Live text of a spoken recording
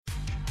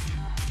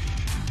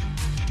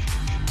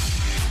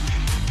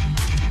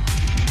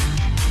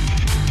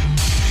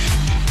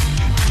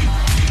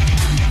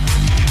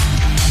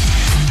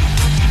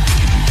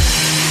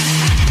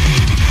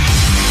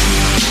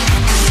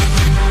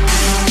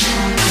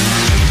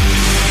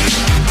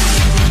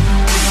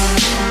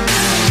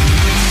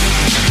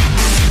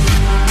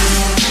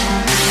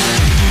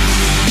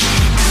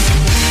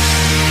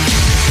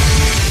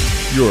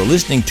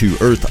listening to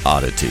Earth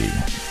Oddity,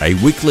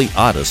 a weekly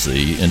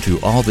odyssey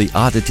into all the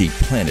oddity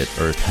planet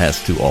Earth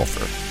has to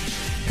offer.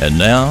 And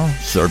now,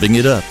 serving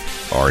it up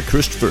are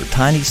Christopher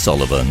Tiny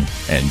Sullivan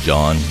and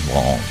John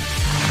Long.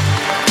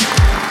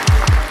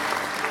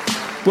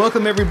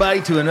 Welcome,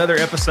 everybody, to another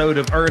episode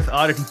of Earth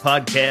Oddity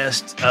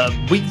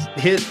Podcast. We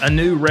hit a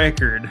new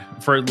record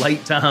for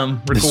late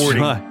time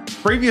recording. Right.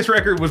 Previous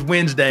record was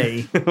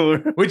Wednesday,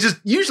 which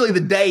is usually the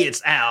day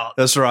it's out.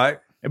 That's right.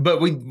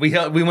 But we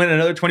went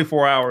another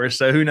 24 hours,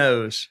 so who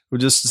knows? We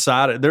just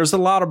decided there's a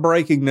lot of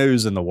breaking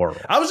news in the world.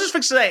 I was just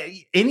fixing to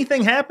say,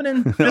 anything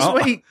happening this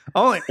week?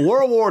 Only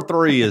World War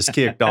III is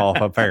kicked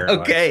off, apparently.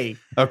 Okay.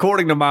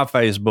 According to my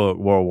Facebook,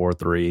 World War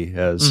III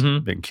has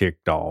been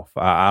kicked off.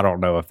 I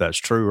don't know if that's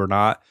true or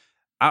not.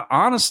 I,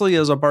 honestly,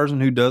 as a person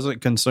who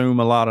doesn't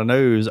consume a lot of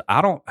news,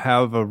 I don't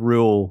have a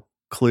real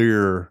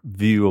clear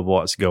view of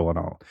what's going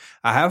on.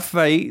 I have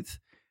faith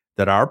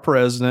that our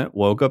president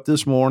woke up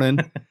this morning.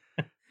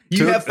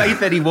 You have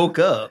faith that he woke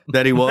up.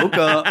 That he woke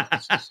up,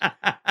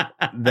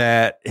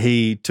 that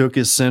he took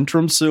his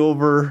Centrum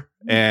Silver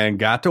and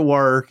got to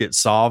work at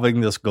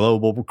solving this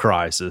global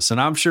crisis. And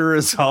I'm sure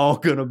it's all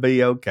going to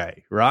be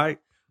okay, right?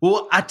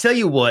 Well, I tell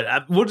you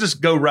what, we'll just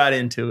go right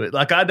into it.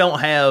 Like, I don't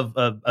have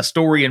a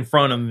story in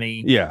front of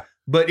me. Yeah.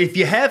 But if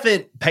you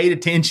haven't paid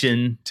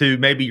attention to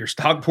maybe your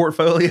stock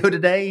portfolio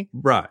today,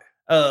 right?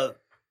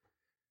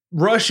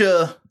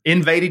 Russia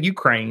invaded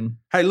Ukraine.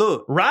 Hey,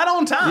 look. Right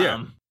on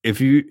time. Yeah.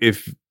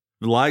 If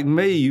like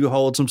me, you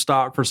hold some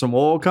stock for some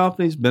oil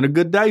companies, been a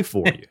good day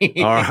for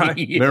you. All right.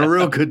 Yeah. Been a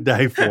real good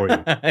day for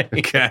you.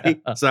 Okay.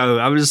 Yeah. So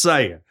I'm just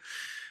saying.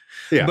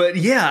 Yeah. But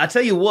yeah, I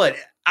tell you what,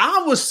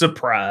 I was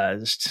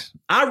surprised.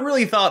 I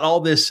really thought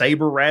all this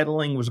saber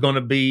rattling was going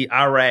to be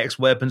Iraq's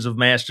weapons of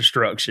mass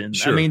destruction.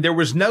 Sure. I mean, there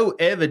was no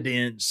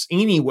evidence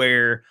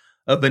anywhere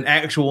of an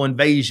actual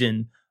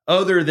invasion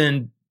other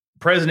than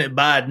President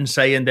Biden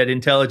saying that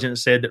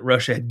intelligence said that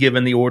Russia had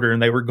given the order and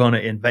they were going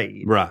to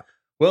invade. Right.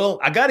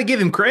 Well, I got to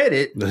give him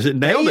credit.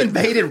 They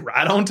invaded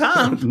right on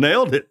time.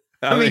 Nailed it.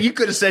 I mean, you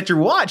could have set your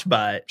watch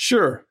by it.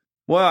 Sure.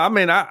 Well, I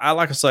mean, I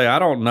like I say, I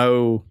don't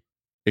know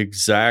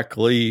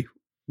exactly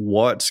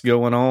what's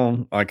going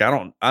on. Like,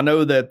 I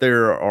know that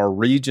there are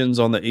regions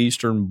on the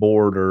eastern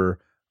border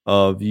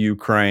of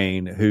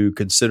Ukraine who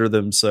consider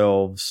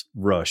themselves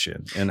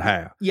Russian and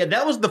have. Yeah,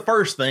 that was the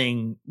first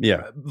thing.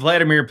 Yeah.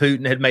 Vladimir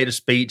Putin had made a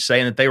speech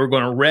saying that they were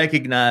going to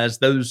recognize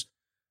those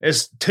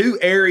as two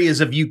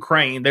areas of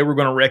Ukraine. They were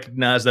going to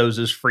recognize those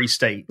as free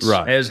states.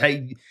 Right. As,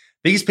 hey,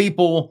 these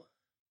people,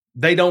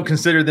 they don't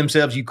consider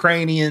themselves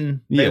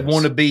Ukrainian. They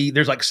want to be,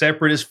 there's like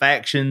separatist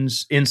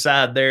factions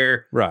inside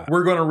there. Right.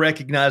 We're going to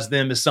recognize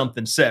them as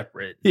something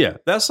separate. Yeah.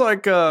 That's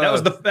like,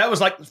 that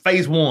was like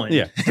phase one.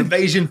 Yeah.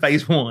 Invasion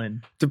phase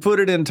one. To put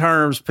it in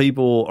terms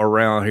people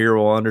around here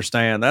will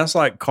understand, that's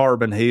like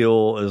Carbon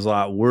Hill is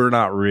like, we're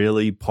not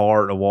really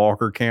part of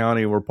Walker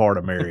County. We're part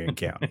of Marion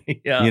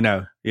County. Yeah. You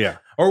know? Yeah.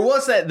 Or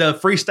what's that? The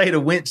free state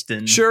of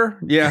Winston. Sure.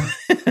 Yeah.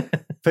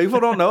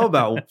 People don't know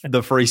about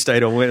the free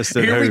state of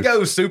Winston. Here we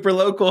go, super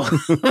local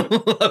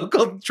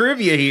local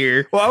trivia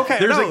here. Well, okay.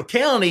 There's a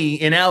county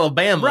in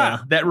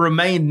Alabama that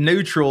remained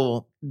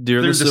neutral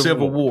during through the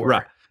Civil War.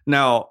 Right.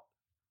 Now,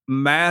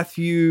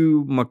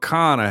 Matthew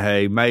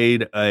McConaughey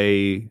made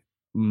a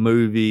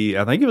movie,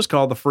 I think it was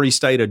called The Free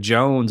State of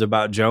Jones,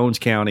 about Jones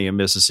County in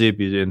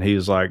Mississippi. And he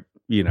was like,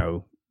 you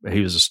know,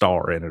 he was a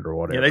star in it or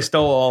whatever. Yeah, they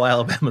stole all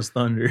Alabama's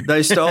thunder.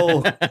 They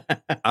stole.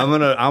 I'm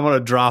gonna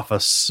drop a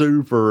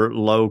super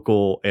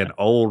local and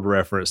old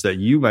reference that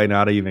you may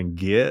not even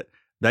get.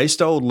 They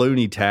stole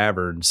Looney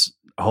Tavern's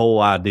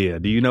whole idea.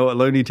 Do you know what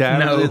Looney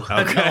Tavern is? No,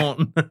 I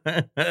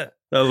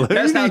don't.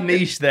 That's how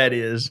niche that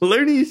is.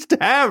 Looney's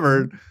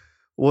Tavern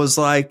was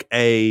like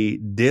a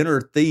dinner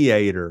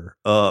theater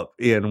up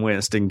in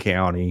Winston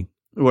County.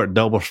 Or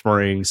Double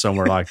Spring,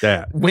 somewhere like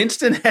that.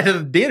 Winston had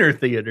a dinner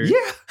theater.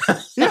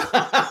 Yeah.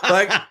 Yeah.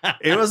 Like,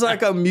 it was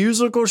like a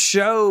musical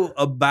show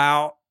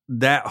about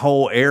that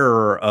whole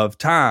era of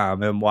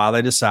time and why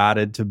they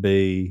decided to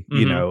be,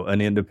 you know,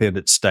 an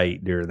independent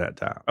state during that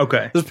time.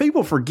 Okay. Because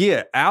people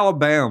forget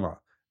Alabama,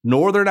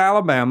 northern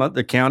Alabama,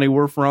 the county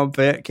we're from,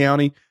 Fayette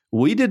County,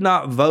 we did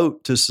not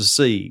vote to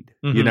secede.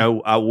 You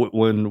know,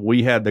 when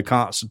we had the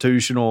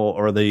constitutional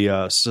or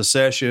the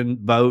secession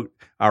vote,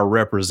 our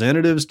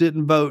representatives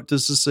didn't vote to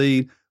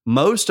secede.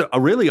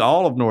 Really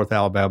all of North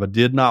Alabama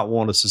did not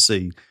want to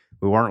secede.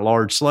 We weren't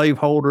large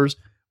slaveholders,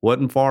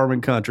 wasn't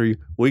farming country.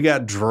 We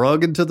got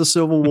drug into the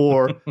Civil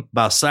War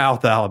by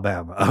South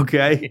Alabama,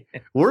 okay?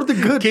 We're the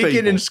good people.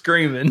 Kicking and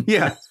screaming.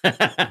 Yeah.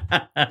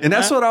 And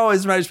that's what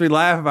always makes me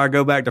laugh if I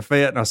go back to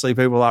Fayette and I see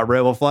people like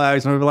rebel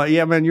flags and I'm like,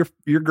 yeah, man,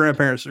 your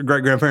grandparents,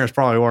 great-grandparents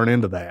probably weren't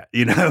into that,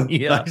 you know?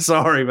 Yeah. Like,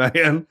 sorry,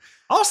 man.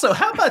 Also,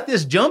 how about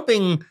this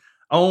jumping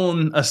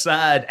on a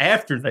side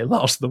after they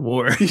lost the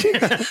war?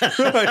 Yeah,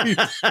 right.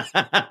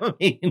 I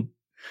mean,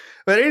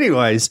 but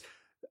anyways,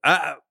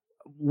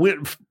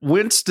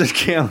 Winston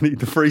County,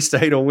 the free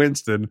state of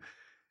Winston,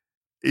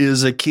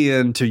 is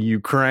akin to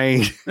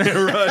Ukraine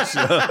and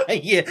Russia.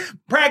 Yeah,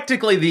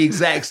 practically the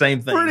exact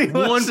same thing. Pretty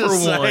much one the for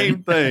same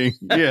one thing.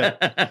 Yeah.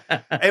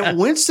 And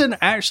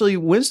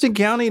Winston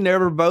County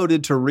never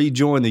voted to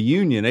rejoin the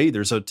Union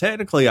either. So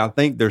technically, I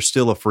think they're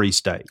still a free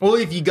state. Well,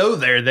 if you go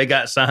there, they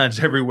got signs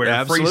everywhere.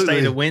 Absolutely. Free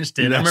state of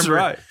Winston. That's I remember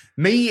right.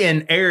 me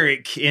and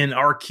Eric and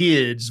our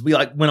kids, we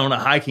like went on a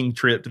hiking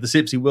trip to the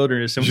Sipsey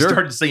Wilderness, and we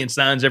started seeing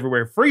signs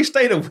everywhere. Free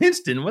state of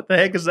Winston. What the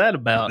heck is that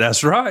about?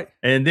 That's right.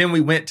 And then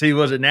we went to,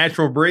 was it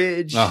Natural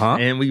Bridge?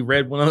 And we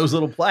read one of those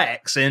little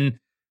plaques. And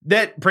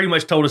that pretty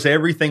much told us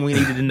everything we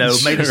needed to know,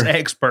 made us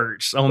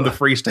experts on the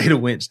free state of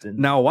Winston.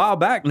 Now, a while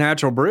back,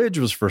 Natural Bridge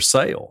was for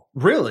sale.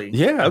 Really?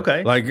 Yeah.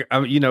 Okay. Like,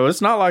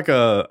 it's not like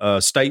a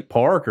state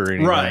park or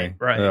anything.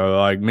 Right.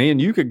 Like, me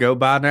and you could go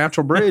by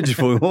Natural Bridge if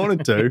we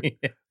wanted to.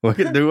 Yeah. We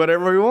could do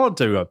whatever we want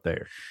to up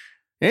there.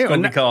 It's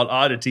going to be called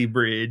Oddity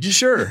Bridge.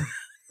 Sure.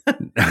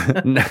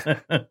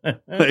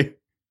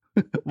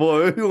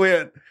 Boy,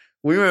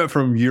 we went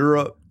from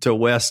Europe to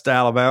Northwest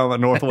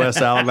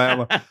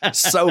Alabama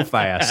so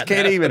fast.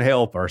 Can't even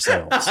help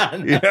ourselves.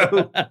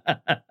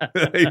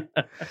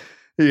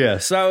 Yeah.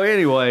 So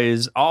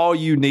anyways, all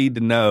you need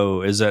to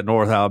know is that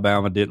North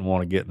Alabama didn't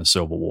want to get in the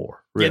Civil War.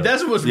 Really. Yeah,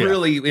 that's what's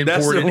really important.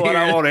 That's what here.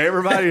 I want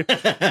everybody.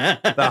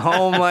 The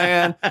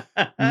homeland.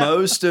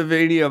 Most of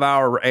any of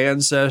our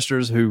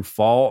ancestors who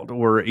fought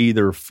were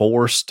either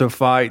forced to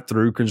fight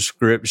through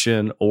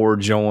conscription or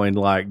joined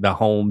like the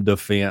home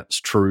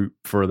defense troop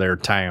for their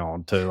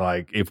town to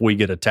like, if we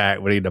get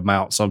attacked, we need to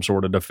mount some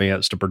sort of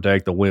defense to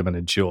protect the women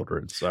and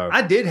children. So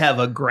I did have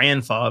a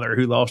grandfather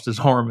who lost his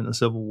arm in the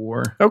Civil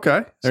War.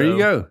 Okay. There you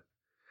go.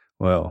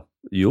 Well,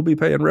 you'll be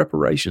paying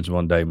reparations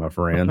one day, my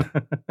friend.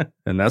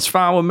 And that's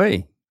fine with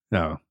me.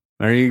 No.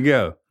 There you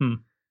go.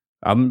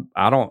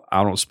 I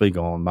don't speak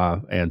on my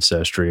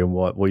ancestry and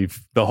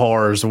the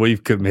horrors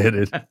we've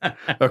committed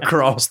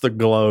across the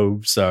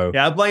globe. So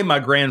yeah, I blame my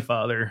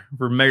grandfather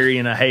for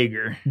marrying a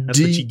Hager. That's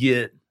what you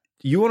get.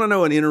 You want to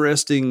know an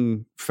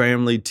interesting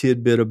family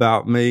tidbit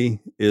about me?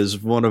 Is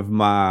one of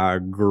my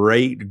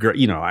great,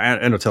 I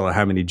don't tell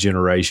how many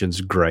generations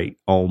great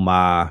on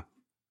my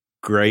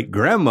great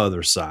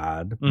grandmother's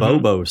side,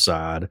 Bobo's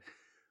side,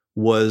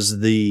 was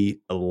the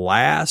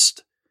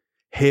last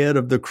head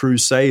of the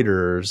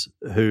Crusaders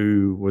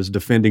who was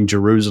defending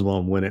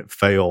Jerusalem when it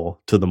fell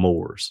to the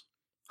Moors.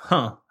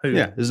 Huh. Who?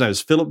 Yeah, his name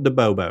is Philip de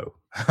Bobo.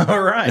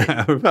 All right.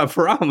 I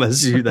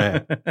promise you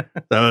that.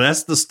 So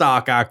that's the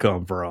stock I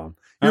come from.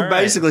 You're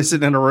basically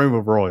sitting in a room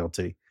of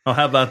royalty. Oh,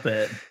 how about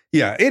that?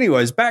 Yeah.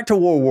 Anyways, back to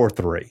World War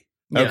III.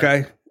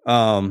 Okay.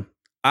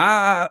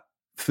 I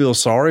feel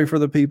sorry for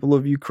the people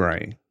of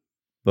Ukraine,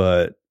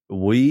 but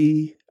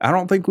I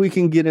don't think we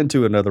can get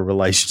into another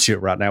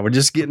relationship right now. We're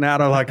just getting out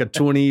of like a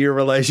 20-year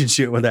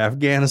relationship with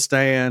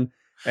Afghanistan.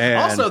 And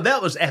also,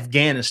 that was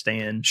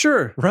Afghanistan.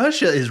 Sure.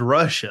 Russia is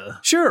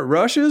Russia. Sure.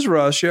 Russia is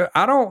Russia.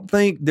 I don't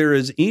think there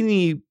is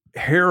any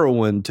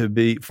heroin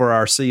for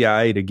our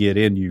CIA to get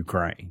in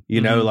Ukraine.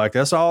 Like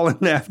that's all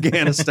in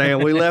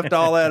Afghanistan. We left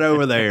all that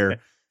over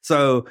there.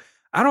 So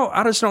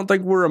I just don't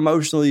think we're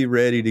emotionally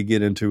ready to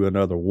get into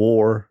another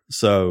war.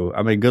 So,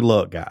 I mean, good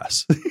luck,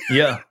 guys.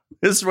 Yeah.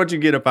 This is what you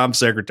get if I'm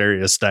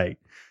Secretary of State.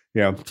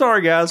 Yeah.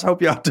 Sorry, guys.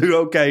 Hope y'all do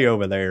okay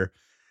over there.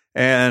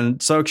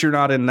 And sucks you're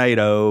not in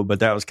NATO, but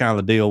that was kind of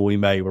the deal we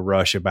made with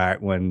Russia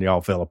back when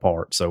y'all fell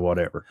apart. So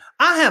whatever.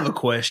 I have a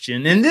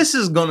question, and this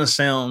is going to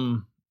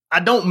sound, I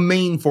don't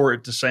mean for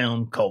it to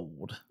sound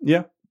cold.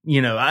 Yeah.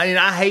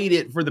 I hate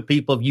it for the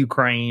people of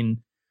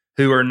Ukraine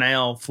who are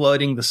now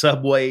flooding the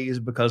subways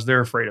because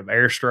they're afraid of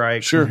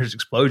airstrikes. Sure. There's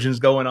explosions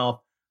going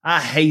off.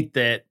 I hate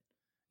that.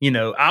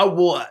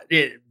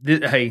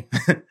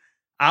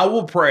 I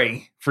will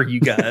pray for you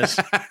guys.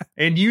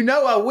 And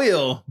I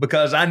will,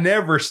 because I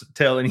never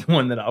tell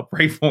anyone that I'll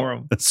pray for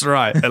them. That's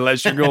right.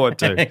 Unless you're going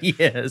to.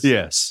 Yes.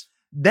 Yes.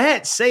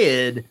 That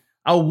said,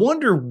 I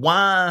wonder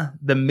why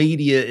the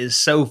media is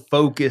so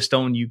focused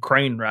on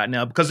Ukraine right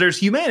now, because there's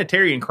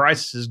humanitarian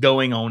crises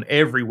going on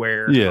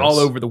everywhere, all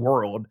over the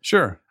world.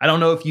 Sure. I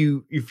don't know if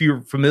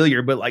you're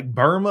familiar, but like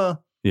Burma,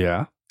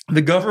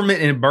 the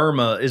government in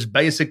Burma is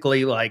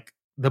basically like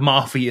the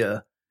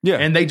mafia. Yeah.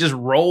 And they just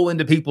roll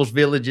into people's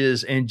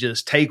villages and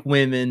just take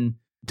women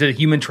to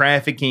human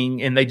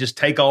trafficking, and they just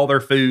take all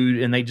their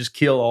food and they just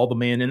kill all the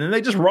men, and then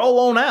they just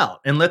roll on out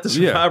and let the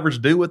survivors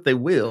do what they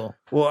will.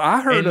 Well,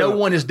 I heard and no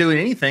one is doing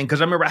anything, because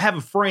I remember I have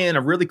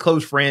a really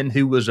close friend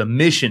who was a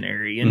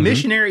missionary, and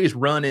missionaries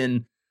run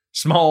in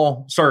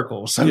small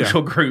circles,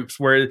 social groups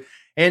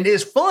and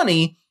it's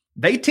funny,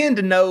 they tend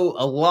to know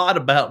a lot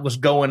about what's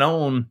going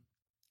on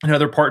in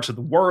other parts of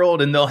the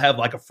world, and they'll have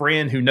like a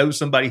friend who knows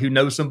somebody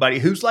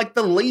who's like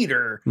the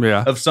leader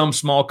of some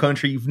small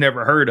country you've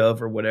never heard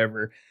of or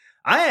whatever.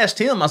 I asked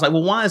him, I was like,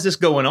 well, why is this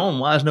going on?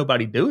 Why is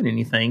nobody doing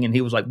anything? And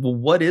he was like, well,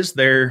 what is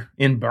there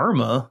in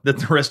Burma that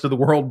the rest of the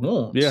world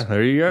wants? Yeah,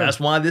 there you go. That's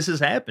why this is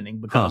happening,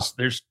 because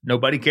there's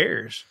nobody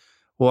cares.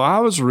 Well, I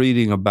was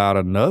reading about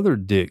another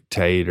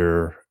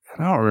dictator,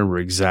 and I don't remember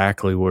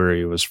exactly where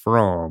he was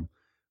from,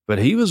 but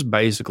he was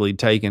basically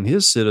taking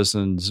his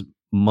citizens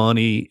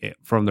money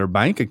from their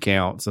bank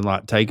accounts and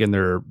like taking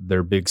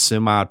their big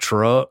semi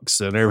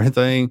trucks and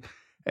everything,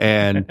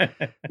 and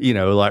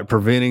like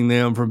preventing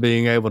them from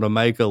being able to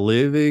make a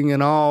living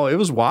and all. It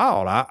was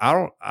wild.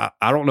 I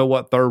don't know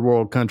what third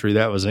world country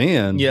that was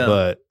in,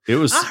 but it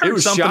was something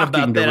shocking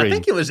about that. to read. I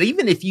think it was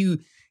even if you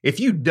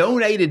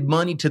donated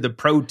money to the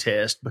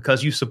protest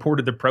because you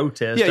supported the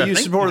protest. Yeah, you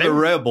supported the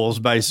rebels,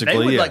 basically.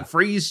 They would like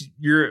freeze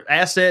your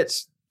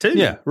assets too.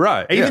 Yeah,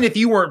 right. Even if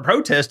you weren't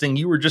protesting,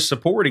 you were just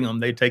supporting them.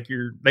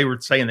 They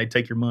were saying they'd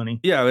take your money.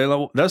 Yeah, I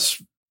mean,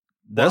 that's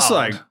Wild.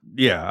 like,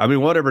 I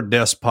mean, whatever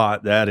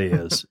despot that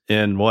is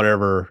in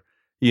whatever,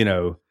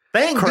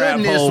 Thank crap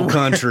goodness, hole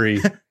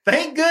country.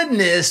 Thank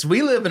goodness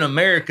we live in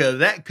America.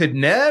 That could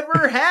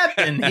never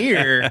happen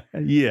here.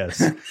 Yes.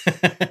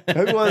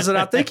 Who was it?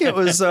 I think it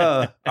was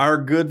our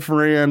good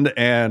friend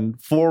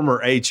and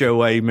former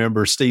HOA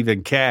member,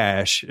 Stephen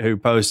Cash, who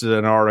posted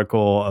an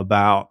article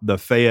about the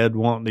Fed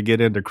wanting to get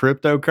into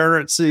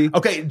cryptocurrency.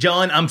 Okay,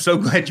 John, I'm so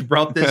glad you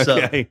brought this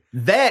up.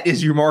 That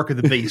is your mark of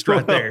the beast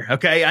right there.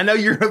 Okay, I know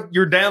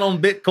you're down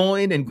on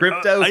Bitcoin and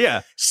crypto.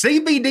 Yeah.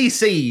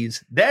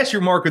 CBDCs, that's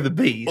your mark of the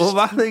beast. Well,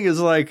 my thing is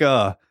like,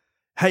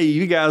 hey,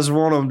 you guys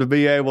want them to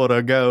be able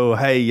to go,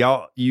 hey,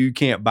 y'all, you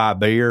can't buy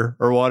beer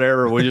or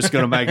whatever. We're just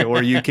going to make it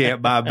where you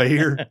can't buy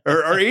beer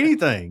or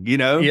anything,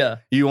 Yeah.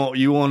 You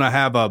want to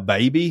have a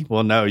baby?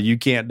 Well, no, you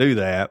can't do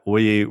that.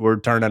 We're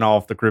turning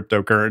off the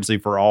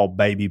cryptocurrency for all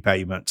baby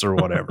payments or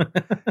whatever,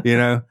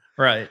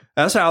 Right.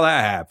 That's how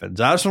that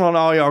happens. I just want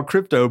all y'all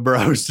crypto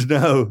bros to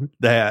know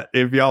that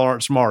if y'all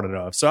aren't smart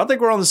enough. So I think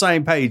we're on the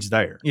same page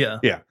there. Yeah.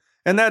 Yeah.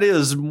 And that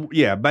is,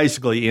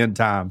 basically end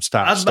times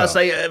type I was about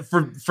stuff. to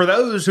say, for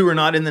those who are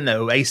not in the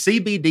know, a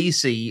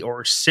CBDC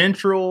or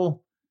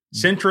centralized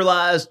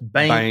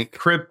bank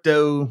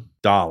crypto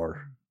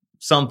dollar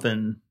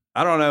something.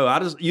 I don't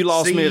know. You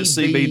lost me at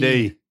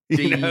CBD.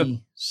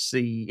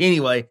 DC.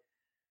 Anyway,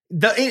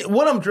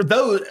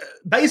 those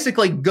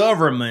basically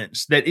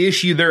governments that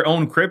issue their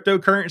own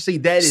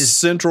cryptocurrency. That is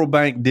central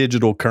bank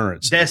digital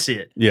currency. That's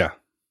it. Yeah.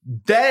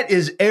 That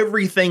is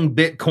everything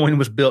Bitcoin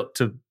was built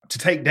to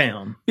take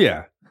down.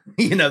 Yeah.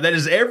 That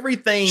is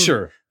everything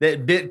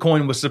that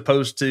Bitcoin was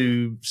supposed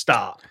to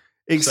stop.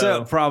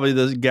 Except probably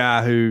the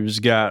guy who's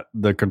got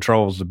the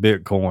controls of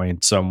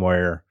Bitcoin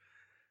somewhere,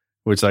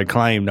 which they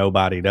claim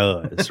nobody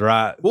does,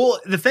 right? Well,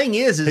 the thing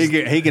is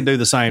he can do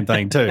the same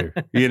thing too.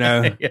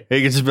 Yeah.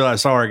 He can just be like,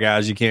 sorry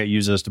guys, you can't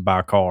use this to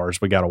buy cars.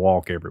 We got to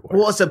walk everywhere.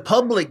 Well, it's a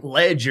public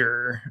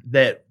ledger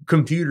that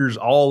computers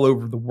all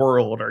over the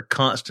world are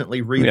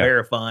constantly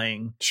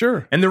re-verifying.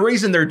 Sure. And the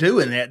reason they're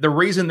doing that, the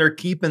reason they're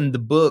keeping the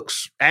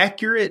books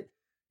accurate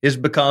is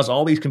because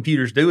all these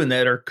computers doing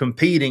that are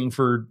competing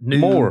for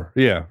more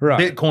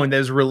Bitcoin that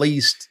is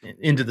released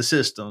into the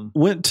system.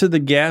 Went to the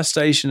gas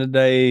station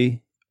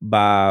today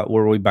by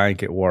where we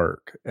bank at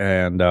work,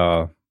 and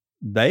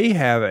they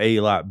have a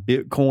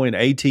Bitcoin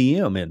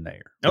ATM in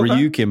there where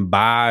you can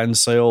buy and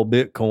sell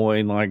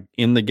Bitcoin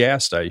in the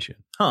gas station.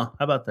 Huh?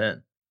 How about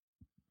that?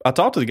 I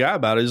talked to the guy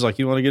about it. He's like,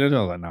 "You want to get into it?"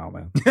 I was like, "No,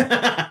 man."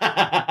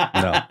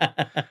 No.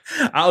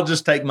 I'll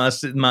just take my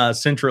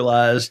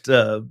centralized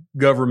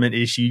government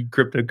issued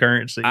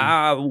cryptocurrency.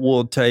 I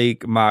will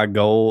take my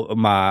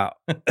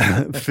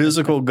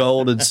physical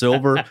gold and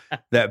silver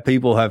that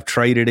people have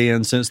traded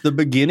in since the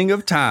beginning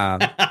of time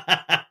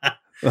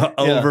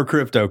over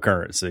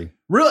cryptocurrency.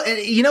 And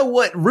you know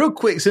what? Real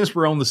quick, since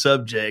we're on the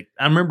subject,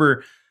 I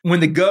remember when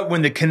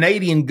the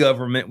Canadian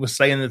government was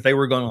saying that they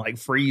were going to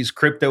freeze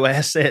crypto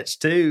assets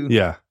too.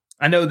 Yeah.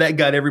 I know that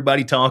got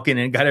everybody talking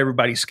and got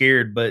everybody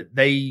scared, but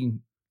they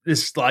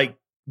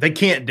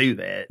can't do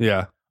that.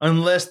 Yeah.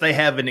 Unless they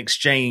have an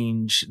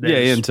exchange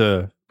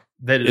into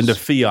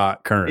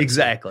fiat currency.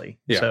 Exactly.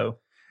 Yeah. So,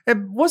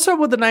 and what's up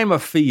with the name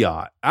of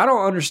fiat? I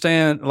don't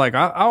understand.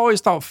 I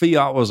always thought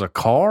fiat was a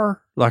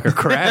car, like a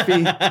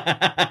crappy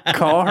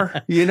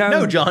car,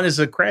 No, John, it's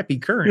a crappy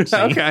currency.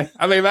 Okay.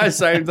 I mean, that's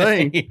the same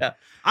thing. Yeah.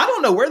 I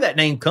don't know where that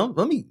name comes.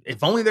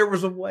 If only there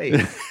was a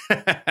way.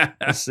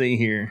 Let's see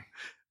here.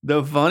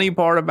 The funny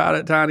part about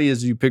it, Tiny,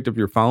 is you picked up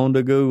your phone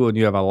to Google and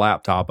you have a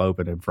laptop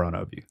open in front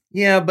of you.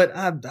 Yeah, but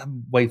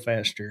I'm way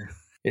faster.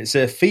 It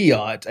says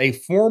fiat, a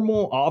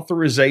formal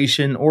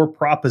authorization or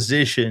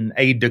proposition,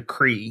 a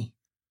decree,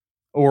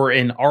 or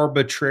an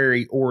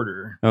arbitrary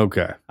order.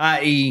 Okay.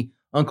 I.e.,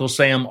 Uncle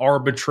Sam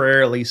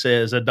arbitrarily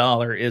says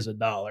 $1 is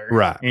 $1.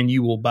 Right. And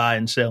you will buy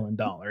and sell in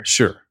dollars.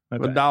 Sure.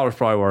 Okay. $1's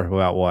probably worth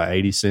about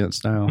 80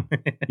 cents now.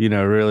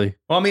 Really?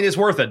 Well, it's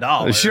worth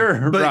 $1.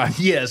 Sure, but right.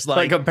 Yes,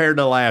 compared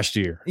to last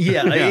year.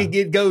 Yeah,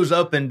 it goes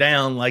up and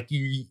down.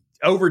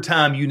 Over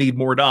time, you need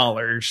more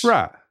dollars,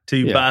 right,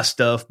 to buy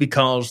stuff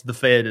because the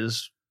Fed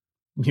is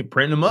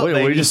printing them up.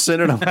 We're just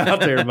sending them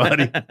out there,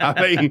 buddy.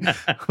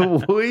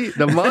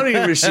 The money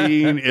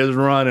machine is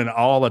running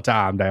all the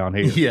time down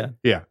here. Yeah,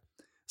 yeah.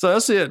 So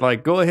that's it.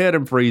 Go ahead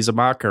and freeze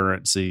my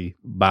currency,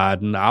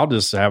 Biden. I'll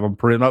just have them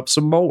print up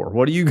some more.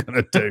 What are you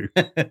going to do?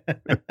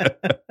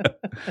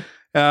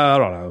 I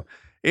don't know.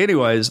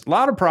 Anyways, a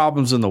lot of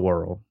problems in the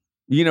world.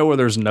 You know where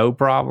there's no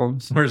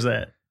problems? Where's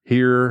that?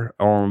 here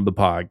on the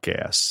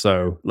podcast.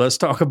 So let's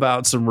talk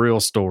about some real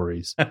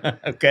stories.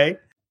 Okay.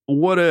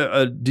 What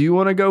do you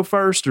want to go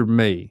first or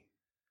me?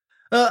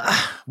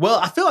 Well,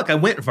 I feel like I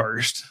went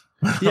first.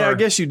 Yeah, I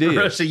guess you did.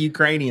 That's a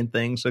Ukrainian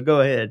thing, so go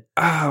ahead.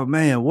 Oh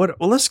man, what?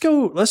 Well,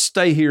 let's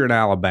stay here in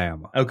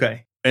Alabama.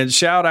 Okay. And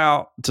shout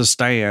out to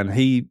Stan.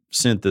 He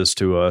sent this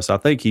to us. I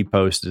think he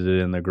posted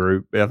it in the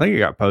group. I think it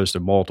got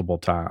posted multiple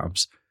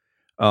times.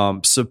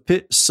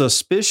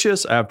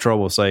 Suspicious. I have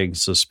trouble saying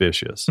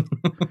suspicious.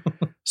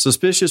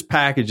 Suspicious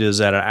packages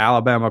at an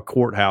Alabama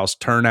courthouse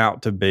turn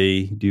out to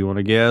be, do you want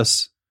to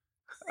guess?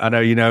 I know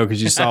you know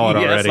because you saw it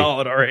already. I saw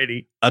it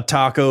already. A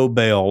Taco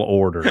Bell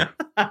order.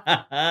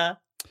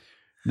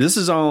 This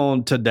is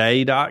on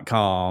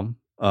today.com.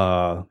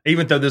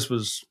 Even though this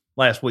was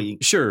last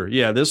week. Sure.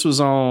 Yeah, this was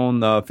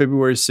on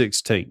February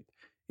 16th.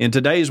 In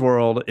today's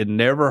world, it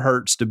never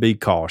hurts to be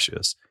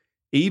cautious,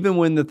 even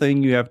when the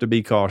thing you have to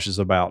be cautious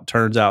about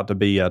turns out to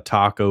be a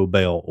Taco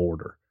Bell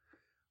order.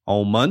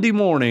 On Monday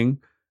morning,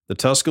 the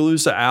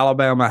Tuscaloosa,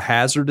 Alabama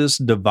Hazardous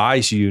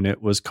Device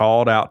Unit was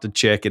called out to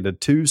check into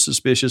 2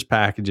 suspicious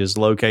packages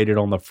located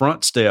on the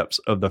front steps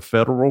of the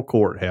federal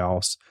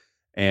courthouse,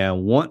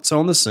 and once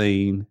on the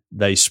scene,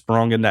 they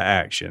sprung into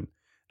action.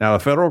 Now,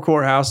 the federal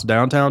courthouse,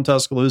 downtown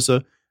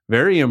Tuscaloosa,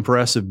 very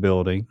impressive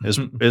building.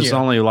 It's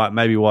only like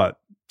maybe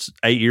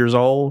 8 years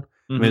old.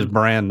 I mean, it's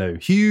brand new,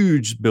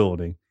 huge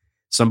building.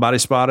 Somebody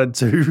spotted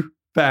 2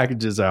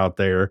 packages out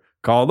there,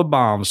 called the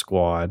bomb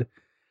squad,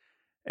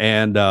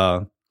 and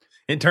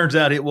it turns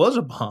out it was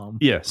a bomb.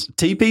 Yes.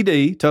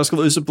 TPD,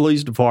 Tuscaloosa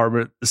Police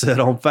Department, said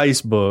on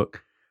Facebook,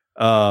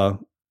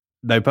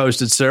 they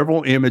posted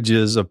several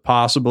images of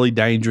possibly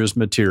dangerous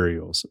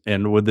materials.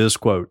 And with this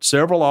quote,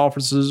 several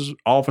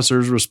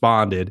officers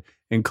responded,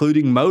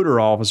 including motor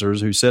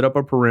officers who set up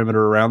a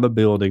perimeter around the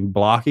building,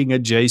 blocking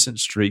adjacent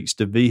streets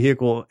to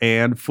vehicle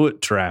and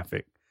foot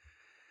traffic.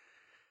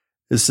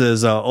 It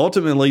says,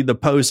 ultimately, the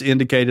post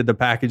indicated the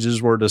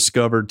packages were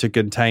discovered to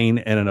contain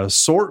an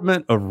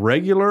assortment of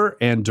regular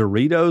and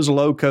Doritos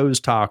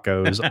Locos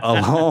tacos,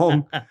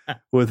 along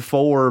with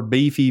 4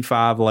 beefy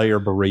 5-layer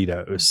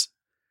burritos.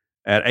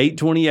 At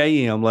 8:20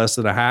 a.m., less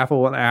than a half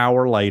of an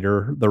hour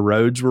later, the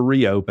roads were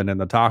reopened and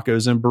the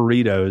tacos and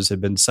burritos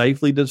had been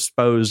safely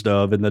disposed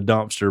of in the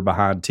dumpster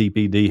behind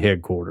TPD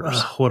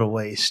headquarters. What a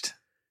waste.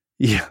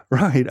 Yeah,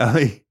 right. I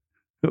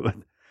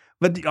mean,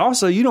 but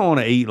also, you don't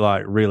want to eat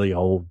like really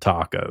old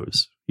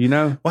tacos, you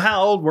know? Well,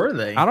 how old were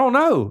they? I don't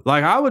know.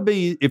 Like I would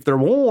be, if they're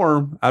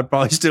warm, I'd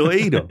probably still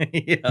eat them.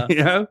 Yeah.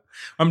 You know?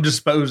 I'm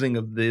disposing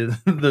of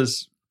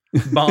this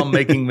bomb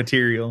making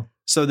material.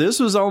 So this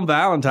was on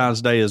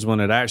Valentine's Day is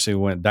when it actually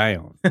went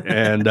down.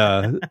 And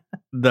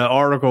the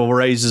article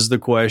raises the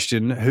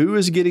question, who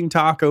is getting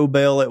Taco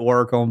Bell at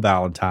work on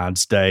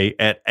Valentine's Day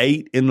at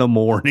 8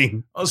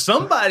 a.m? Oh,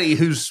 somebody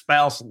whose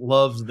spouse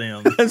loves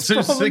them. That's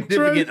whose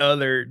significant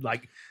other,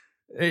 like,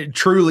 it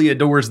truly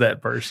adores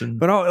that person.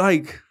 But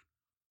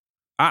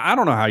I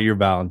don't know how your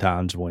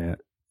Valentine's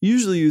went.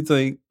 Usually you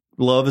think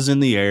love is in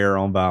the air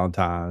on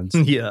Valentine's.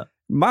 Yeah.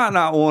 Might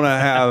not want to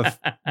have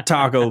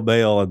Taco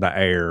Bell in the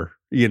air,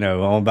 you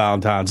know, on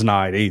Valentine's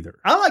night either.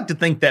 I like to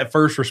think that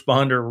first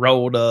responder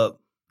rolled up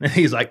and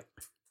he's like,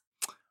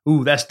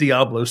 ooh, that's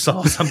Diablo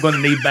sauce. I'm going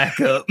to need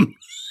backup.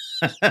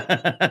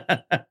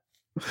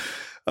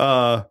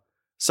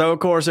 So, of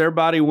course,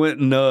 everybody went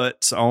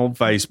nuts on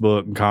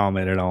Facebook and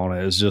commented on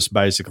it. It's just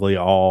basically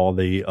all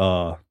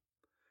the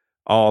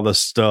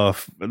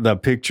stuff, the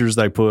pictures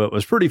they put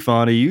was pretty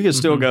funny. You can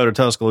still go to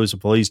Tuscaloosa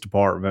Police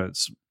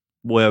Department's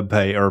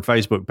webpage or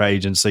Facebook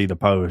page and see the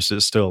post.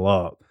 It's still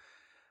up.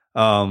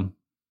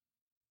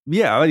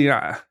 Yeah, you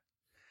know,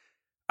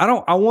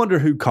 I wonder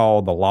who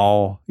called the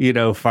law, you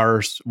know,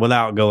 first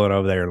without going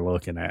over there and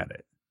looking at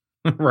it.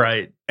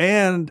 Right.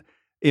 And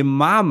in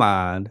my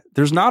mind,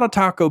 there's not a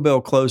Taco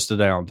Bell close to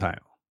downtown.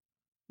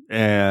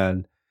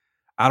 And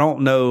I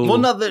don't know. Well,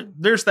 no,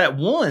 there's that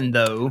one,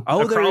 though.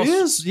 Oh, there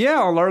is? Yeah,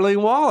 on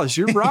Lurleen Wallace.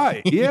 You're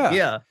right. Yeah.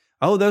 Yeah.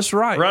 Oh, that's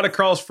right. Right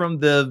across from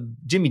the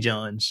Jimmy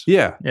John's.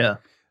 Yeah. Yeah.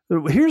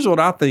 Here's what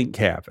I think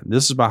happened.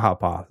 This is my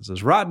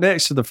hypothesis. Right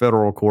next to the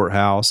federal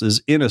courthouse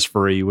is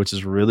Innisfree, which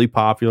is a really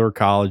popular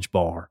college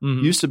bar.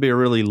 Used to be a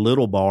really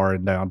little bar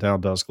in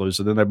downtown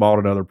Tuscaloosa. Then they bought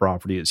another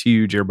property. It's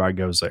huge. Everybody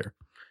goes there.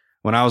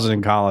 When I was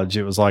in college,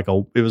 it was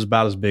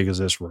about as big as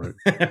this room.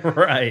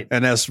 Right.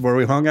 And that's where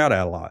we hung out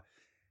at a lot.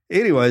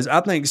 Anyways,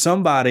 I think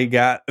somebody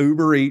got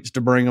Uber Eats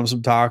to bring them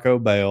some Taco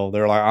Bell.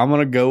 They're like, I'm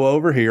going to go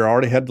over here. I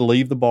already had to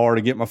leave the bar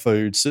to get my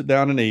food, sit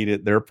down and eat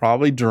it. They're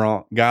probably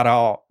drunk, got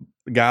up,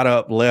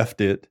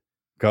 left it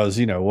because,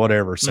 you know,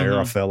 whatever.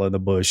 Sarah fell in the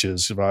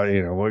bushes. You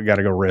know, we got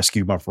to go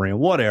rescue my friend,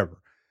 whatever.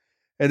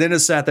 And then it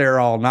sat there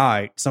all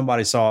night.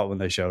 Somebody saw it when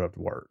they showed up to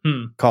work,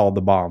 called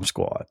the bomb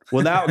squad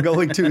without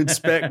going to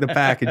inspect the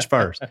package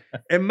first.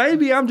 And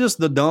maybe I'm just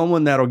the dumb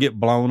one that'll get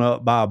blown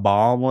up by a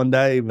bomb one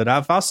day. But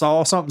if I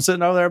saw something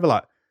sitting over there, I'd be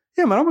like,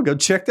 Yeah, man, I'm going to go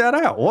check that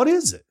out. What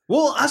is it?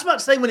 Well, I was about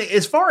to say,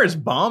 as far as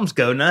bombs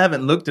go, and I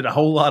haven't looked at a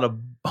whole lot of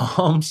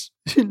bombs.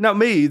 Not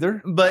me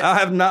either. But I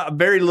have not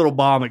very little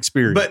bomb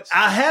experience. But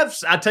I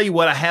tell you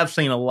what, I have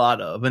seen a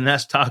lot of, and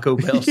that's Taco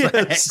Bell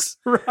sacks.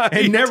 Right.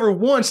 And never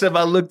once have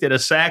I looked at a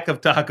sack of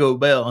Taco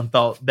Bell and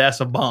thought, that's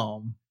a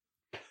bomb.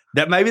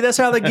 Maybe that's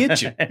how they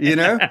get you, you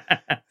know?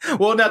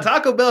 Well, now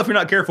Taco Bell, if you're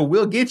not careful,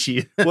 will get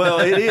you.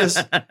 Well, it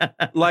is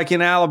like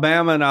in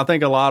Alabama, and I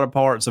think a lot of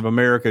parts of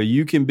America,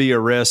 you can be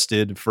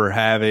arrested for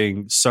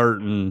having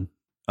certain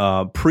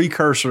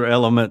precursor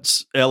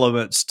elements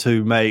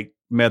to make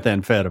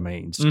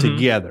methamphetamines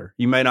together.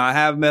 You may not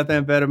have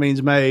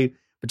methamphetamines made,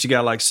 but you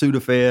got like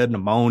Sudafed and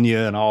ammonia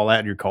and all that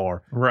in your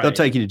car. Right. They'll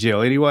take you to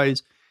jail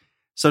anyways.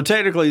 So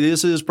technically,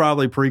 this is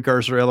probably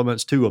precursor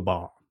elements to a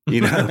bomb.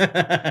 You know,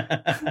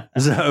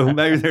 so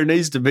maybe there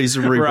needs to be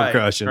some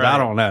repercussions. Right. I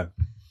don't know.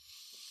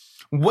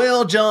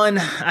 Well, John,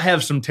 I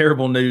have some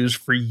terrible news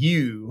for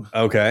you.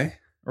 Okay.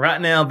 Right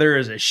now, there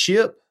is a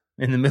ship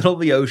in the middle of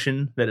the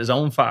ocean that is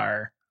on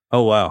fire.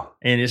 Oh, wow.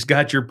 And it's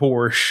got your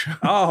Porsche.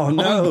 Oh,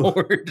 no. On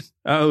board.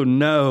 Oh,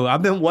 no.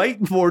 I've been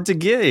waiting for it to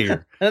get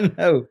here. I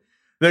know.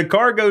 The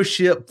cargo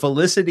ship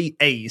Felicity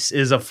Ace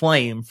is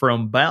aflame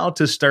from bow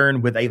to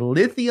stern with a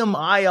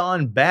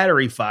lithium-ion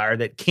battery fire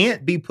that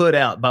can't be put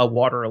out by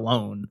water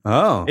alone.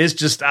 Oh. It's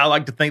just, I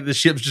like to think the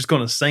ship's just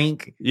going to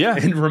sink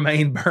and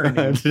remain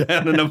burning.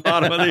 Down in the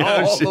bottom of the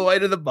ocean. All the way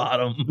to the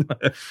bottom.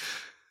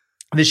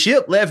 The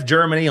ship left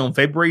Germany on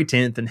February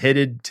 10th and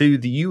headed to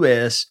the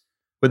U.S.,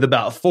 with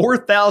about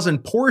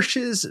 4,000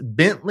 Porsches,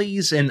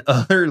 Bentleys, and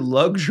other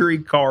luxury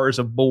cars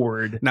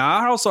aboard. Now,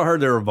 I also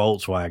heard there were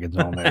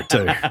Volkswagens on there,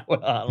 too.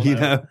 Well,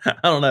 I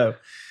don't know.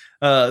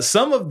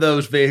 Some of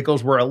those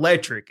vehicles were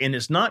electric, and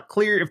it's not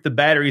clear if the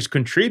batteries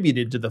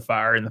contributed to the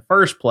fire in the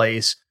first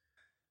place.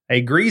 A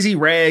greasy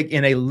rag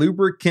in a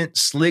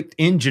lubricant-slicked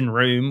engine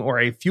room or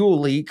a fuel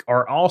leak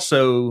are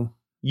also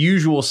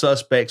usual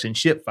suspects in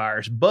ship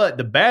fires, but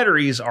the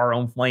batteries are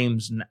in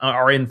flames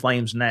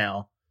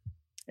now.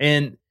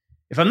 And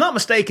if I'm not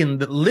mistaken,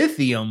 the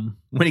lithium,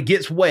 when it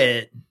gets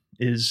wet,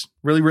 is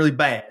really, really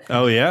bad.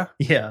 Oh, yeah?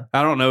 Yeah.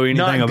 I don't know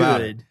anything about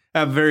good. it.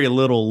 I have very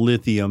little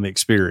lithium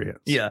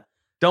experience. Yeah.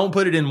 Don't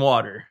put it in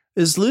water.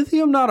 Is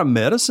lithium not a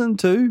medicine,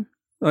 too?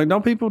 Like,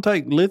 don't people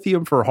take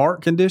lithium for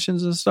heart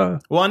conditions and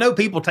stuff? Well, I know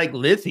people take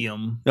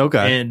lithium.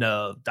 Okay. And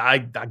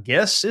I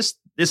guess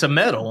it's a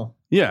metal.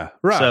 Yeah,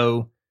 right.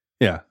 So,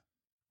 yeah.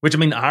 Which, I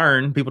mean,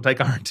 iron, people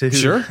take iron too.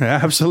 Sure,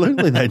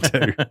 absolutely they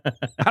do.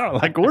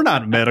 We're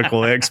not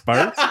medical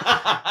experts.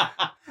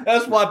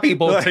 That's why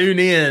people tune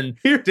in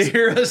to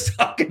hear us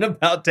talking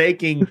about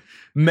taking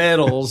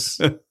metals.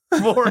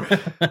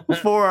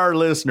 For our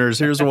listeners,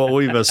 here's what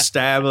we've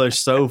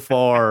established so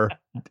far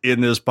in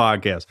this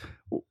podcast.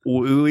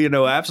 We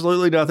know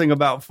absolutely nothing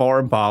about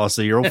foreign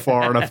policy or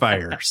foreign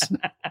affairs.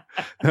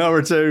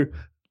 Number two,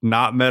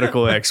 not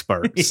medical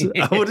experts.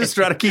 I will just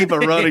try to keep a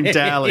running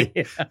tally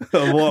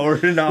of what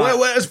we're not.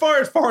 Well, as far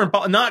as foreign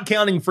policy, not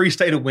counting free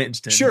state of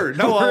Winston. Sure,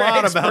 know a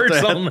lot about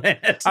that. On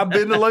that. I've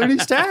been to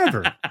Looney's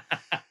Tavern.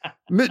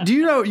 Do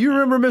you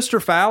remember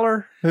Mr.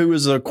 Fowler, who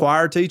was a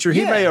choir teacher?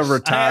 He may have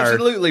retired. I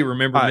absolutely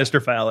remember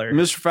Mr. Fowler.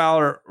 Mr.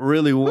 Fowler,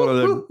 really one of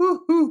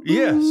the...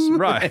 Yes,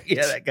 right.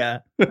 Yeah, that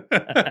guy.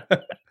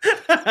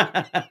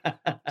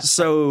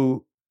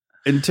 So...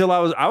 Until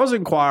I was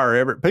in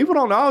choir. People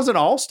don't know I was in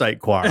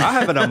all-state choir. I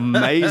have an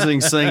amazing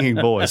singing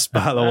voice,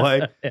 by the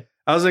way.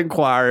 I was in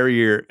choir every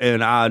year,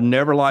 and I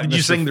never liked Did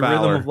you sing The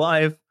Rhythm of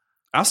Life?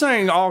 I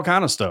sang all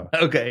kind of stuff.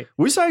 Okay.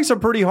 We sang some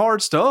pretty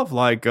hard stuff,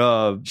 like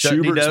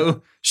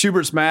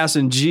Schubert's Mass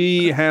in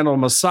G, Handel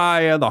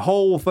Messiah, the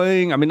whole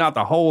thing. I mean, not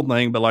the whole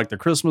thing, but like the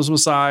Christmas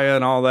Messiah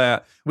and all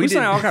that. We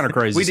sang all kind of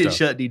crazy stuff. We did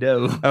Shut Dee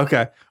Do.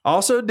 Okay.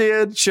 Also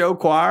did show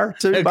choir,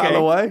 too, by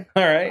the way.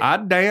 All right. I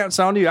dance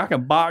on you. I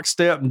can box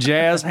step and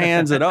jazz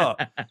hands it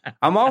up.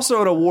 I'm also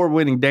an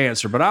award-winning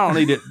dancer, but I don't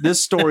need it. This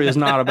story is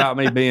not about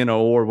me being an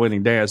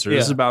award-winning dancer.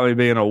 This is about me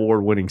being an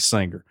award-winning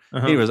singer.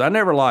 Anyways, I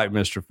never liked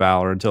Mr.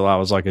 Fowler until I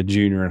was like a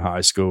junior in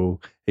high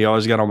school. He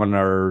always got on my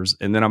nerves.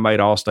 And then I made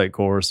all-state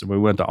chorus, and we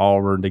went to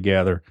Auburn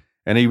together.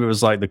 And he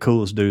was like the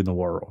coolest dude in the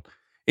world.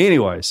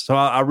 Anyways, so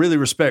I really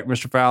respect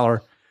Mr.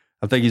 Fowler.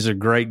 I think he's a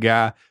great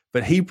guy.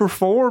 But he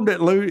performed at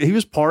he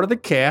was part of the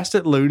cast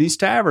at Looney's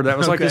Tavern. That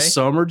was like a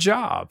summer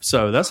job.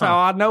 So that's how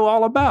I know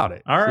all about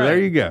it. All right. So there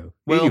you go.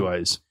 Well,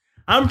 anyways.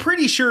 I'm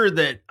pretty sure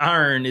that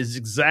iron is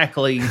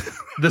exactly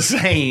the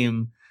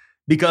same.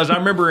 Because I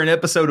remember an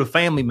episode of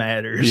Family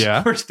Matters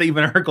where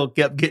Stephen Urkel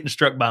kept getting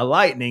struck by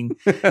lightning,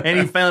 and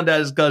he found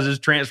out it's because his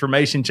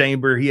transformation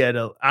chamber, he had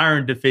an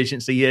iron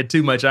deficiency. He had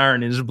too much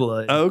iron in his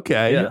blood.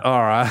 Okay. Yeah.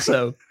 All right.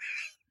 So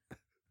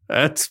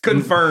that's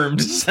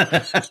confirmed.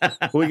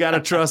 We got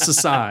to trust the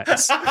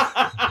science.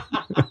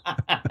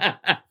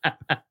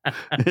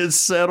 It's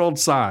settled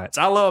science.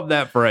 I love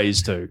that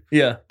phrase too.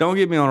 Yeah. Don't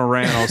get me on a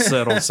rant on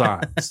settled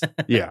science.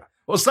 Yeah.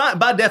 Well, science,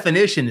 by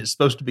definition, is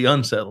supposed to be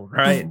unsettled,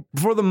 right?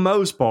 For the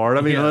most part.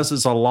 I mean, unless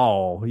it's a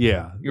law.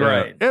 Yeah. You're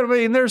right. I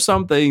mean, there's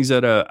some things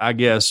that I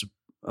guess,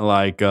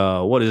 like,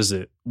 what is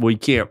it? We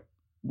can't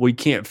we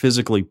can't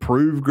physically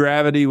prove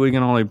gravity. We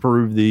can only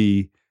prove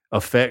the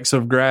effects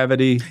of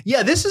gravity.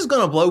 Yeah, this is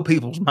going to blow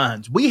people's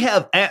minds. We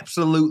have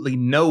absolutely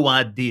no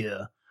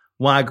idea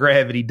why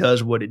gravity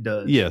does what it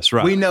does. Yes,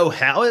 right. We know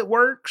how it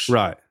works.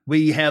 Right.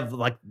 We have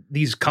like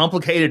these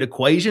complicated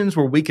equations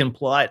where we can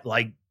plot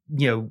like,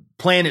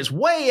 planets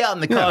way out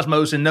in the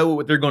cosmos and know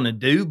what they're going to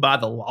do by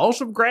the laws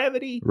of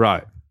gravity.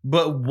 Right.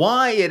 But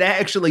why it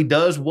actually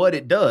does what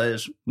it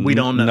does, we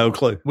don't know. No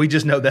clue. We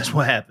just know that's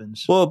what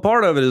happens. Well,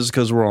 part of it is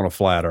because we're on a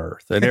flat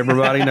Earth, and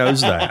everybody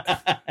knows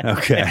that.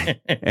 Okay.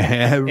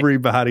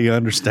 Everybody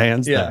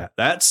understands that.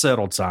 That's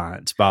settled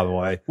science, by the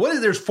way.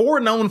 There's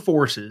 4 known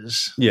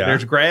forces. Yeah.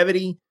 There's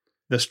gravity,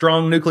 the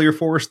strong nuclear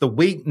force, the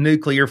weak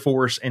nuclear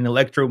force, and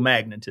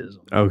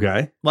electromagnetism.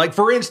 Okay. Like,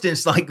 for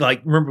instance, like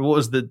remember what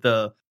was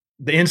the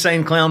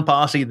Insane Clown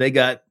Posse? They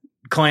got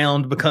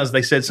clowned because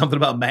they said something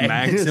about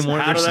magnets in one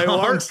of their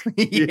songs.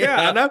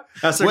 Yeah, I know.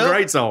 That's a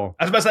great song.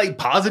 I was about to say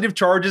positive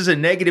charges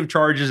and negative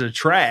charges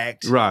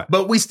attract. Right.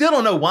 But we still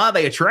don't know why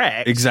they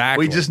attract.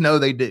 Exactly. We just know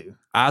they do.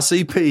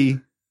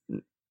 ICP,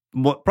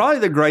 probably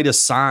the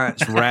greatest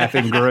science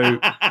rapping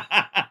group,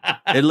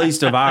 at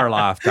least of our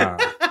lifetime.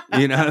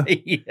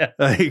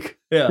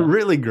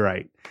 Really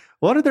great.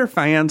 What are their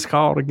fans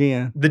called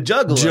again? The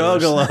Juggalos.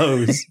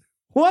 Juggalos.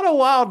 What a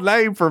wild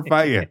name for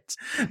fans.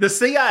 The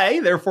CIA,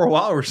 there for a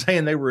while, were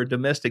saying they were a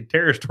domestic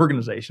terrorist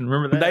organization.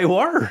 Remember that? They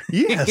were.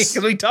 Yes.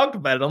 Because we talked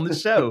about it on the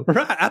show.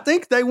 Right. I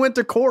think they went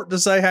to court to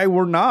say, hey,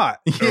 we're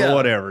not. Or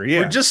whatever. Yeah.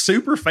 We're just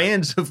super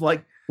fans of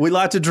like. We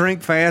like to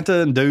drink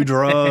Fanta and do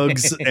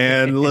drugs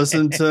and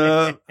listen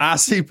to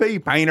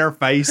ICP, paint our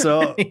face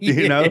up. We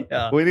need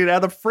to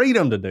have the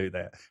freedom to do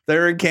that. If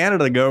they're in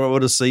Canada, the government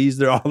would have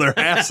seized all their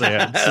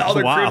assets. All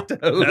their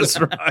crypto. That's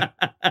right.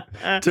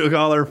 Took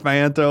all their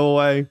Fanta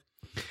away.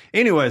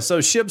 Anyway,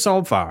 so ship's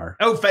on fire.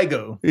 Oh,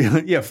 Fago.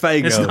 Yeah,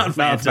 Fago. It's not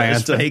Fanta.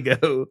 It's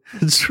Fago.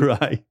 That's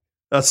right.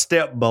 A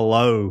step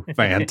below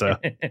Fanta,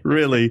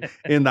 really,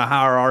 in the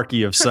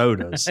hierarchy of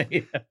sodas.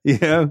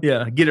 Yeah.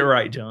 Get it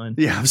right, John.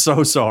 Yeah, I'm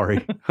so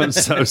sorry. I'm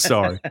so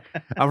sorry.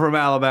 I'm from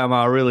Alabama.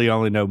 I really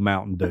only know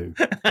Mountain Dew.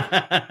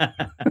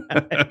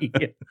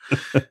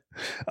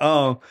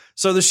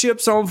 So the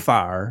ship's on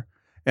fire,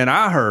 and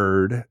I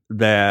heard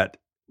that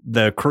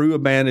the crew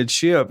abandoned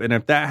ship, and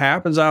if that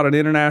happens out in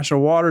international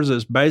waters,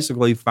 it's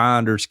basically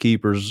finders,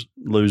 keepers,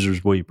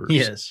 losers, weepers.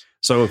 Yes.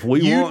 So if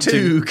we want to,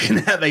 you can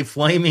have a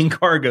flaming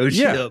cargo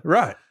ship,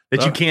 right,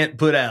 that you can't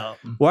put out.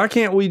 Why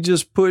can't we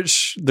just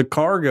push the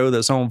cargo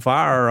that's on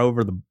fire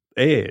over the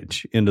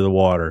edge into the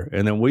water,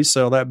 and then we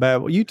sell that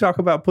bad? You talk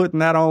about putting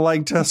that on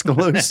Lake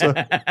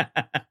Tuscaloosa.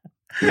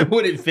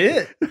 Would it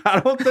fit? I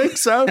don't think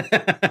so.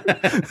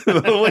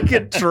 But we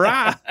could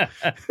try.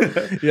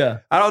 Yeah.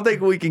 I don't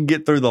think we can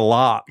get through the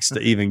locks to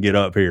even get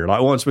up here.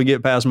 Like once we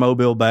get past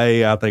Mobile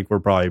Bay, I think we're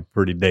probably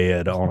pretty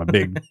dead on a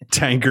big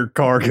tanker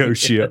cargo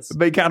ship. It'd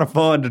be kind of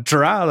fun to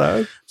try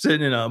though.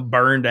 Sitting in a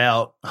burned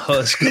out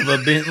husk of a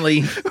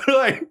Bentley.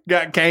 Like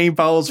got cane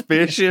poles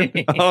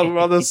fishing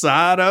on the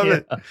side of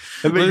it.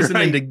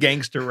 Listening to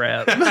gangster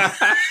rap.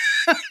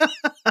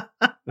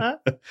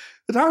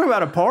 Talking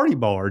about a party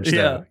barge,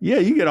 though. Yeah,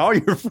 you get all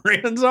your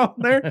friends on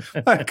there.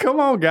 Like, come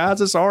on, guys,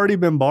 it's already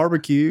been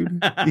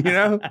barbecued.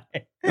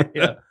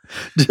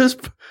 Just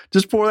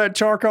pour that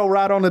charcoal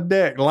right on the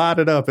deck, light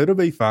it up. It'll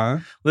be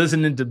fine.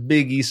 Listening to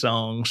Biggie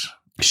songs.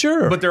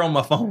 Sure, but they're on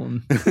my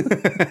phone.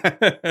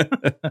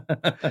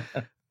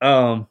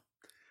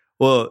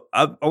 Well,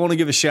 I want to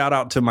give a shout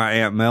out to my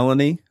Aunt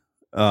Melanie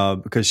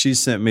because she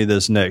sent me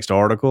this next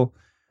article.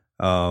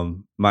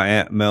 My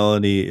Aunt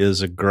Melanie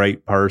is a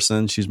great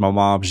person. She's my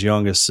mom's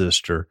youngest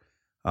sister.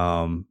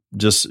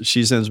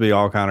 She sends me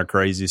all kind of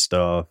crazy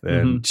stuff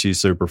and she's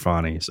super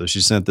funny. So she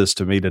sent this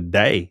to me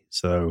today.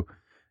 So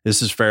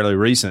this is fairly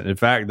recent. In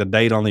fact, the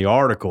date on the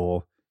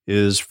article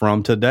is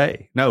from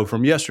yesterday,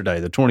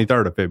 the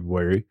 23rd of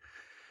February.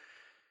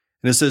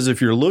 And it says,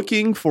 if you're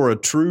looking for a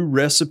true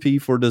recipe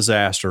for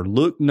disaster,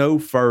 look no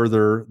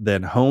further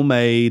than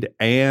homemade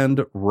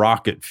and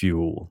rocket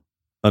fuel.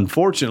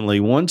 Unfortunately,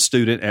 one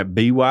student at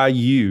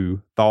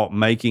BYU thought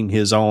making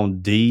his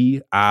own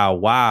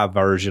DIY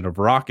version of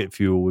rocket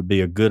fuel would be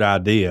a good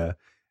idea,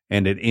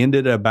 and it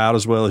ended about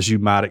as well as you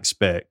might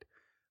expect.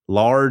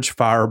 Large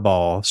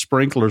fireball,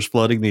 sprinklers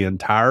flooding the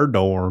entire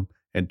dorm,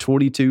 and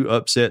 22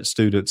 upset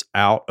students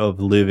out of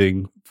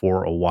living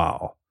for a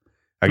while.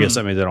 I guess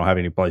that means they don't have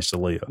any place to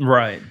live.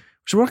 Right.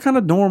 So what kind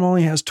of dorm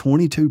only has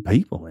 22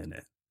 people in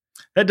it?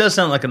 That does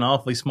sound like an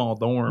awfully small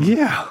dorm.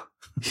 Yeah.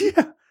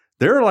 Yeah.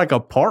 There are like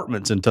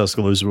apartments in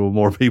Tuscaloosa with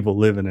more people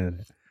living in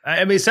it.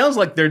 I mean, it sounds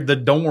like the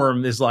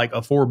dorm is like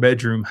a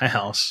 4-bedroom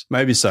house.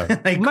 Maybe so.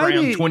 They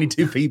crammed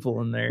 22 people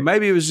in there.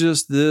 Maybe it was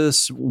just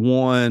this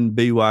one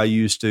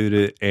BYU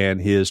student and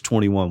his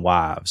 21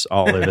 wives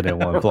all living in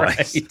one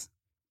place.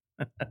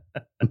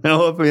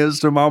 No offense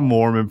to my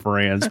Mormon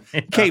friends.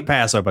 Can't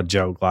pass up a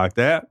joke like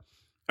that.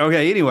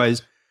 Okay,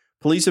 anyways,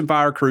 police and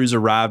fire crews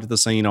arrived at the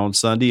scene on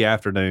Sunday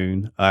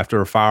afternoon after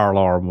a fire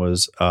alarm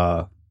was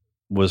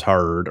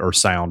heard or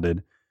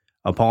sounded.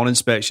 Upon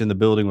inspection, the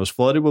building was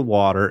flooded with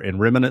water and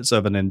remnants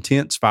of an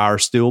intense fire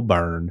still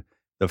burned.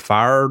 The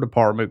fire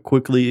department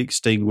quickly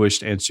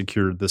extinguished and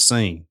secured the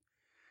scene.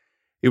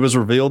 It was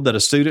revealed that a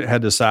student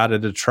had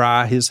decided to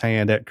try his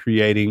hand at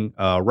creating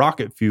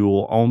rocket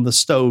fuel on the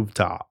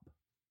stovetop.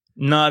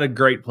 Not a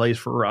great place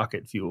for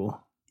rocket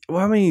fuel.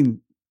 Well, I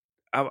mean,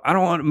 I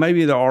don't want,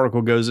 maybe the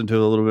article goes into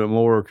it a little bit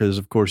more because,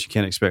 of course, you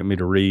can't expect me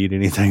to read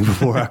anything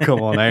before I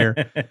come on air.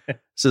 It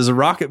says a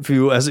rocket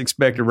fuel, as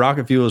expected,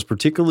 rocket fuel is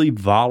particularly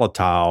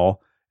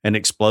volatile and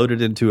exploded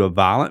into a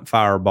violent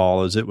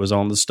fireball as it was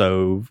on the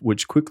stove,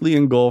 which quickly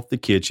engulfed the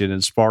kitchen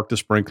and sparked the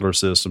sprinkler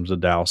systems to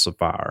douse the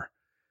fire.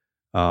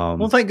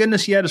 Well, thank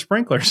goodness you had a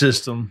sprinkler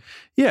system.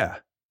 Yeah.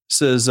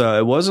 Says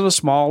it wasn't a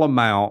small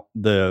amount.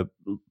 The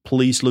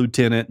police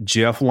lieutenant,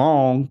 Jeff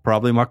Long,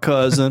 probably my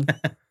cousin,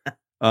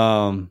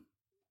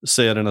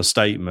 said in a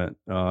statement,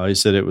 he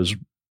said it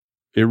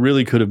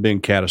really could have been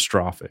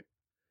catastrophic.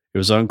 It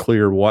was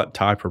unclear what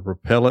type of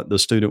propellant the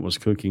student was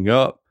cooking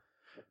up,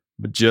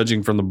 but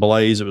judging from the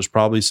blaze, it was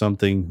probably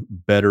something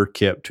better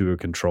kept to a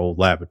controlled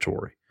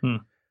laboratory.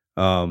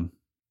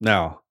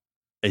 Now,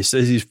 it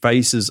says he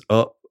faces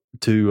up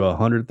to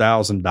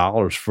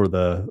 $100,000 for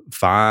the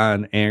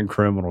fine and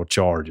criminal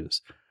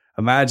charges.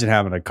 Imagine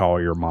having to call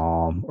your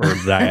mom or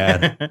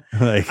dad.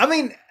 I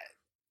mean,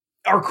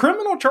 are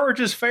criminal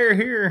charges fair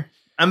here?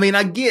 I mean,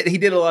 I get he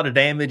did a lot of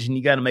damage and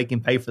you got to make him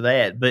pay for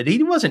that, but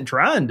he wasn't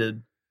trying to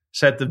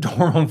set the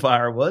door on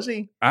fire, was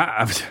he?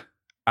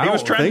 He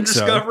was trying to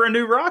discover a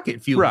new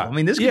rocket fuel. Right. I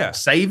mean, this could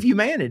save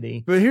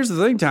humanity. But here's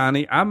the thing,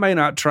 Tiny. I may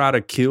not try to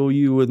kill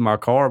you with my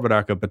car, but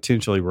I could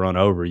potentially run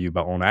over you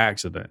on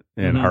accident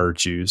and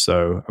hurt you.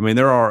 So, I mean,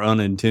 there are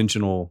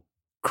unintentional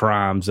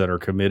crimes that are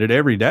committed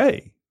every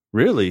day,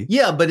 really.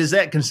 Yeah, but is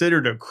that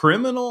considered a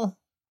criminal?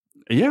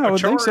 Yeah, I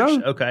would think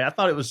so. Okay, I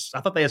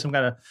thought they had some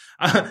kind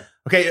of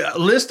a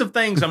list of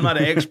things I'm not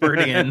an expert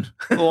in.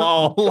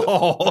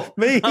 Law.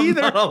 Me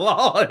either. I'm not a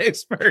law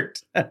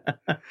expert.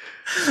 but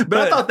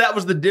I thought that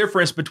was the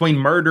difference between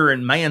murder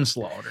and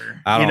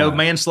manslaughter.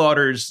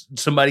 Manslaughter is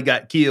somebody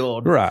got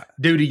killed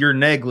due to your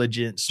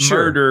negligence.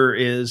 Sure. Murder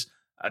is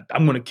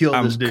I'm going to kill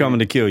this dude. I'm coming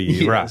to kill you.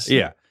 Yes. Right.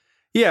 Yeah.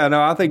 Yeah,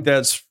 no, I think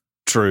that's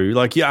true.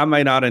 Like, I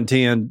may not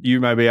intend,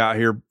 you may be out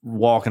here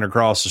walking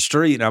across the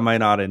street and I may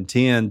not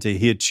intend to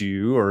hit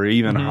you or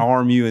even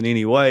harm you in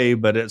any way,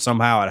 but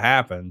somehow it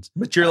happens.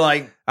 But you're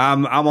like,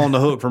 I'm on the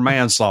hook for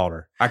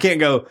manslaughter. I can't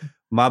go,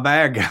 my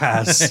bad,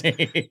 guys.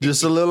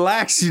 Just a little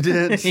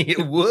accident.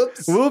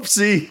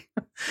 Whoopsie.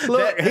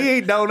 Look, he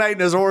ain't donating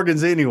his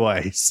organs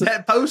anyways.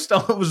 That post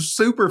was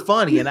super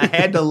funny and I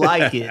had to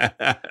like it.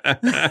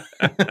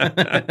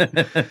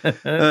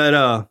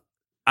 But,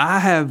 I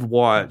have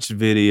watched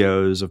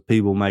videos of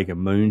people making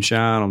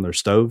moonshine on their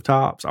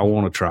stovetops. I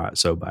want to try it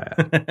so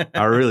bad.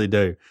 I really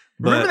do.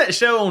 But, remember that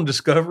show on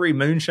Discovery,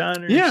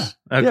 Moonshiners? Yeah.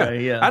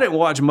 Okay, yeah. I didn't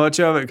watch much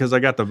of it because I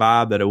got the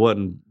vibe that it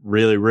wasn't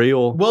really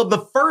real. Well, the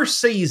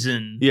first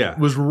season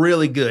was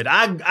really good.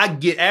 I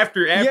get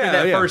after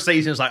that first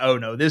season, it's like, oh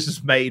no, this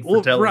is made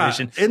for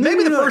television. Right. And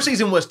maybe the first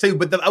season was too,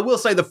 but I will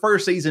say the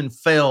first season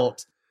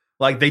felt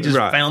like they just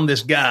found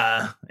this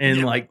guy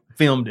and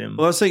filmed him.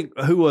 Well, I think,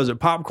 who was it?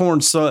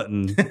 Popcorn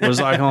Sutton was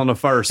on the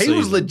first season. He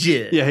was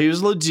legit. Yeah, he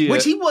was legit.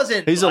 Which he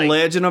wasn't. He's a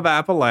legend of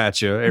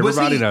Appalachia.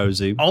 Everybody knows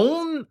him.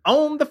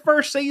 On the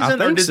first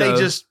season, or did they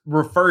just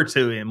refer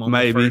to him on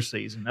the first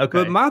season? Okay.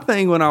 But my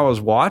thing when I was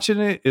watching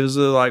it is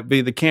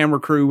be the camera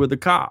crew with the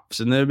cops,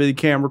 and then be the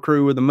camera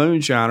crew with the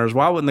moonshiners.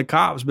 Why wouldn't the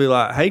cops be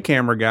like, hey,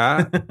 camera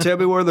guy, tell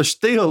me where the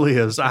steel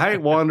is? I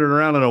ain't wandering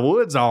around in the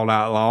woods all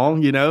night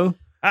long,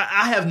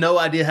 I have no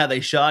idea how they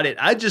shot it.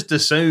 I just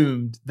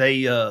assumed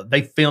they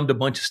filmed a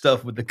bunch of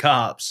stuff with the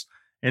cops,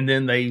 and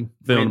then they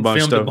filmed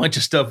a bunch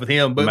of stuff with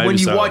him. But when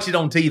you watch it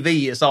on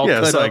TV, it's all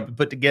cut up and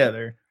put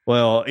together.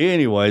 Well,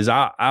 anyways,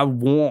 I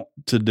want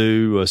to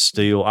do a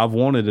steal. I've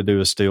wanted to do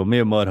a steal. Me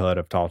and Mud Hut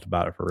have talked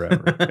about it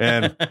forever.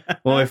 And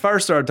when we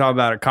first started talking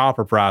about it,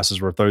 copper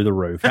prices were through the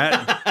roof.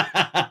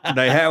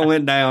 They hadn't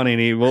went down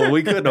any. Well,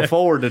 we couldn't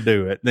afford to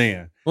do it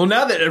then. Well,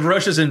 now that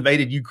Russia's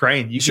invaded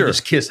Ukraine, you can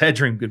just kiss that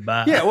dream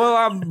goodbye. Yeah, well,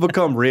 I've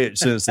become rich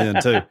since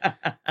then, too.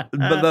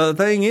 But the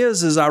thing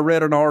is I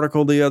read an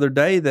article the other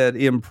day that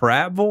in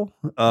Prattville,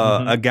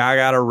 a guy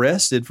got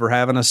arrested for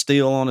having a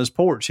steel on his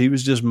porch. He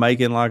was just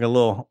making like a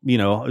little,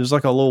 it was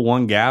like a little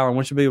 1 gallon,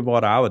 which would be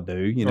what I would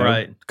do,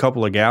 a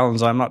couple of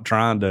gallons. I'm not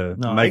trying to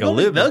make a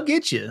living. They'll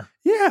get you.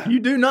 Yeah. You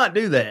do not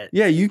do that.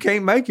 Yeah, you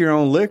can't make your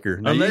own liquor.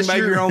 Now, you can make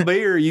your own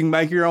beer, you can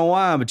make your own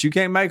wine, but you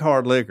can't make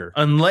hard liquor.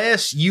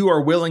 Unless you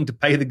are willing to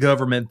pay the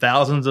government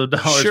thousands of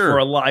dollars for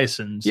a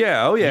license.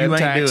 Yeah, and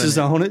taxes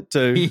on it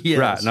too. Yes.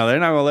 Right. No, they're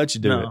not going to let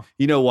you do it.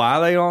 You know why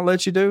they don't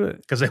let you do it?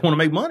 Because they want to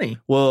make money.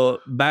 Well,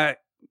 back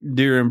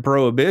during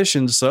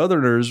Prohibition,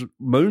 Southerners,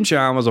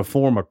 moonshine was a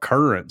form of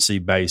currency,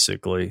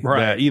 basically.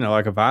 Right. That,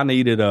 like if I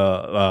needed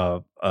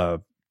to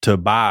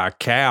buy a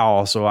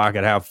cow so I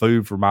could have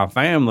food for my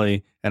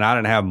family and I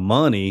didn't have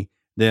money,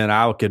 then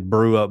I could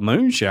brew up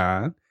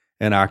moonshine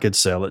and I could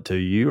sell it to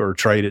you or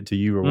trade it to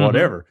you or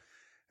whatever.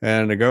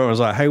 And the girl was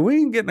like, "Hey, we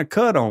ain't getting a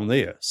cut on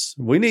this.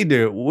 We need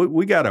to.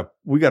 We gotta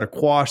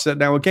quash that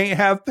down. We can't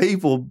have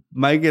people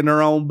making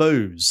their own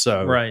booze."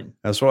 So Right.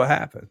 that's what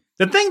happened.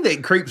 The thing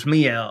that creeps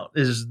me out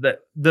is that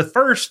the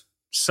first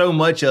so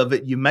much of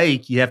it you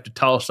have to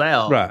toss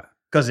out. Right.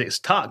 Because it's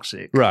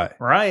toxic. Right.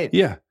 Right?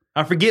 Yeah.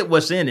 I forget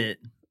what's in it.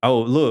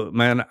 Oh, look,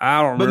 man,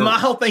 I don't But remember. my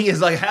whole thing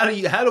is like, how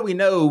do we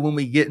know when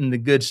we get in the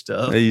good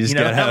stuff? You just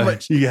gotta how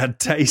much you gotta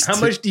taste how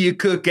much do you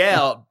cook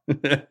out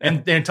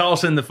and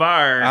toss in the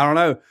fire? I don't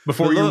know.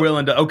 Before But you're look,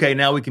 willing to, okay,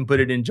 now we can put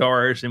it in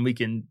jars and we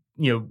can,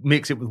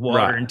 mix it with water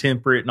Right. and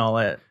temper it and all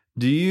that.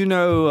 Do you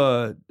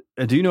know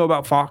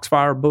about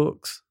Foxfire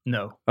books?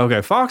 No.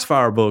 Okay,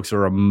 Foxfire books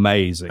are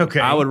amazing. Okay.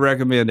 I would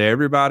recommend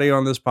everybody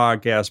on this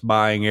podcast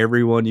buying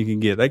every one you can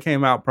get. They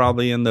came out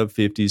probably in the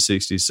 50s,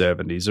 60s,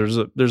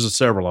 70s. There's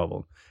several of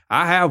them.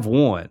 I have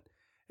one.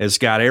 It's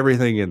got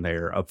everything in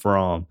there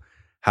from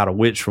how to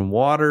witch for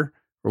water,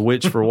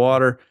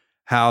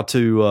 how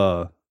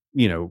to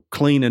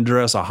clean and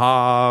dress a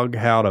hog,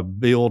 how to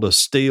build a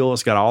still.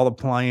 It's got all the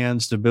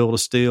plans to build a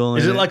still.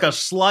 Is it like a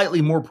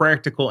slightly more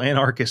practical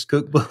anarchist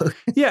cookbook?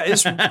 Yeah,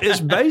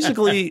 it's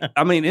basically,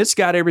 I mean, it's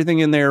got everything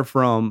in there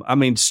from,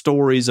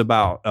 stories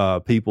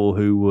about people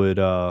who would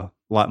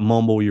like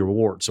mumble your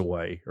warts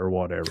away or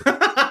whatever.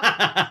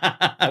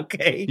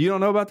 Okay. You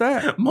don't know about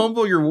that?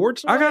 Mumble your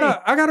warts away?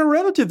 I got a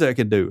relative that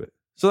could do it.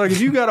 So like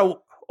if you got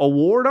a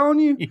wart on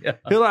you, Yeah.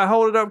 he'll like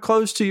hold it up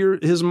close to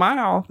his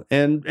mouth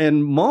and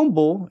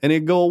mumble and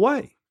it'd go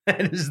away.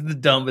 That is the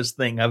dumbest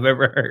thing I've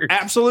ever heard.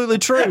 Absolutely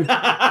true.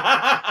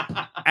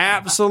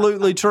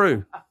 Absolutely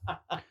true.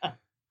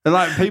 And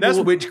like people, That's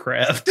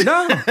witchcraft.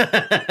 No,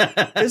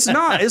 it's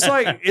not. It's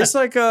like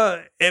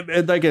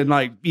they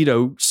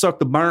can suck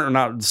the burn, or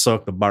not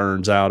suck the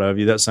burns out of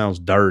you. That sounds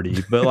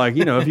dirty, but like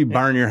if you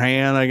burn your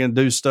hand, they can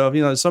do stuff.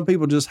 Some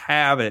people just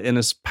have it and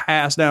it's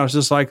passed down. It's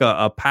just like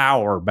a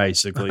power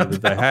basically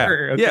that they have.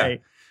 Okay. Yeah.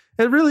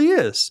 It really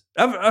is.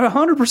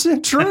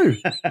 100% true.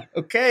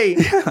 Okay.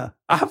 Yeah,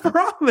 I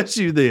promise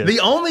you this. The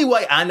only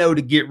way I know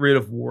to get rid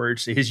of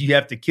warts is you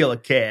have to kill a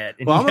cat.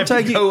 And Well, you I'm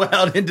gonna have to go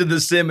out into the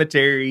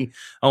cemetery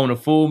on a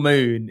full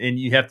moon and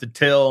you have to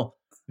tell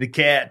the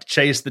cat to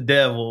chase the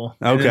devil.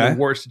 And then Okay. the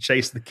warts to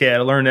chase the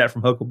cat. I learned that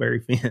from Huckleberry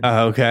Finn.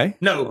 Okay.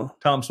 No,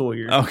 Tom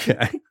Sawyer.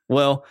 Okay.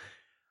 Well,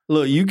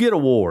 look, you get a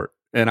wart.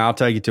 And I'll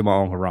take you to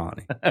my Uncle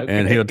Ronnie.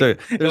 And he'll do it.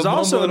 There's He'll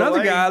also mumble it another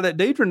away. guy that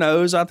Deidre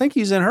knows. I think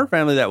he's in her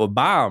family that would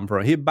buy them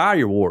from. He'd buy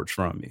your warts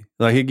from you.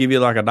 Like he'd give you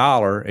like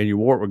 $1 and your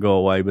wart would go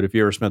away. But if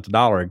you ever spent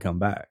 $1, it'd come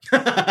back.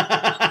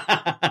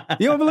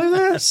 You don't believe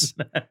this?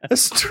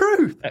 It's the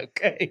truth.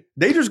 Okay.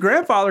 Deidre's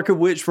grandfather could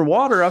witch for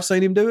water. I've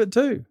seen him do it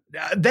too.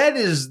 That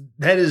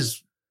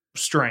is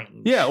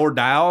strange. Yeah, or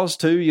dowels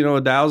too. A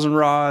dowsing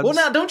rods. Well,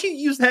 now, don't you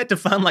use that to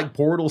find like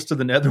portals to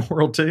the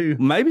netherworld too?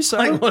 Maybe so.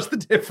 Like, what's the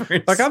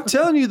difference? Like I'm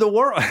telling you, the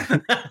world.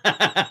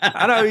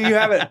 I know you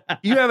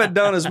haven't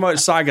done as much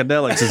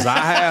psychedelics as I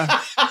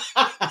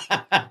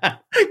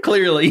have.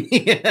 Clearly.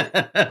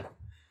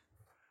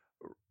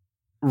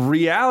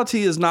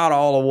 Reality is not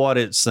all of what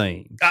it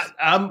seems.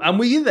 I'm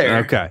with you there.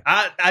 Okay.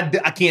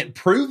 I can't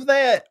prove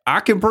that.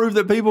 I can prove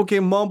that people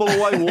can mumble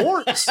away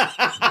warts.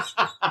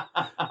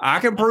 I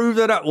can prove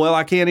that.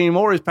 I can't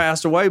anymore. He's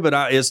passed away, but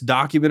it's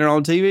documented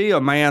on TV.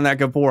 A man that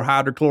can pour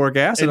hydrochloric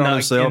acid on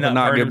himself and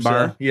not get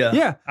burned. Yeah.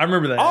 Yeah. I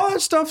remember that. All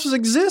that stuff is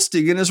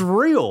existing and it's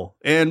real.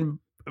 And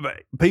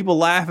people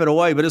laugh it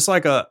away, but it's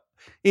like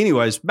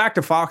anyways, back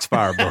to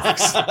Foxfire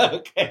books.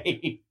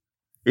 Okay.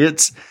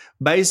 It's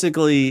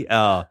basically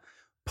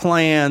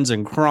plans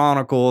and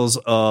chronicles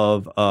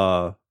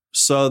of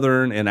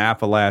Southern and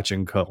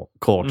Appalachian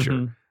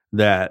culture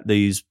that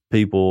these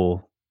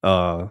people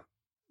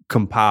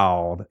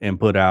compiled and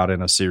put out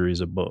in a series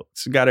of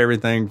books. It got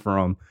everything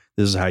from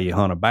this is how you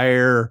hunt a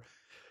bear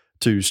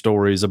to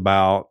stories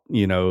about,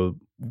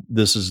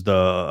 this is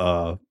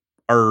the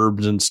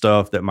herbs and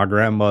stuff that my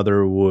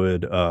grandmother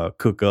would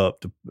cook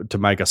up to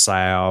make a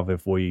salve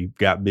if we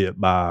got bit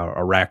by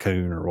a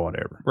raccoon or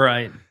whatever.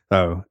 Right.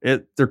 So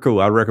they're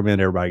cool. I'd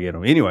recommend everybody get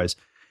them. Anyways,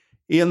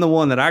 in the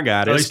one that I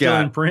got, Are they it's still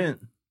got. in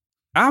print?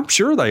 I'm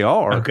sure they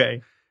are.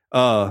 Okay.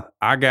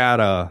 I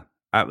got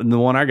the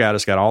one I got.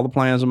 It's got all the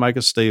plans to make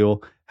a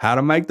still, how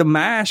to make the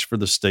mash for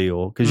the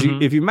still. Because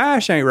if your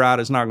mash ain't right,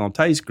 it's not going to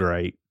taste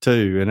great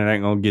too, and it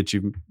ain't going to get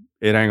you.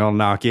 It ain't going to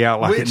knock you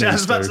out like it needs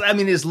to.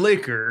 It's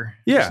liquor.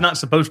 Yeah. It's not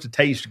supposed to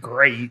taste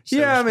great. So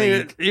Yeah, to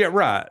speak. yeah,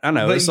 right. I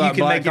know. But It's you like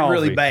can black make it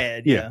really coffee.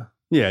 bad. Yeah.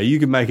 Yeah, you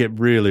can make it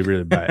really,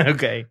 really bad.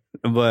 Okay.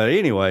 But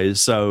anyways,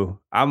 so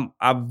I'm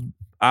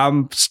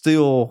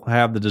still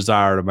have the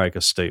desire to make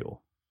a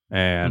still,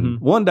 and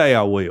one day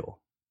I will,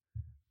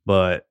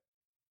 but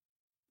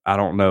I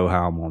don't know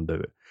how I'm going to do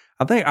it.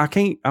 I don't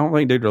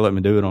think Deidre will let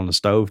me do it on the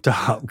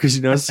stovetop because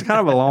it's kind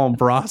of a long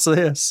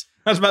process.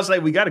 I was about to say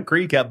we got a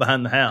creek out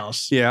behind the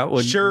house. Yeah,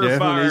 well,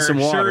 definitely need some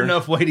water. Sure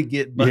enough way to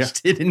get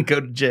busted and go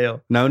to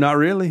jail. No, not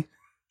really,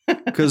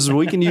 because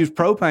we can use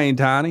propane,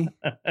 Tiny.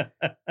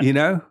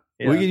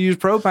 We can use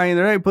propane.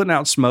 They ain't putting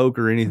out smoke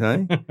or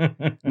anything.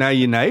 Now,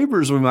 your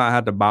neighbors, we might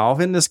have to buy off.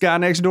 And this guy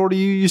next door to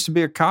you used to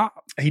be a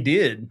cop. He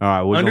did.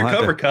 All right.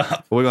 Undercover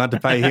cop. We're going to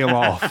have to pay him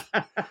off.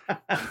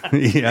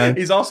 Yeah.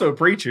 He's also a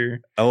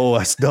preacher. Oh,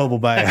 that's double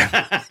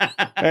bad.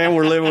 And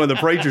we're living with a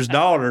preacher's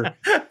daughter.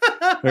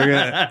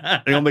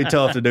 They're gonna be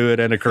tough to do it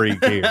in a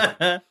creek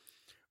here.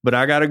 But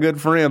I got a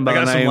good friend by the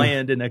name. I got some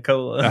land in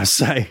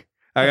Ecola.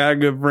 I got a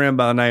good friend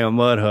by the name of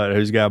Mud Hut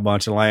who's got a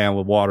bunch of land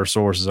with water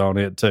sources on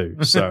it too.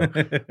 So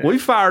we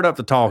fired up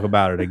to talk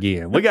about it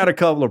again. We got a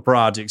couple of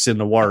projects in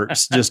the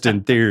works, just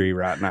in theory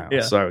right now.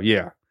 Yeah. So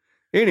yeah.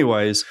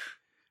 Anyways,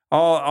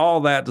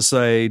 all that to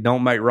say,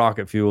 don't make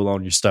rocket fuel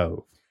on your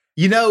stove.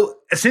 You know,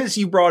 since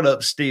you brought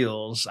up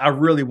stills, I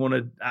really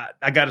wanted.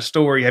 I got a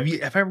story. Have you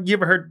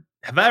ever heard?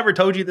 Have I ever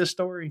told you this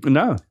story?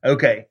 No.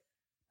 Okay.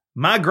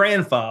 My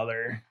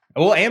grandfather,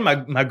 and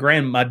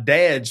my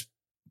dad's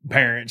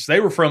parents,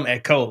 they were from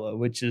Ecola,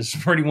 which is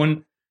pretty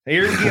one.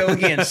 Here we go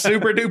again,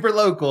 super duper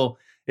local.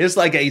 It's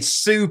like a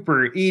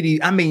super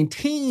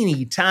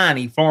teeny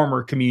tiny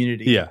farmer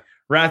community. Yeah.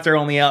 Right there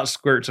on the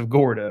outskirts of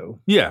Gordo.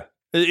 Yeah.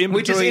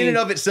 Which is in and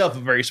of itself a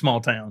very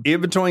small town.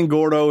 In between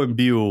Gordo and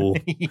Buell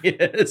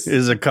yes.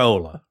 is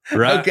Ecola,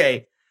 right?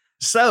 Okay.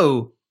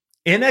 So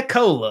in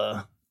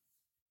Ecola,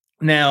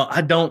 now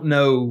I don't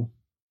know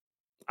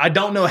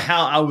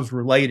how I was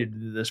related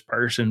to this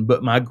person,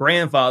 but my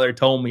grandfather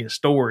told me a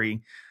story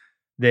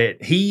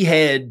that he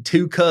had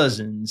two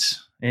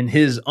cousins and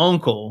his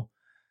uncle.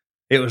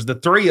 It was the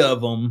three of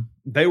them.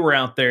 They were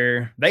out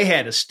there. They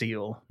had a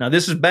still. Now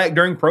this is back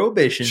during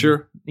Prohibition.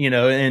 Sure.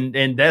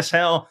 And that's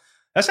how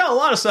a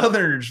lot of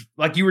Southerners,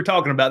 like you were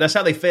talking about, that's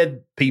how they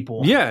fed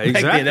people. Yeah,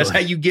 exactly. That's how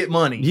you get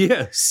money.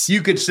 Yes.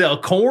 You could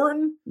sell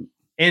corn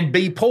and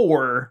be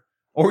poor,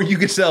 or you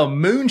could sell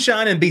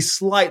moonshine and be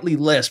slightly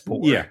less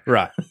poor. Yeah,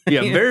 right.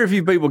 Yeah, very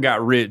few people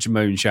got rich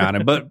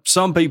moonshining, but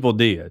some people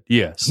did.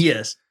 Yes.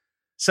 Yes.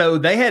 So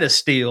they had a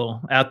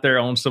still out there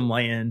on some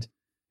land,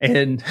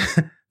 and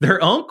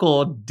their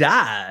uncle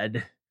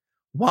died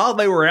while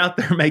they were out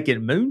there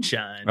making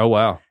moonshine. Oh,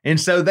 wow. And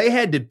so they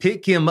had to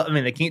pick him up. I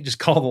mean, they can't just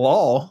call the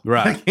law.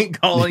 Right. They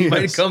can't call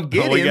anybody to come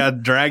get him. We got to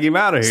drag him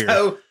out of here.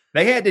 So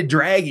they had to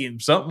drag him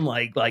something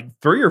like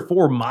 3 or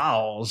 4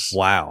 miles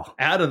wow.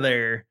 out of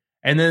there.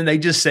 And then they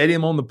just set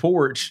him on the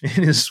porch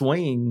in his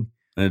swing.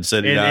 And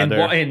said he died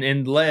there.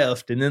 And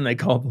left. And then they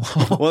called the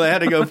law. Well, they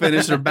had to go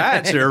finish their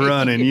batch they're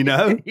running,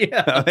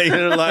 Yeah. I mean,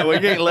 they're like, we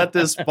can't let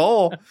this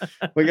spoil.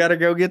 We got to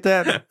go get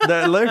that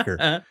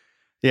liquor.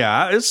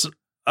 Yeah, it's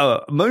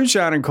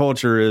moonshining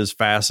culture is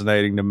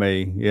fascinating to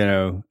me.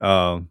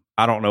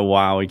 I don't know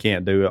why we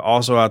can't do it.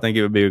 Also, I think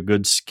it would be a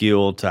good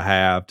skill to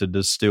have to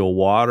distill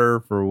water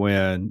for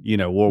when,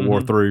 World War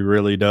III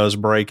really does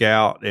break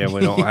out and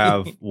we don't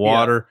have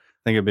water.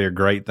 I think it'd be a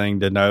great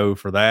thing to know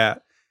for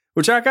that,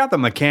 which I got the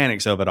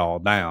mechanics of it all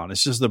down.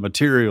 It's just the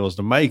materials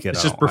to make it.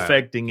 It's just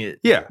perfecting it.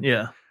 Yeah.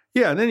 Yeah.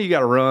 Yeah, and then you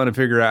got to run and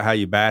figure out how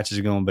your batch is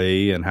going to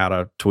be and how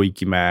to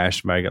tweak your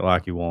mash, make it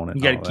like you want it.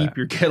 You got to keep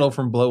your kettle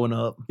from blowing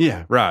up.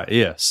 Yeah, right.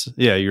 Yes.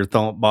 Yeah, your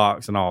thump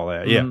box and all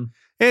that. Yeah.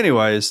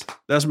 Anyways,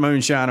 that's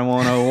Moonshining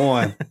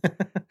 101.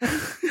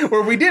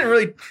 Where we didn't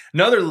really,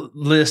 another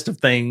list of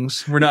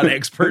things we're not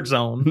experts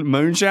on.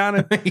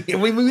 Moonshining?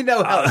 we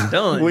know how it's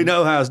done. We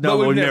know how it's done,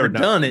 but we've never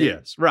done it.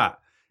 Yes, right.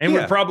 And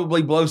we'd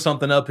probably blow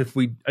something up if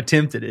we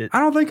attempted it. I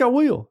don't think I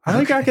will. I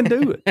think I can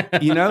do it,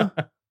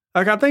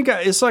 Like, I think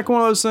it's like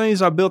one of those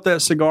things. I built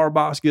that cigar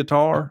box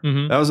guitar.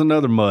 Mm-hmm. That was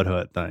another Mud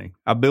Hut thing.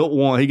 I built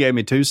one. He gave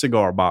me 2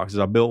 cigar boxes.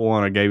 I built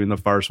one. I gave him the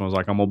first one. I was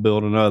like, I'm going to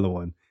build another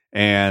one.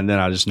 And then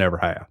I just never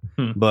have.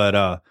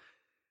 But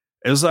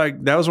it was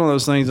like, that was one of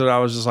those things that I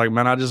was just like,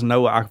 man, I just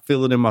know, I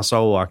feel it in my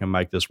soul. I can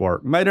make this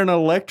work. Made an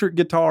electric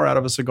guitar out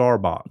of a cigar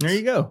box. There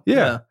you go.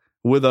 Yeah.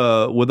 With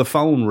a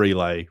phone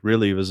relay,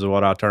 really, was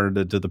what I turned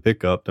it to the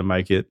pickup to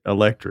make it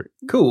electric.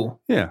 Cool.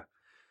 Yeah.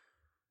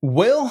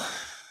 Well,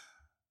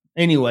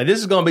 anyway, this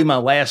is going to be my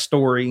last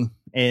story.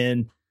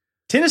 And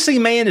Tennessee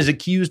man is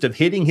accused of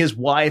hitting his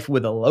wife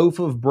with a loaf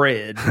of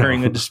bread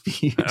during a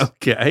dispute.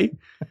 Okay.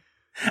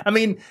 I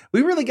mean,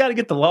 we really got to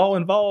get the law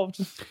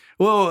involved.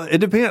 Well, it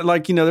depends.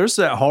 Like, there's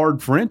that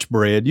hard French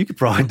bread. You could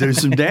probably do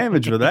some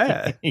damage with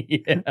that.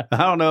 Yeah. I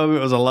don't know if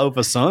it was a loaf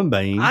of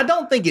sunbean. I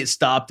don't think it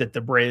stopped at the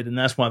bread, and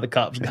that's why the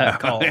cops got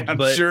called. I'm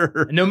but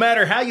sure. No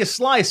matter how you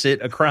slice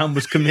it, a crime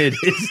was committed.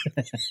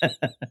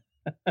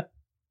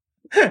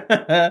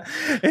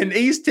 An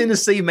East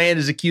Tennessee man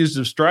is accused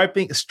of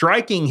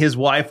striking his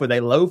wife with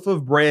a loaf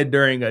of bread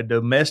during a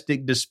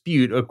domestic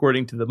dispute,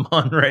 according to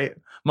the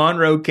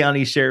Monroe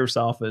County Sheriff's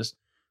Office.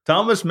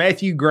 Thomas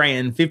Matthew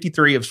Grand,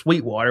 53 of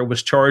Sweetwater,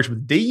 was charged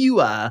with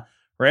DUI,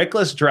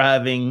 reckless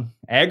driving,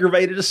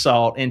 aggravated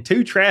assault, and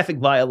 2 traffic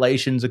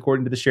violations,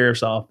 according to the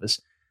Sheriff's Office.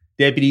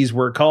 Deputies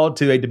were called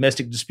to a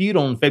domestic dispute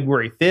on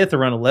February 5th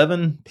around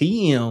 11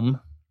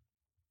 p.m.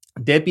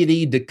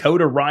 Deputy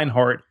Dakota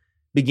Reinhart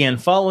began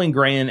following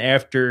Grand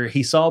after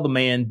he saw the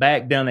man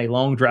back down a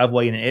long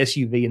driveway in an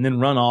SUV and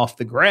then run off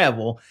the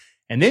gravel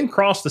and then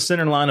cross the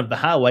center line of the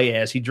highway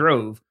as he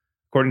drove.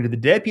 According to the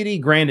deputy,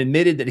 Grant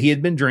admitted that he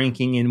had been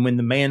drinking, and when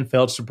the man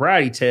failed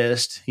sobriety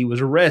test, he was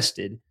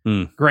arrested.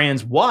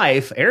 Grant's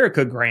wife,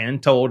 Erica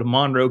Grant, told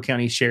Monroe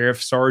County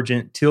Sheriff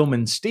Sergeant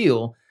Tillman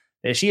Steele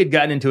that she had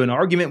gotten into an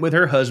argument with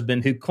her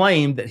husband, who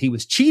claimed that he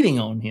was cheating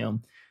on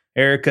him.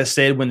 Erica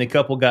said when the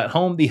couple got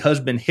home, the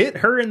husband hit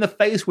her in the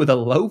face with a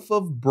loaf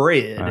of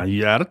bread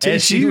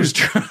as she was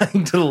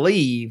trying to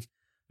leave.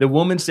 The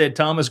woman said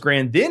Thomas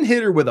Grant then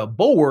hit her with a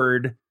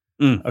board,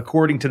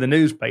 according to the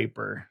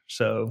newspaper.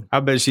 So I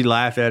bet she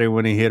laughed at him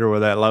when he hit her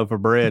with that loaf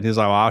of bread. He's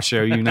like, well, I'll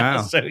show you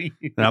now. And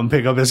I'm going to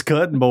pick up his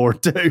cutting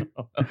board, too.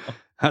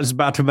 I was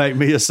about to make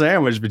me a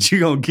sandwich, but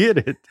you're going to get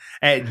it.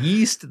 At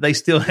Yeast, they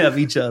still have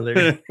each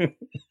other.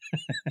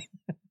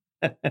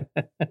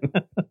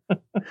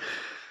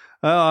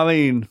 Well, I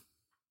mean,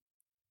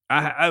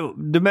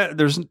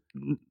 there's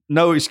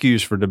no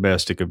excuse for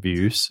domestic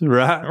abuse,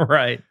 right?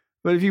 Right.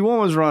 But if your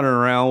woman's running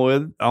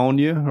around on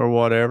you or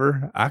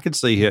whatever, I could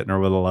see hitting her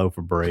with a loaf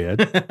of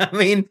bread. I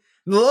mean,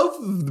 the loaf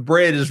of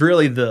bread is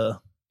really the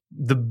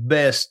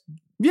best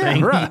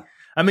thing. Right.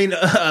 I mean,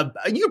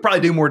 you could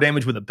probably do more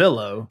damage with a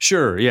pillow.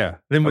 Sure, yeah.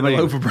 Than with a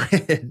loaf of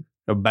bread.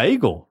 A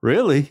bagel,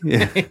 really?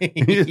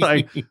 You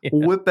like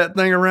whip that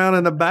thing around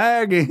in a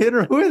bag and hit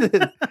her with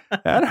it.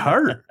 That'd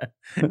hurt.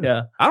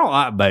 Yeah. I don't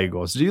like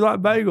bagels. Do you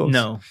like bagels?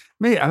 No.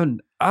 Man,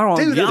 I don't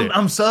Dude, get it.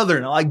 I'm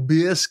Southern. I like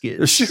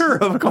biscuits. Sure,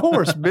 of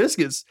course.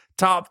 Biscuits,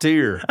 top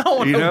tier. I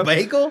want a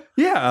bagel.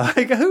 Yeah,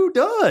 like who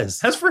does?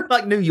 That's for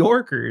like New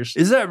Yorkers.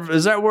 Is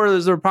that where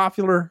they're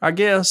popular? I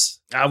guess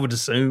I would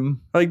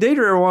assume. Like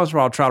Deidre every once in a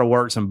while try to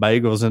work some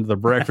bagels into the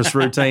breakfast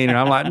routine, and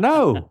I'm like,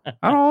 no,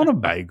 I don't want a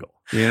bagel.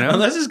 You know,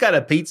 unless it's got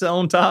a pizza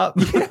on top.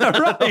 Yeah,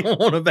 right. I don't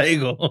want a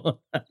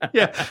bagel.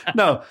 Yeah,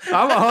 no,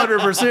 I'm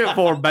 100%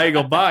 for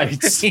bagel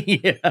bites.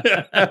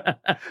 Yeah.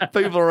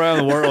 People around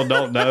the world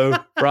don't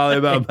know probably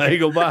about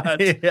bagel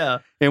bites. Yeah,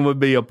 and would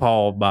be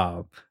appalled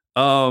by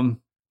them.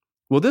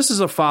 Well, this is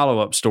a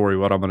follow-up story,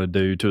 what I'm going to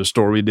do to a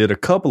story we did a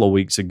couple of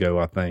weeks ago,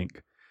 I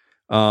think.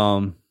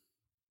 An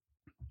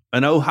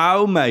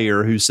Ohio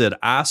mayor who said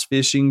ice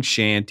fishing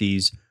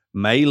shanties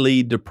may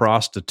lead to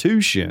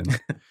prostitution.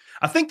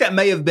 I think that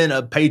may have been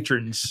a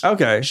patrons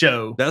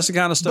show. That's the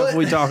kind of stuff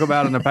we talk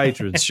about in the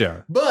patrons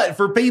show. But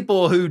for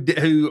people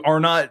who are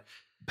not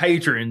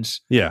patrons,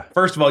 yeah.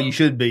 First of all, you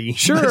should be.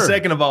 Sure. But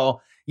second of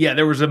all, yeah,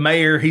 there was a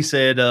mayor. He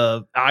said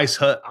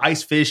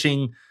ice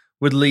fishing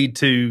would lead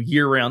to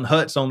year-round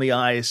huts on the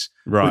ice.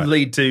 Right. Would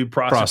lead to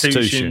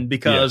prostitution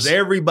because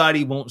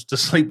everybody wants to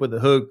sleep with a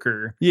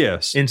hooker.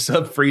 Yes. In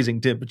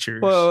sub-freezing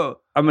temperatures.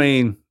 Well, I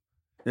mean,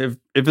 if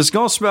it's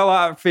going to smell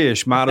like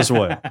fish, might as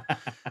well.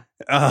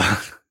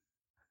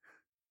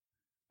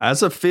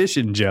 That's a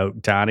fishing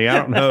joke, Tiny. I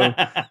don't know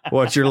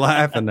what you're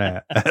laughing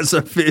at. That's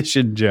a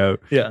fishing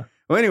joke. Yeah.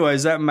 Well,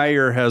 anyways, that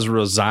mayor has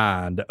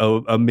resigned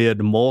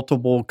amid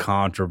multiple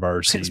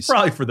controversies. It's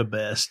probably for the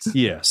best.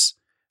 Yes.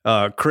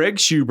 Craig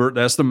Schubert,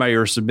 that's the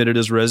mayor, submitted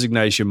his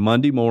resignation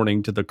Monday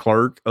morning to the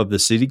clerk of the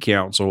city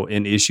council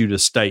and issued a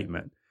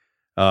statement.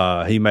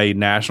 He made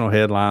national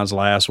headlines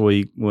last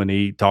week when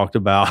he talked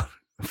about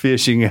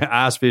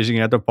ice fishing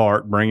at the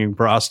park, bringing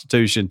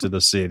prostitution to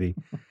the city.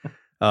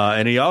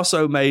 And he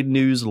also made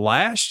news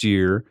last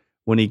year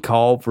when he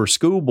called for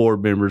school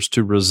board members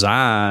to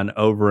resign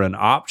over an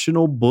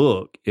optional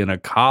book in a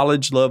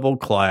college-level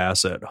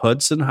class at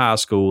Hudson High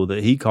School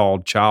that he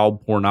called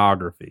child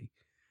pornography.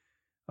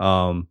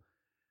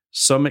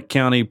 Summit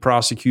County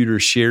Prosecutor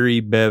Sherry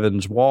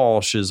Bevins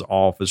Walsh's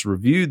office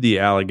reviewed the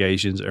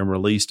allegations and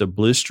released a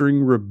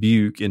blistering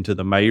rebuke into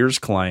the mayor's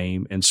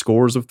claim and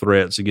scores of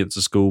threats against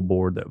the school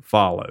board that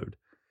followed.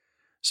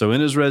 So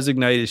in his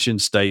resignation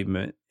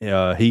statement,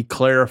 he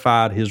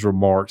clarified his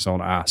remarks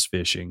on ice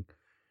fishing.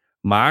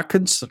 My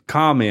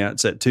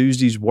comments at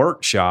Tuesday's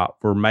workshop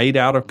were made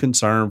out of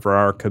concern for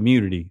our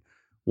community.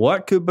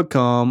 What could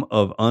become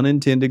of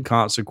unintended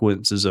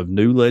consequences of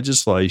new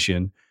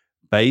legislation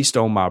based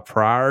on my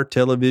prior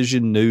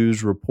television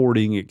news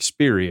reporting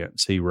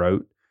experience, he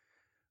wrote.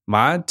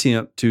 My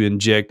attempt to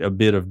inject a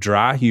bit of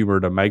dry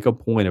humor to make a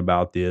point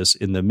about this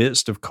in the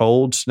midst of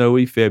cold,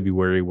 snowy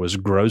February was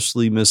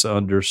grossly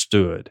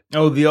misunderstood.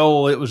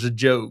 Oh, it was a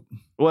joke.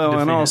 Well,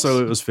 defense. And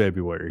also it was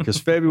February because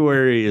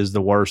February is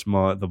the worst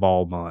month of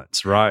all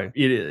months, right?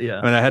 It is, yeah.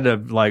 I mean, I had to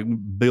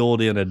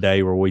build in a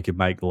day where we could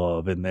make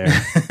love in there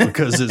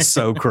because it's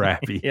so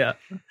crappy. Yeah.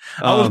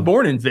 I was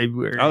born in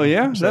February. Oh,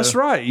 yeah? So, that's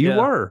right. You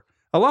were.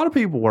 A lot of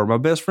people were. My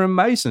best friend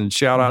Mason,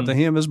 shout out to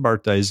him. His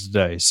birthday's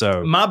today.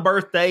 So my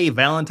birthday,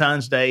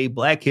 Valentine's Day,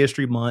 Black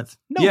History Month.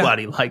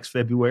 Nobody likes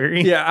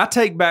February. Yeah, I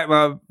take back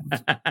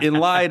in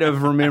light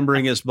of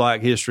remembering it's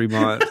Black History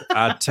Month,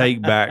 I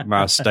take back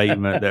my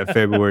statement that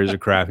February is a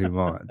crappy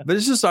month. But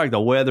it's just like the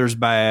weather's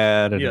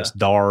bad and it's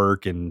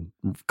dark and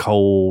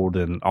cold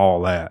and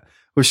all that.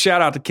 Well,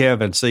 shout out to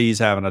Kevin. See, he's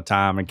having a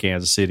time in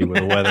Kansas City with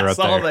the weather up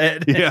saw there.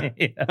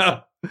 That.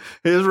 Yeah.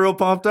 He was real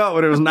pumped up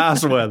when it was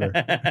nice weather.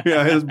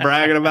 Yeah, he was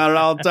bragging about it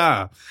all the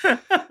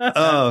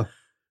time.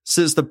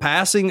 Since the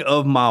passing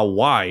of my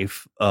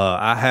wife,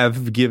 I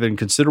have given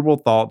considerable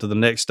thought to the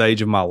next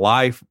stage of my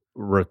life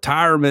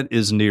retirement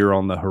is near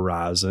on the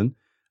horizon.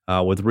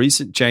 With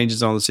recent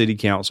changes on the city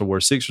council where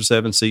 6 or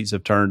 7 seats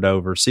have turned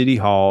over, City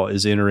Hall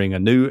is entering a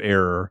new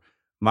era.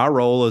 My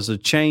role as a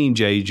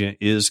change agent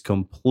is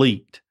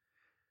complete.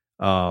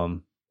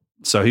 So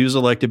he was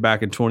elected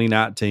back in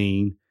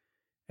 2019.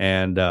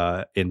 And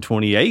in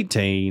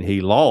 2018,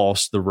 he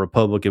lost the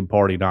Republican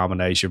Party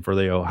nomination for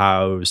the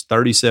Ohio's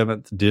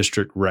 37th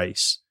district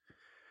race.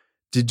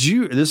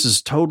 This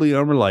is totally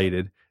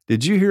unrelated.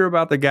 Did you hear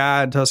about the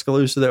guy in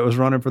Tuscaloosa that was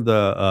running for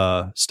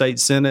the state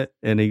Senate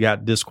and he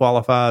got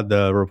disqualified?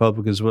 The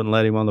Republicans wouldn't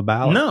let him on the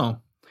ballot. No.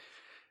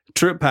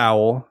 Trip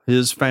Powell,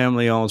 his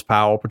family owns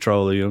Powell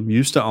Petroleum,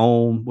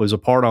 was a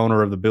part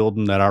owner of the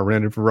building that I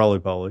rented for Roly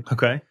Poly.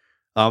 Okay.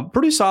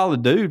 Pretty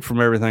solid dude from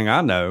everything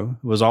I know.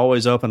 Was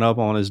always up and up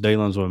on his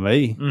dealings with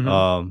me.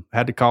 Mm-hmm.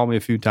 Had to call me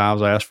a few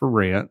times, asked for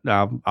rent.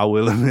 I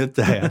will admit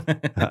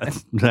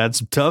that.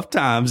 That's tough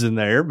times in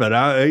there,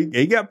 but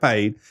he got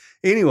paid.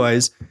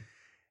 Anyways,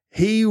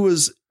 he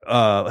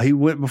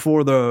went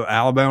before the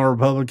Alabama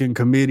Republican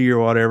Committee or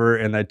whatever,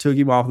 and they took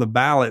him off the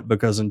ballot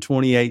because in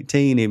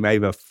 2018 he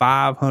made a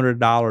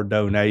 $500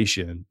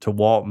 donation to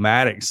Walt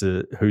Maddox,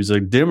 who's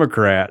a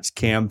Democrat's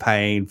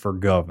campaign for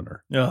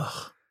governor.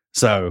 Ugh.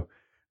 So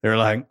they're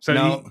like,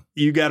 no,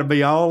 you got to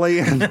be all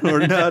in or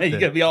nothing. You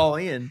got to be all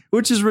in.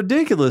 Which is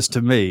ridiculous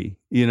to me,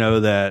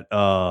 that,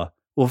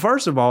 well,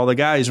 first of all, the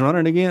guy he's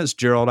running against,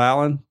 Gerald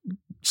Allen,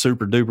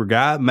 super duper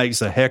guy,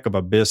 makes a heck of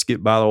a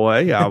biscuit, by the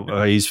way.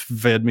 He's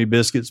fed me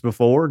biscuits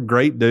before.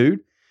 Great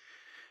dude.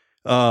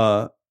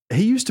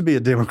 He used to be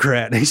a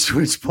Democrat and he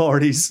switched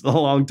parties a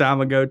long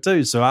time ago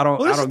too. So I don't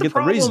get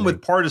the reason. Problem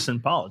with partisan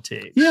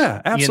politics.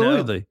 Yeah,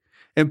 absolutely.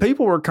 And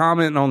people were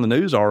commenting on the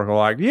news article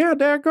like, yeah,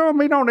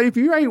 dadgum, if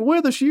you ain't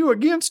with us, you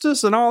against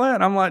us and all that.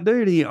 And I'm like,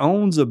 dude, he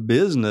owns a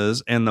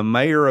business and the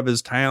mayor of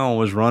his town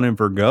was running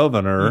for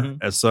governor. Mm-hmm.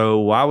 And so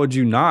why would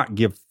you not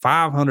give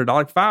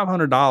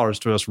 $500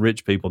 to us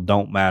rich people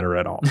don't matter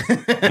at all.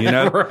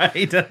 Right.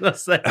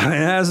 It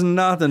has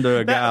nothing to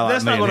a guy like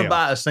that's me. That's not going to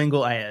buy a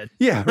single ad.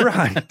 Yeah,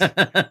 right.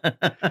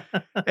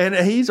 And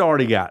he's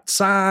already got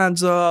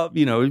signs up,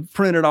 he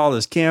printed all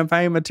his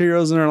campaign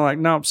materials and they're like,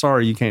 nope,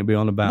 sorry, you can't be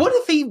on the ballot.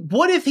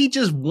 What if he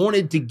just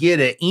wanted to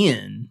get an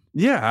in?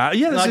 Yeah,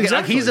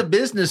 like he's a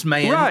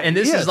businessman, right, and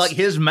this is like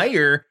his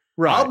mayor.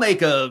 Right. I'll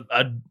make a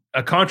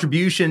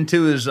contribution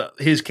to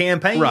his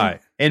campaign, right,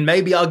 and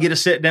maybe I'll get a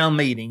sit down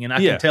meeting, and I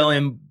can tell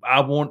him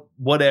I want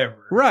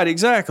whatever. Right,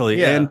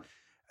 exactly. Yeah.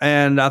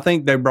 And I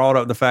think they brought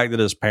up the fact that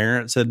his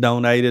parents had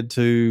donated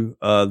to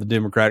the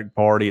Democratic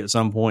Party at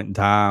some point in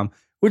time,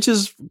 which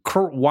is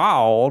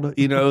wild,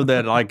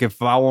 that like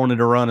if I wanted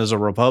to run as a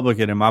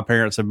Republican and my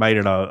parents had made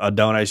it a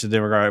donation to the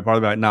Democratic Party,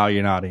 I'd be like, no,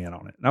 you're not in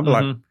on it. And I'd be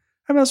like,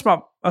 hey,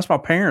 that's my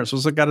parents.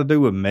 What's it got to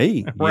do with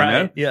me?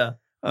 Right. Yeah.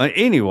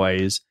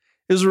 Anyways,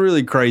 it was a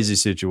really crazy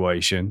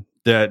situation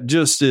that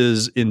just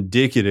is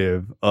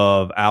indicative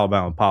of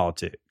Alabama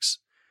politics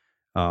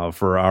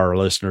for our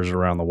listeners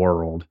around the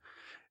world.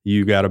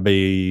 You got to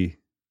be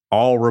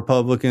all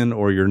Republican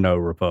or you're no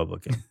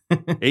Republican,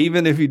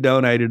 even if you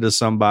donated to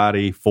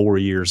somebody 4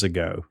 years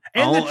ago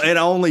and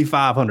only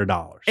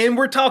 $500. And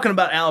we're talking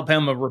about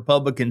Alabama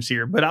Republicans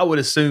here, but I would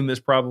assume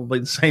it's probably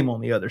the same on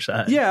the other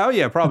side. Yeah. Oh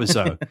yeah, probably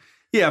so.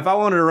 Yeah. If I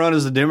wanted to run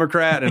as a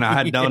Democrat and I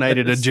had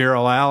donated to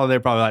Gerald Allen, they're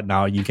probably like,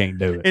 no, you can't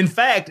do it. In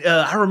fact,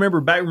 I remember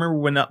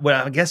when,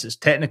 I guess it's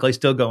technically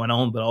still going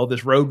on, but all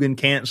this Rogan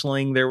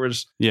canceling, there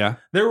was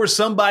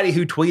somebody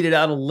who tweeted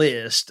out a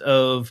list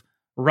of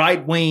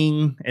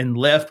right-wing and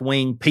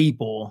left-wing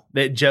people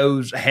that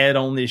Joe's had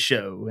on this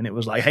show. And it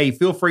was like, hey,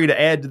 feel free to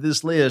add to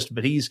this list,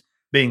 but he's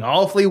being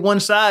awfully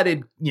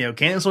one-sided,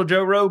 cancel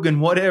Joe Rogan,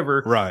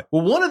 whatever. Right.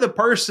 Well, one of the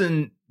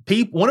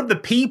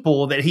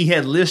people that he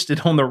had listed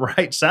on the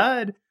right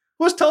side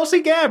was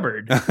Tulsi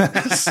Gabbard.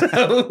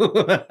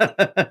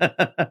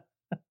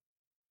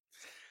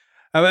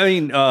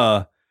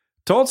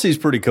 Tulsi's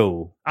pretty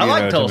cool. I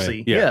like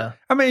Tulsi. Yeah.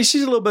 I mean,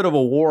 she's a little bit of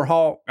a war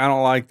hawk. I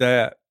don't like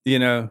that,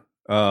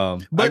 But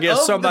I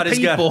guess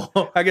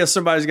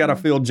somebody's got to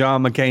fill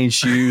John McCain's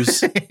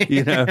shoes.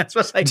 That's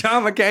what I say.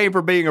 John McCain,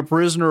 for being a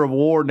prisoner of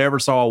war, never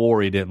saw a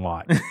war he didn't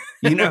like.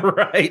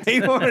 Right? He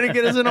wanted to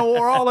get us in a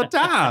war all the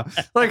time.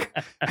 Like,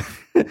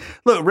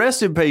 look,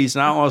 rest in peace.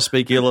 And I don't want to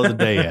speak ill of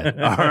the dead.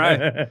 All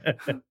right,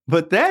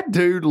 but that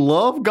dude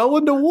loved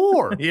going to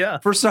war. Yeah.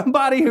 For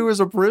somebody who was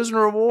a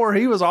prisoner of war,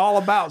 he was all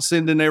about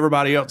sending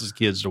everybody else's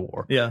kids to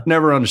war. Yeah.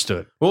 Never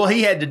understood. Well,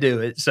 he had to do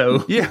it.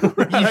 So yeah,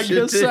 I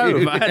guess so.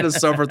 If I had to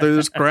suffer through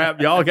this crap,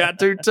 y'all got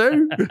to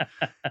too.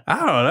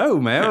 I don't know,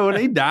 man. When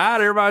he died,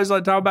 everybody's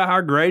like talking about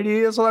how great he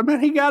is. Like, man,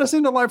 he got us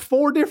into like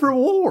 4 different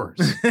wars.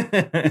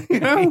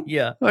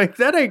 Yeah. Like,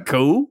 that ain't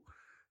cool.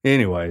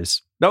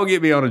 Anyways, don't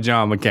get me on a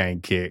John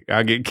McCain kick.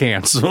 I get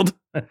canceled.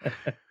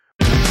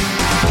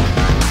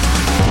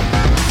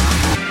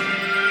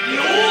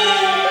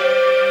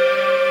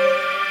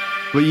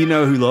 But you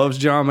know who loves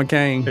John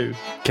McCain? Who?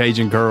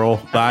 Cajun Curl,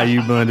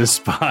 Bayou Blended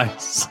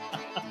Spice.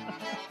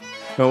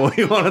 Well,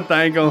 we want to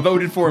thank him.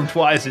 Voted for him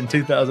twice in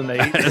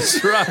 2008.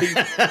 That's right.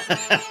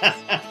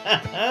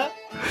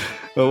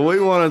 But we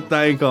want to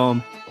thank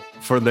them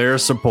for their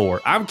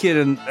support. I'm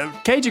kidding.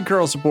 Cajun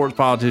Curl supports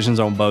politicians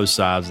on both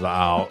sides of the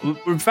aisle.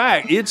 In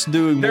fact, it's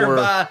doing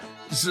more.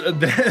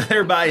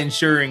 Thereby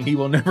ensuring he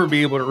will never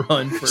be able to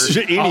run for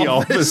any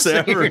office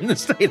ever in the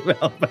state of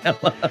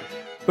Alabama.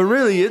 But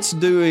really, it's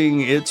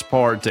doing its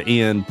part to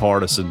end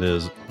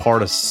partisanism.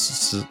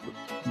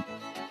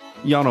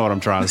 Y'all know what I'm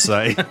trying to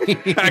say.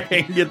 I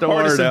can't get the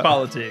word out.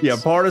 Politics. Yeah,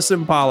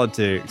 partisan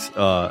politics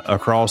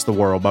across the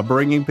world by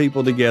bringing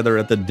people together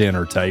at the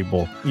dinner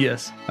table.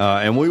 Yes.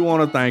 And we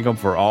want to thank them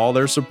for all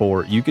their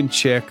support. You can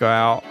check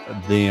out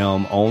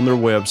them on their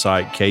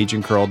website,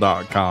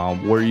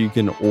 CajunCurl.com, where you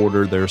can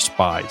order their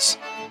spice.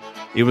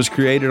 It was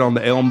created on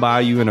the Elm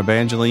Bayou in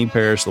Evangeline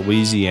Parish,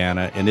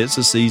 Louisiana, and it's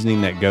a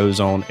seasoning that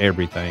goes on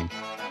everything.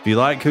 If you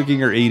like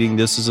cooking or eating,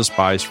 this is a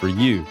spice for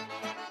you.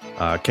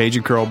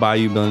 Cajun Curl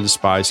Bayou blended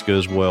spice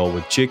goes well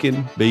with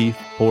chicken, beef,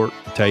 pork,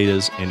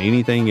 potatoes, and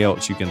anything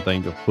else you can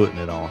think of putting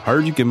it on.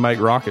 Heard you can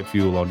make rocket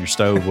fuel on your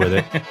stove with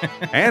it,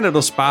 and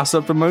it'll spice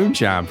up the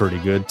moonshine pretty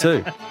good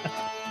too.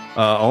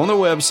 On their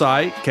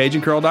website,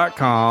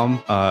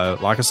 CajunCurl.com,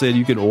 like I said,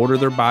 you can order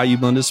their Bayou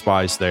blended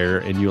spice there,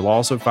 and you'll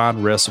also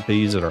find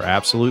recipes that are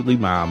absolutely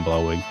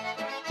mind-blowing.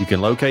 You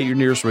can locate your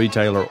nearest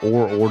retailer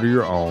or order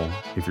your own.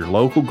 If your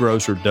local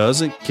grocer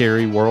doesn't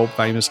carry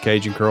world-famous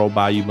Cajun Curl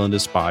Bayou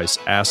blended spice,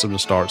 ask them to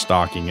start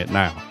stocking it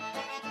now.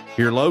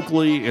 Here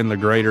locally in the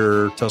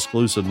greater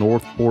Tuscaloosa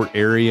Northport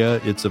area,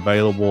 it's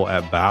available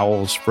at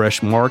Bowles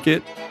Fresh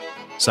Market,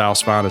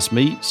 South's Finest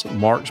Meats,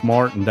 Mark's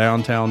Mart in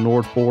downtown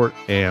Northport,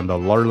 and the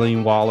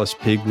Lurleen Wallace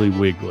Piggly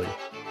Wiggly.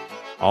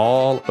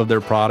 All of their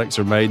products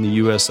are made in the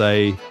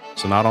USA,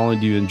 so not only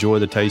do you enjoy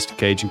the taste of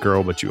Cajun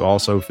Curl, but you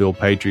also feel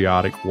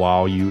patriotic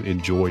while you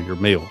enjoy your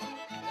meal.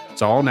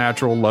 It's all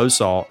natural, low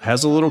salt,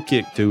 has a little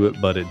kick to it,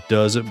 but it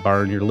doesn't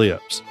burn your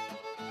lips.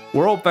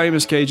 World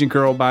famous Cajun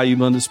Curl Bayou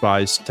blended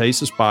spice, taste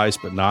the spice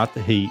but not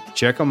the heat.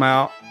 Check them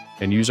out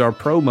and use our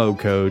promo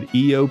code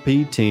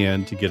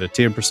EOP10 to get a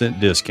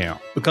 10%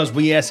 discount. Because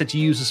we ask that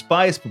you use the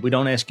spice, but we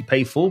don't ask you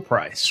pay full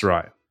price. That's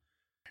right.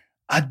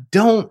 I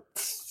don't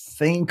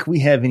think we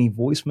have any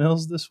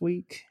voicemails this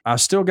week. I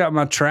still got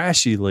my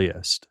trashy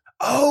list.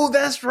 Oh,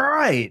 that's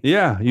right.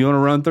 Yeah. You want to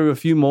run through a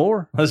few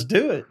more? Let's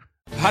do it.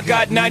 I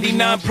got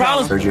 99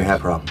 problems. Heard you had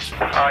problems.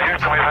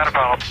 Houston, we've had a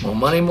problem. More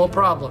money, more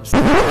problems.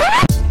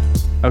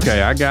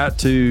 Okay, I got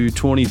to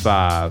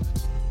 25.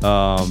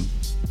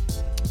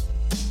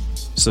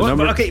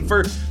 Okay,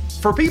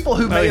 for people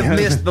who may have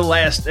missed the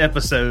last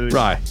episode,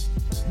 right?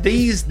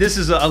 This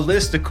is a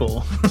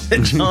listicle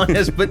that John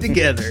has put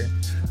together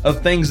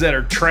of things that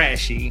are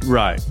trashy.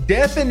 Right.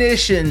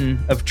 Definition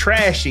of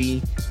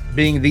trashy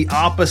being the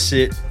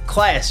opposite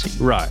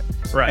classy. Right.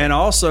 Right. And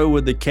also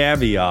with the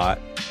caveat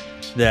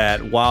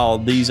that while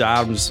these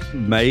items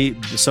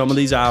some of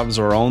these items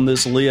are on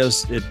this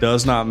list, it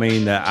does not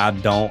mean that I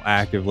don't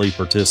actively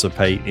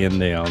participate in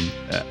them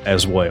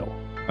as well.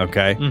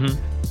 Okay. Mm-hmm.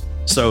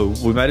 So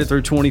we made it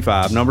through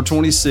 25. Number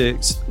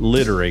 26,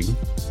 littering.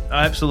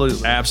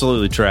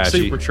 Absolutely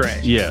trashy. Super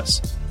trash.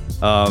 Yes.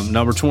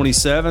 Number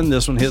 27,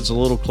 this one hits a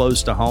little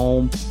close to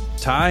home.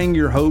 Tying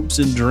your hopes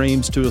and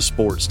dreams to a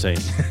sports team.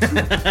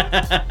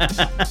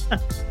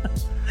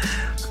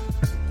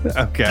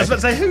 Okay. I was about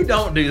to say, who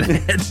don't do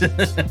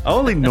that?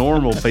 Only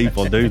normal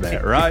people do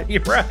that, right?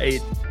 You're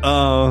right.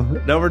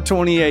 Number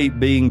 28,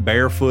 being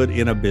barefoot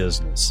in a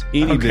business.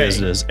 Any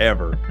business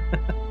ever.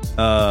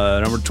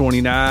 Number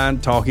 29,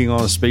 talking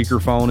on a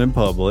speakerphone in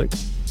public,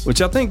 which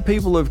I think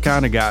people have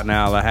kind of gotten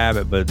out of the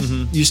habit, but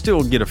you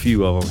still get a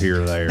few of them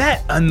here or there.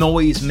 That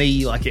annoys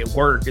me, like at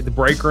work, at the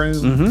break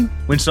room,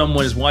 when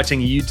someone is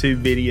watching a YouTube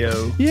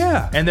video.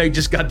 Yeah. And they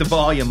just got the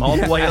volume all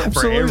the way up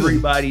for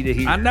everybody to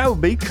hear. I know.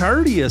 Be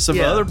courteous of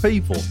other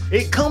people.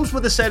 It comes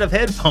with a set of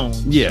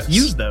headphones. Yes.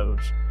 Use those.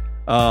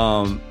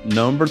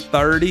 Number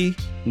 30,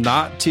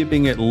 not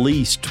tipping at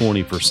least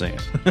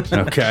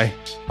 20%. Okay.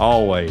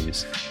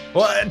 Always.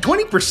 Well,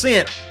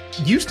 20%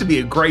 used to be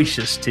a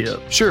gracious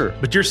tip. Sure.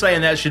 But you're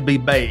saying that should be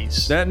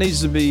base. That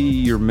needs to be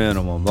your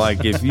minimum.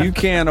 Like, if you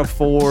can't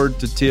afford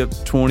to tip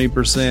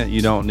 20%,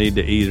 you don't need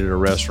to eat at a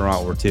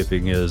restaurant where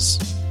tipping is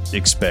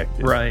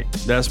expected. Right.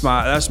 That's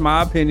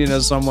my opinion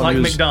as someone like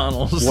who's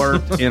McDonald's.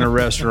 worked in a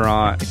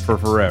restaurant for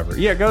forever.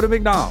 Yeah, go to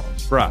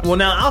McDonald's. Right. Well,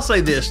 now, I'll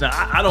say this. Now,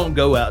 I don't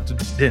go out to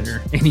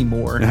dinner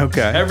anymore.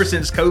 Okay. Ever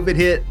since COVID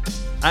hit,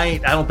 I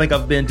don't think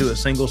I've been to a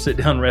single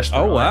sit-down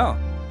restaurant. Oh, wow.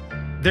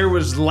 There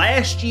was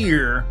last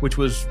year, which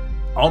was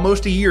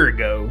almost a year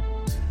ago,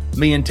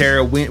 me and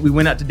Tara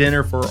went out to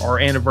dinner for our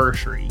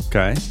anniversary.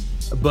 Okay.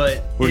 But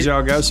where'd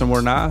y'all go?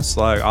 Somewhere nice,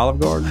 like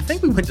Olive Garden? I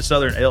think we went to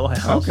Southern Ale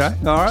House. Okay.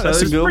 All right. So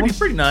that's a good one.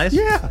 Pretty nice.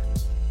 Yeah.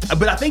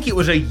 But I think it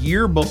was a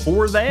year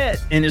before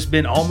that, and it's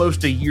been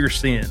almost a year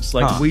since.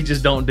 Like, we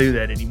just don't do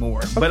that anymore.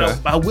 Okay.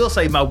 But I will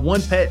say my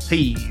one pet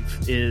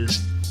peeve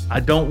is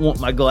I don't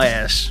want my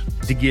glass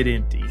to get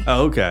empty.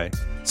 Oh, okay.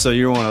 So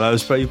you're one of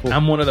those people?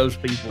 I'm one of those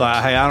people.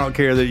 Like, hey, I don't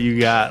care that you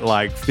got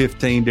like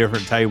 15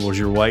 different tables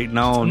you're waiting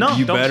on. No,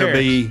 you don't better care.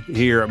 be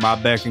here at my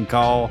beck and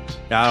call.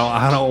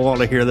 I don't want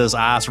to hear this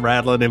ice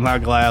rattling in my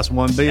glass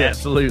one bit.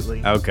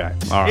 Absolutely. Okay.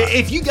 All right.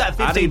 If you got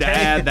 15 I need to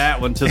add that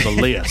one to the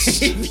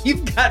list. If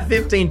you've got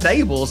 15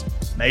 tables,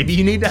 maybe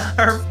you need to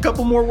hire a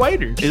couple more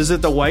waiters. Is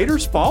it the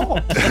waiter's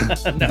fault?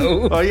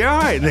 No. Oh, yeah,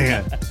 all right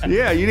then.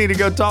 Yeah, you need to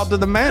go talk to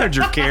the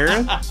manager,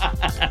 Karen.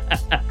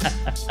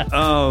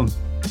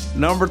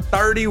 Number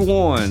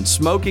 31,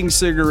 smoking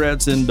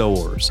cigarettes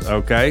indoors.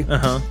 Okay.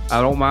 I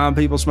don't mind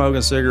people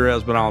smoking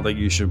cigarettes, but I don't think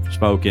you should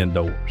smoke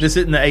indoors. This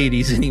isn't the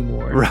 80s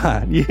anymore.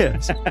 Right.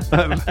 Yes.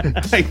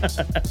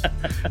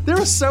 There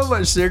was so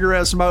much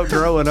cigarette smoke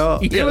growing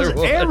up. Yeah, It was there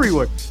was.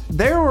 everywhere.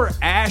 There were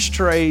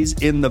ashtrays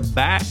in the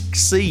back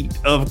seat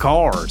of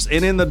cars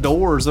and in the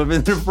doors of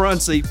in the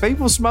front seat.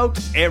 People smoked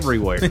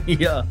everywhere.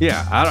 Yeah.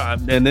 Yeah.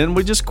 And then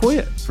we just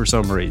quit for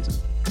some reason.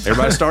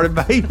 Everybody started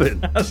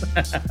vaping. I was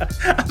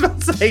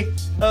about to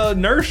say,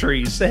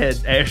 nurseries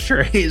had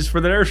ashtrays for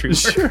the nursery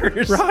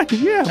workers. Right.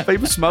 Yeah.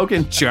 People smoke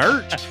in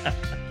church.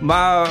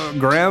 My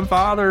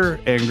grandfather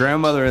and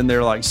grandmother in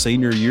their like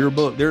senior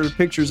yearbook, there are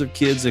pictures of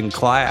kids in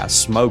class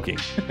smoking,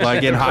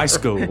 like in high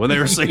school when they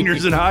were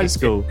seniors in high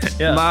school.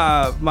 Yeah.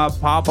 My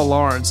Papa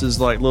Lawrence's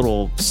like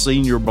little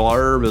senior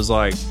blurb is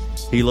like,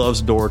 he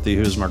loves Dorothy,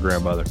 who's my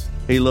grandmother.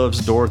 He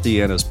loves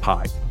Dorothy and his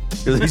pipe.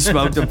 Because he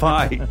smoked a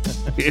pipe,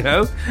 you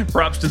know?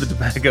 Props to the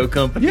tobacco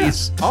companies.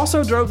 Yes.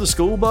 Also drove the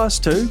school bus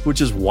too, which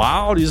is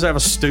wild. You just have a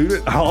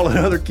student hauling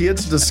other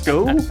kids to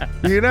school,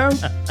 you know?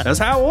 That's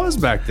how it was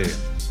back then.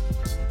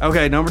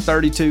 Okay, number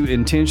 32,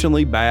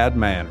 intentionally bad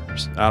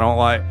manners. I don't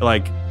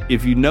like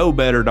if you know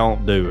better,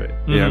 don't do it.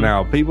 You know,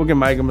 now people can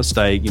make a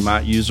mistake. You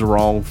might use the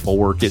wrong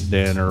fork at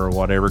dinner or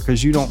whatever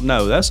because you don't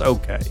know. That's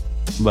okay.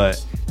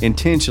 But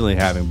intentionally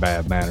having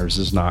bad manners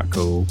is not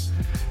cool.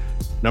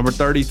 Number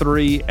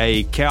 33,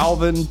 a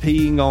Calvin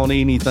peeing on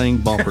anything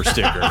bumper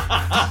sticker.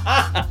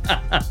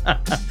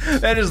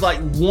 That is like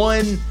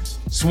one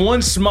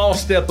small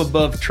step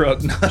above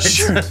truck nuts.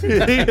 Sure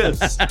it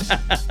is.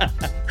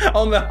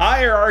 On the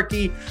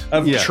hierarchy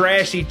of Yeah.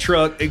 trashy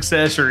truck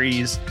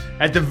accessories,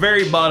 at the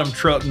very bottom,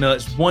 truck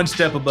nuts, one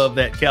step above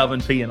that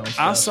Calvin peeing on stuff.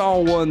 I saw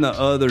one the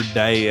other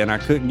day and I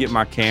couldn't get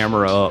my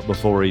camera up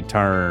before he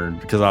turned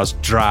because I was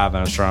driving.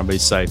 I was trying to be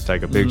safe,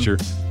 take a picture.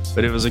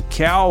 But it was a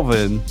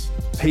Calvin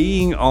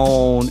peeing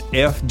on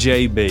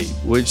FJB,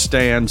 which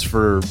stands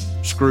for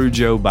Screw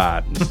Joe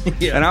Biden.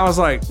 Yeah. And I was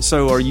like,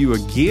 so are you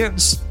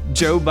against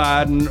Joe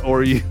Biden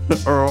or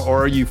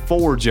are you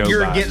for Joe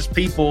You're Biden? against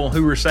people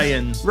who are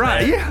saying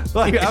Right, that. yeah.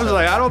 Like I was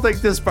like, I don't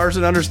think this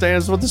person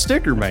understands what the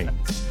sticker means.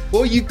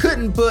 Well, you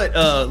couldn't put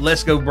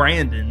 "Let's Go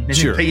Brandon" and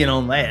Sure. peeing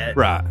on that.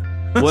 Right.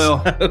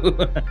 Well,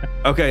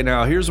 okay,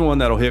 now here's one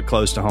that'll hit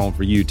close to home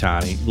for you,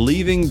 Tiny.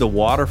 Leaving the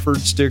Waterford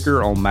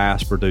sticker on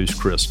mass-produced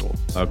crystal,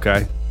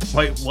 okay?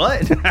 Wait, what?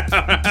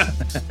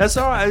 That's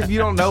all right. If you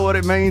don't know what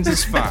it means,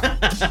 it's fine.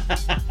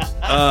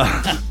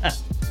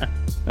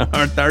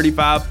 Or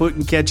 35,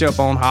 putting ketchup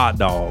on hot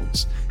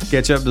dogs.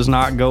 Ketchup does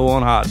not go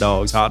on hot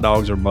dogs. Hot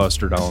dogs are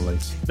mustard only.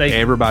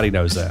 Everybody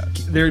knows that.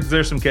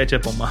 There's some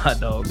ketchup on my hot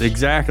dogs.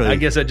 Exactly. I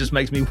guess that just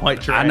makes me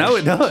white trash. I know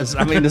it does.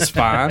 I mean, it's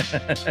fine.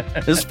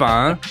 It's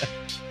fine.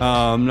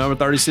 Number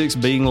 36,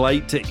 being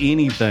late to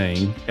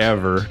anything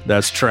ever.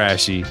 That's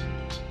trashy.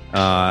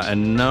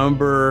 And I'm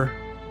going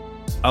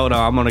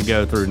to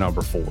go through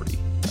number 40.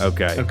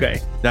 Okay.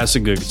 That's a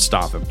good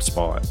stopping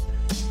spot.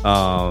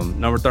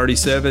 Number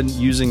 37,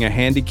 using a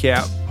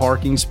handicap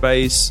parking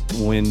space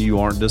when you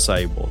aren't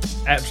disabled.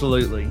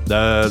 Absolutely.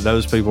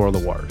 Those people are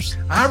the worst.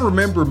 I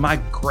remember my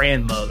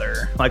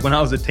grandmother, like when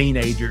I was a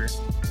teenager,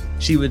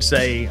 she would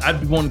say,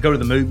 I'd want to go to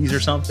the movies or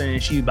something,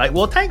 and she'd be like,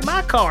 well, take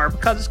my car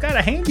because it's got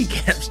a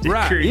handicap sticker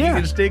Right, you yeah.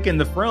 can stick in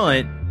the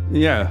front.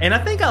 Yeah. And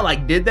I think I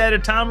did that a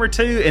time or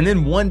two, and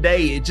then one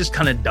day it just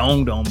kind of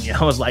dawned on me.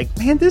 I was like,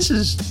 man, this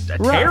is a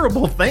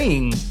terrible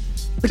thing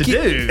to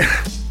do.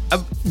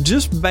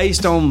 Just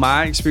based on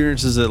my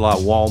experiences at like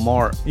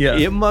Walmart,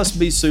 it must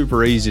be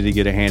super easy to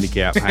get a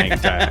handicap hang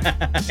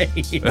tag.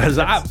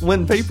 Because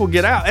when people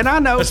get out, and I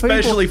know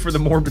especially for the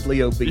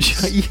morbidly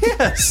obese.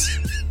 Yes.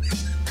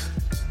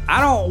 I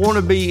don't want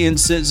to be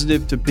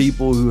insensitive to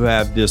people who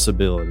have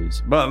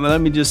disabilities, but let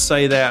me just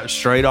say that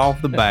straight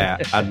off the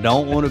bat. I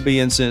don't want to be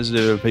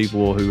insensitive to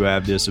people who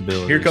have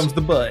disabilities. Here comes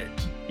the but.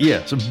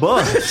 Yes,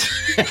 but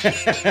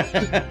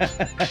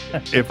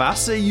if I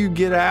see you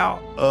get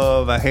out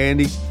of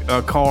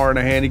a car in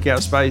a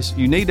handicapped space,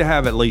 you need to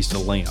have at least a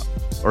limp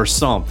or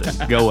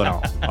something going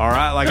on. All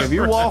right, like if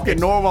you're walking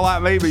normal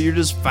like me, but you're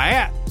just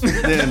fat,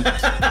 then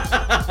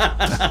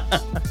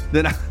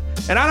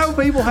and I know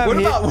people have.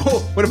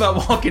 What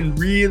about walking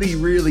really,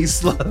 really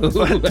slow?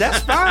 That's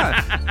fine.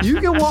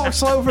 You can walk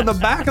slow from the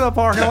back of the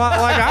parking lot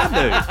like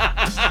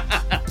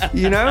I do.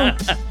 You know,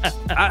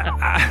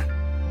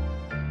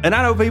 and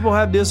I know people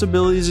have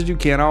disabilities that you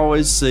can't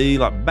always see,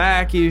 like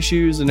back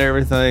issues and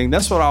everything.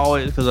 That's what I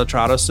always, because I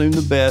try to assume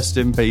the best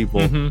in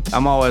people.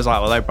 I'm always like,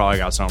 well, they probably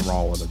got something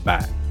wrong with their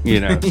back.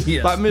 Yeah.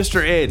 Like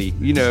Mr. Eddie,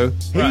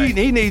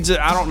 he needs it.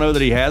 I don't know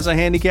that he has a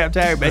handicap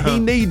tag, but he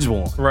needs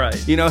one. Right.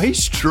 He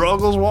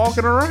struggles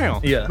walking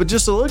around. Yeah. But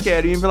just to look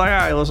at him and be like, all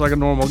right, he looks like a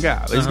normal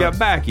guy. But he's got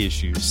back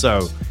issues.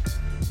 So,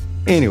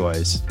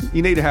 anyways,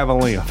 you need to have a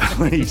limp at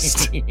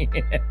least.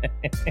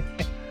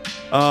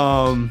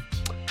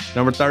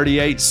 Number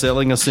 38,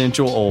 selling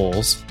essential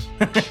oils.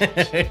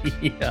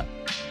 Yeah.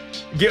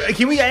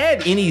 Can we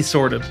add any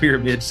sort of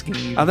pyramid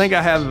scheme? I think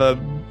I have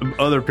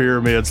other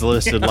pyramids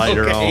listed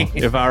later on,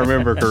 if I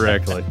remember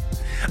correctly.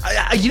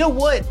 You know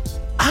what?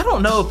 I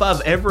don't know if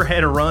I've ever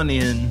had a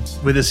run-in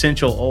with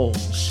essential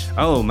oils.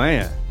 Oh,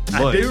 man.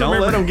 But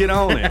don't let them get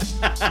on it.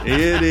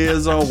 It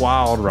is a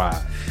wild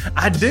ride.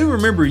 I do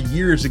remember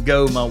years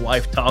ago my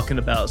wife talking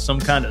about some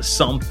kind of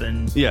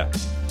something. Yeah.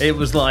 It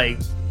was like,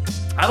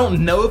 I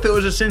don't know if it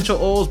was essential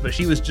oils, but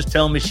she was just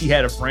telling me she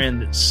had a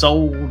friend that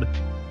sold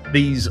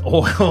these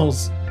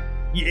oils.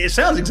 It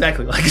sounds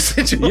exactly like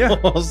essential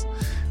oils,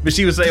 but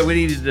she was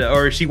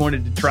saying she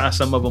wanted to try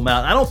some of them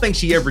out. I don't think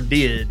she ever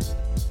did,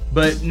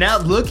 but now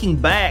looking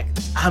back,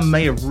 I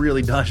may have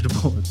really dodged a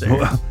bullet there.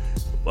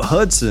 Well,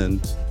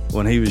 Hudson,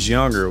 when he was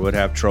younger, would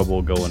have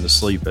trouble going to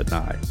sleep at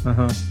night.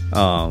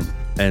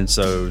 And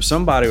so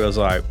somebody was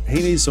like,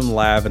 he needs some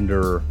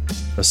lavender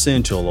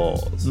essential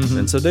oils.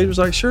 And so dude was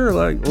like, sure,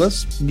 like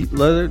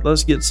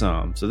let's get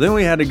some. So then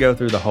we had to go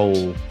through the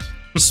whole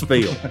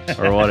spiel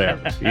or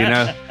whatever,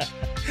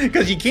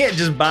 Because you can't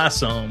just buy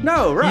some.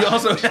 No, right. You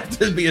also have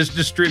to be a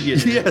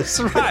distributor. Yes,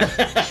 right.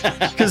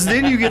 Because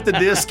then you get the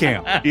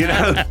discount,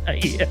 Yeah.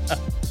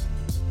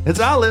 And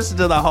so I listened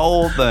to the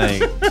whole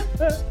thing.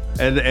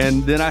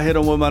 And then I hit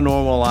them with my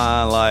normal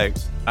line, like,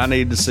 I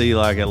need to see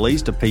like at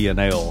least a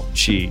P&L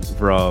sheet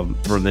from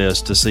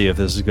this to see if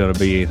this is going to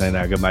be anything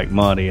that can make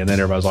money. And then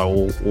everybody's like,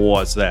 well,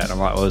 what's that? I'm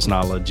like, well, it's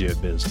not a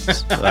legit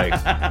business. I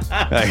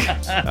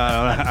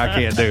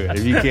can't do it.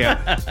 If you can't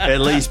at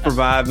least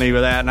provide me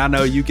with that. And I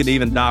know you can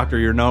even doctor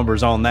your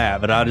numbers on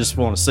that, but I just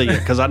want to see it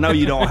because I know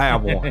you don't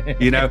have one,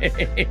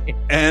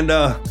 And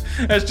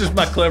that's just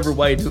my clever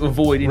way to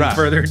avoid any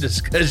further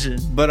discussion.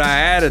 But I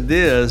added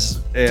this,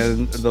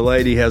 and the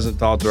lady hasn't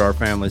talked to our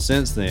family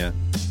since then.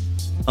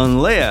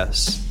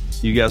 Unless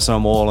you got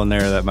some oil in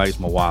there that makes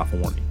my wife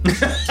horny.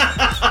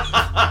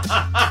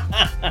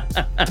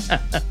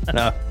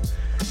 No.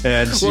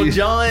 Well,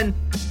 John,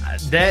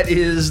 that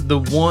is the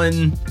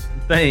one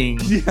thing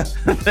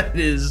that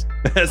is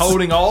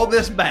holding all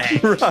this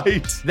back.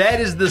 Right.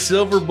 That is the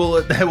silver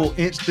bullet that will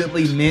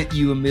instantly mint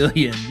you $1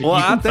 million. Well,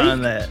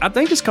 I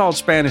think it's called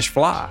Spanish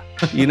fly,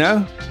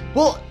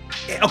 Well,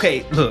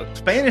 okay, look,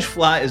 Spanish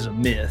fly is a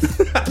myth.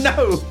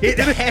 No, it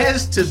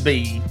has to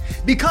be.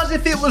 Because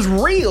if it was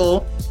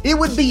real, it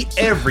would be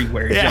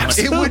everywhere, John.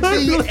 Absolutely.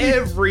 It would be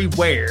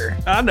everywhere.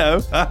 I know.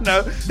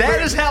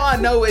 That is how I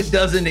know it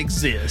doesn't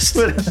exist.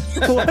 But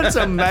what's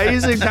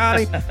amazing,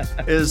 Connie,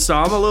 is so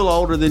I'm a little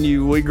older than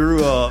you. We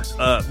grew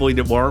up, we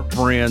weren't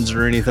friends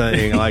or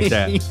anything like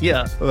that.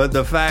 Yeah. But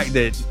the fact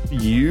that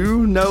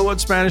you know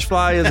what Spanish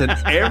fly is, and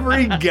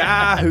every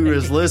guy who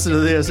has listened to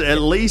this,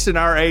 at least in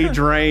our age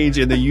range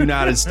in the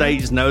United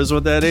States, knows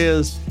what that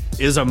is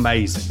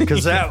amazing.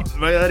 Because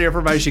that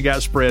information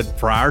got spread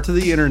prior to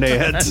the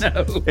internet.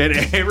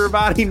 And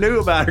everybody knew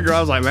about it. I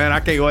was like, man, I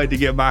can't wait to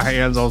get my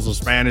hands on some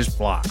Spanish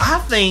fly. I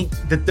think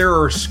that there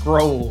are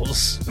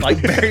scrolls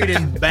like buried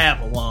in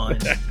Babylon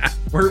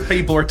where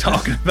people are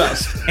talking about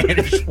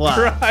Spanish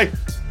fly. Right.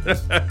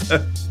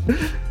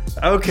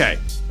 Okay.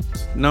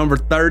 Number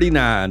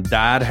 39,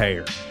 dyed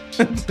hair.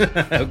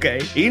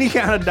 Okay. Any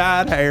kind of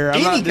dyed hair.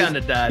 Any kind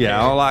of dyed hair. Yeah,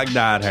 I don't like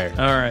dyed hair.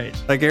 All right.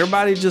 Like,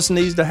 everybody just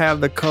needs to have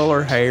the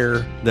color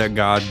hair that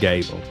God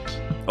gave them.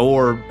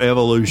 Or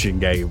evolution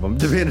gave them,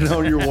 depending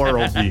on your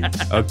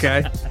worldview.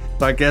 Okay?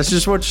 Like, that's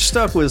just what you're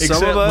stuck with.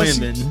 Except some of us.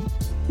 Women.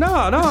 No,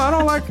 I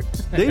don't like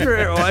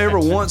Deidre.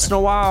 Every once in a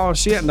while,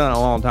 she hadn't done it in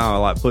a long time. I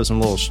like put some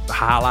little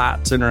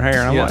highlights in her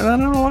hair. And I'm like, no, I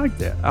don't like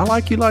that. I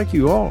like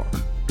you are.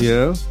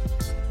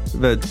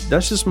 But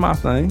that's just my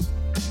thing.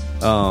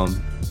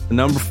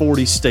 Number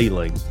 40,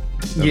 stealing.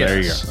 So yes,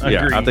 there you go.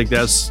 Yeah, agreed. I think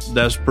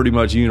that's pretty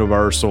much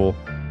universal.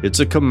 It's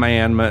a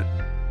commandment.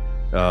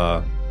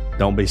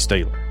 Don't be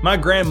stealing. My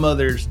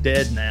grandmother's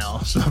dead now,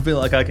 so I feel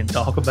like I can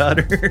talk about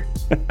her.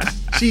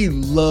 She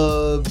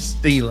loves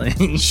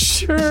stealing.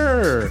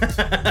 Sure.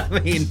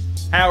 I mean,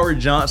 Howard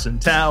Johnson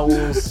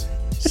towels,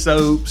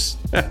 soaps,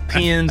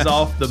 pins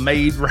off the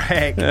maid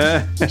rack.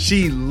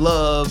 She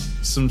loved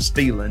some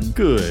stealing.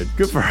 Good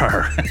for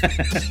her.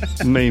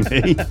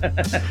 Mimi.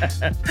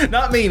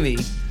 Not Mimi.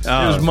 It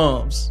was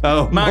Mom's.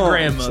 Oh, my Mom's.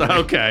 grandmother.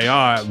 Okay, all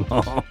right,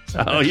 Mom.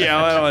 Oh, yeah,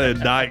 I want to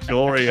indict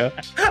Gloria.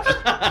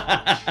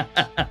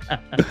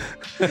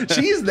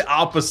 She's the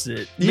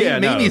opposite. Yeah,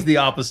 Mimi's the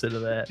opposite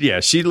of that. Yeah,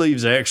 she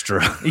leaves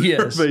extra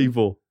Yes. for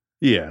people.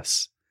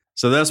 Yes.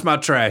 So that's my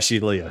trashy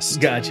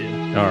list. Gotcha.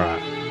 All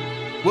right.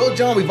 Well,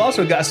 John, we've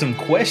also got some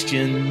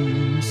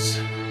questions.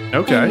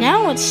 Okay. And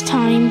now it's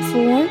time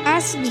for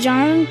Ask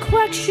John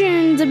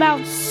questions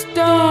about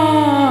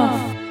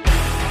stuff.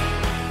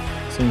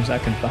 As soon as I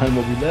can find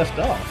where we left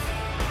off.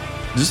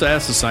 Just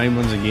ask the same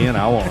ones again.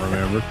 I won't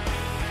remember.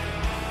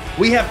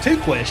 We have 2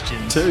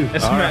 questions. 2.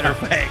 As a matter of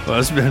fact. Well,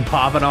 it's been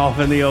popping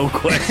off in the old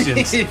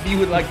questions. If you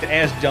would like to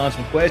ask John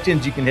some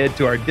questions, you can head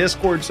to our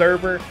Discord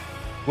server.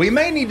 We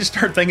may need to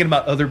start thinking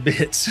about other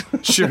bits.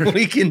 Sure.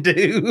 we can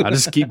do. I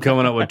just keep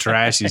coming up with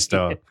trashy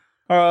stuff.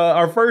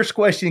 Our first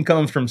question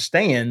comes from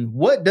Stan.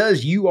 What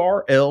does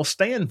URL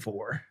stand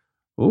for?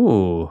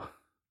 Ooh.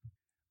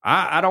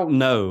 I don't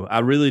know. I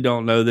really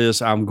don't know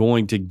this. I'm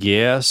going to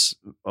guess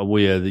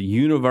with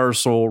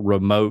Universal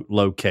Remote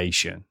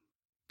Location.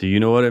 Do you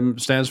know what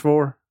it stands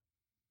for?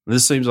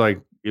 This seems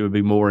like it would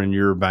be more in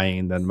your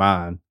vein than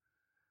mine.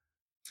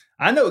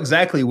 I know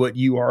exactly what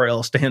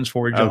URL stands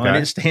for, John. Okay.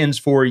 It stands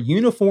for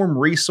Uniform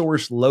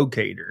Resource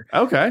Locator.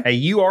 Okay.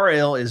 A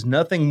URL is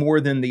nothing more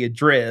than the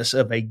address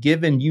of a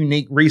given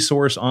unique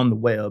resource on the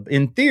web.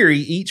 In theory,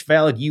 each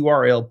valid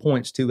URL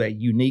points to a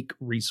unique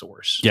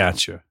resource.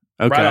 Gotcha.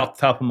 Okay. Right off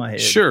the top of my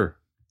head. Sure.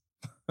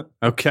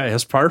 Okay,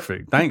 that's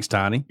perfect. Thanks,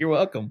 Tiny. You're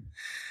welcome.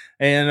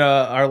 And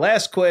our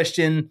last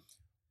question,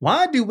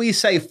 why do we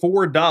say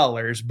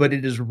 $4, but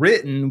it is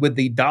written with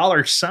the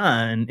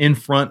 $sign in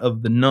front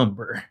of the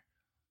number?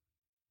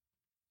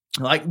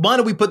 Like, why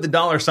do we put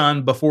the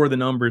 $sign before the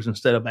numbers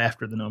instead of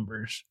after the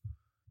numbers?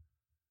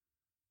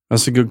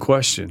 That's a good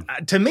question.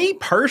 To me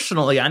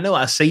personally, I know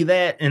I see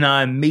that and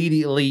I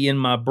immediately in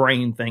my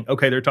brain think,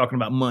 okay, they're talking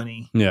about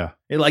money. Yeah.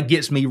 It like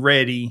gets me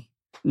ready.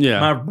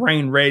 Yeah. My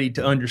brain ready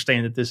to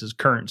understand that this is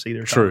currency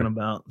they're True. talking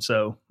about.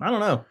 So I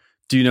don't know.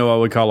 Do you know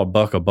what we call a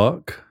buck?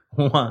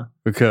 Why?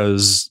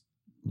 Because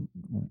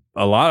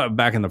a lot of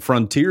back in the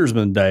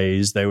frontiersman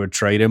days, they would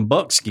trade in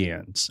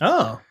buckskins.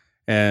 Oh.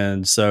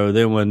 And so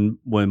then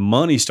when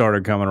money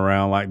started coming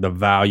around, like the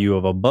value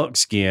of a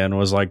buckskin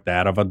was like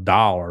that of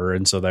 $1.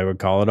 And so they would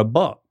call it a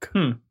buck.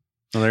 Well,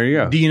 there you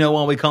go. Do you know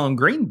why we call them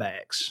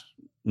greenbacks?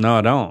 No,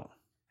 I don't.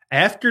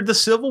 After the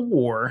Civil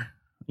War,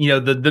 you know,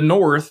 the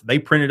North, they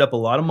printed up a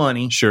lot of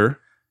money. Sure.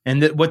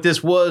 And what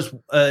this was,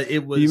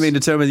 it was... You mean to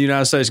tell me the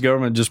United States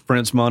government just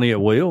prints money at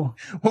will?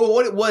 Well,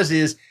 what it was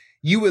is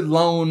you would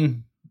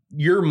loan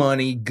your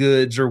money,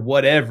 goods, or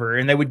whatever,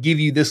 and they would give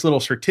you this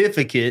little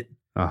certificate.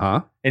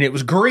 Uh-huh. And it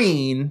was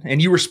green,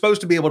 and you were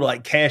supposed to be able to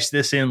like cash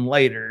this in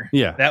later.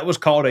 Yeah. That was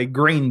called a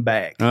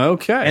greenback.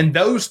 Okay. And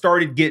those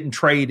started getting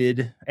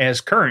traded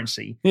as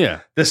currency.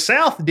 Yeah. The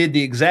South did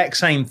the exact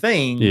same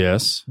thing.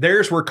 Yes.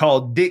 Theirs were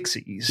called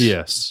Dixies.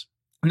 Yes.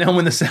 Now,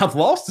 when the South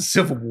lost the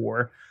Civil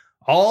War,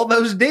 all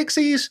those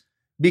Dixies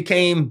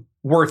became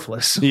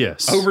worthless.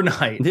 Yes.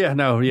 Overnight. Yeah,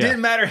 no, yeah.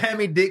 Didn't matter how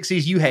many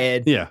Dixies you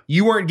had. Yeah.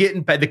 You weren't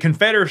getting paid. The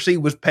Confederacy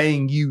was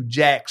paying you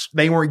jacks.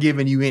 They weren't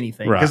giving you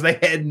anything because they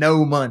had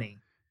no money.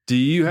 Do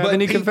you have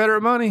any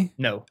Confederate money?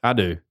 No. I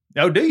do.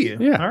 Oh, do you?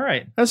 Yeah. All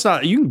right. That's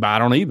not, you can buy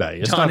it on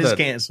eBay. It's John not is that,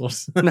 canceled.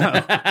 No.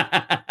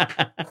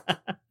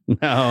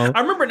 No.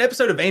 I remember an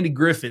episode of Andy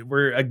Griffith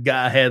where a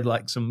guy had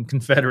like some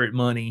Confederate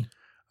money.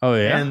 Oh,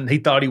 yeah. And he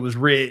thought he was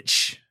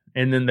rich.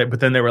 And then but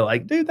then they were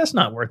like, dude, that's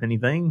not worth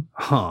anything.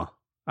 Huh.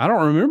 I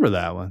don't remember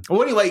that one.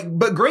 Well, anyway,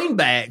 but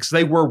greenbacks,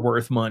 they were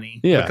worth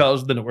money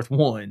because the North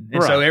won.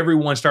 And so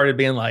everyone started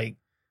being like,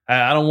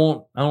 I don't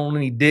want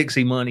any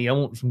Dixie money. I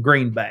want some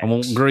greenbacks. I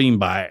want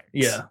greenbacks.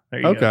 Yeah.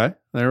 There you go. Okay.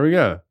 There we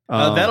go.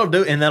 That'll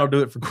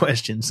do it for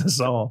questions. That's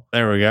all.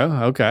 There we go.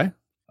 Okay.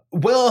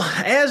 Well,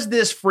 as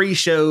this free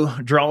show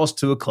draws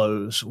to a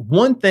close,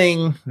 one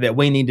thing that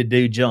we need to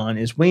do, John,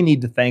 is we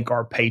need to thank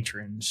our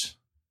patrons.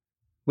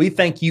 We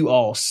thank you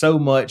all so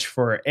much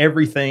for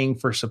everything,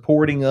 for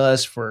supporting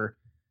us, for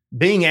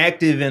being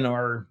active in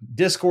our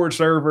Discord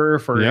server,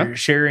 for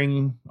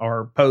sharing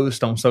our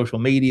post on social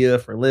media,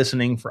 for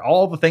listening, for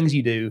all the things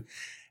you do.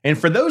 And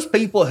for those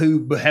people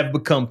who have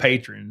become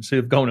patrons, who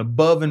have gone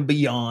above and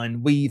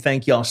beyond, we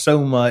thank y'all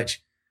so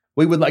much.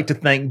 We would like to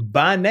thank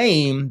by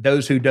name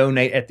those who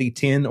donate at the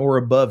 10 or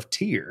above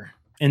tier.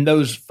 And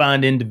those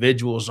fine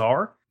individuals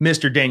are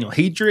Mr. Daniel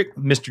Hedrick,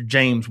 Mr.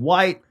 James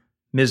White,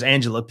 Ms.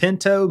 Angela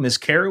Pinto, Ms.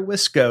 Kara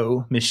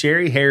Wisco, Ms.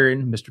 Sherry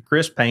Heron, Mr.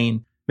 Chris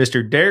Payne,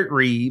 Mr. Derek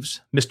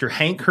Reeves, Mr.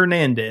 Hank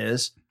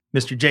Hernandez,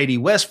 Mr. J.D.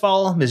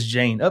 Westfall, Ms.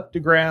 Jane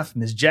Updegraff,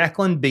 Ms.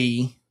 Jacqueline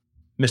B.,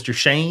 Mr.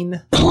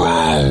 Shane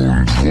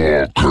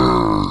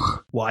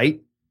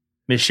White,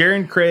 Ms.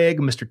 Sharon Craig,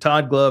 Mr.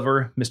 Todd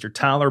Glover, Mr.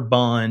 Tyler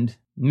Bond,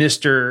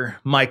 Mr.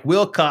 Mike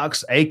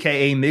Wilcox,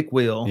 a.k.a. Mick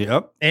Will.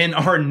 Yep. And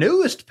our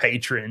newest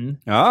patron.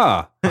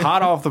 Hot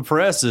off the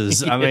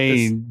presses. I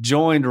mean,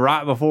 joined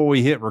right before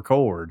we hit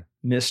record.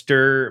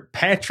 Mr.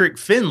 Patrick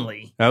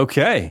Finley.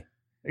 Okay.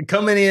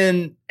 Coming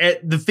in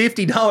at the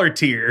 $50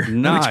 tier,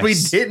 nice. Which we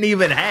didn't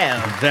even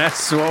have.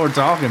 That's what we're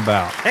talking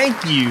about. Thank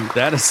you.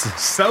 That is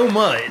so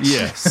much.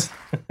 Yes.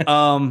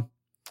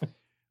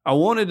 I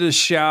wanted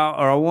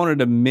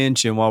to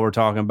mention while we're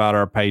talking about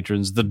our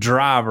patrons, the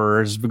driver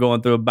has been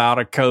going through a bout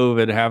of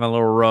COVID, having a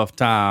little rough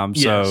time.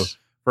 Yes. So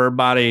for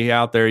everybody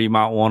out there, you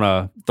might want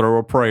to throw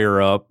a prayer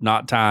up,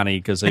 not Tiny,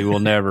 because he will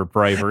never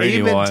pray for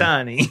anyone. Even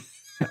Tiny.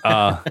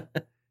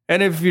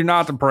 And if you're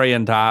not the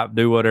praying type,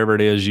 do whatever it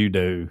is you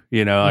do.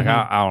 You know, like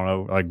I don't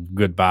know, like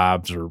good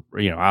vibes or,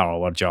 I don't know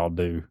what y'all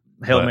do.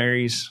 Hail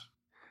Marys.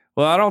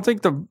 Well, I don't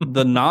think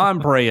the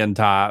non-praying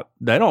type,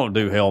 they don't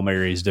do Hail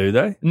Marys, do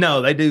they?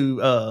 No, they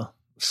do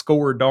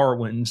score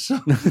Darwins.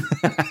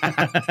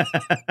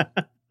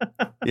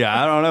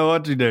 Yeah, I don't know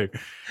what to do.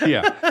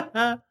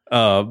 Yeah.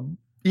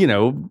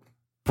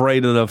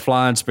 Pray to the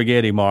flying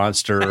spaghetti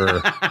monster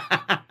or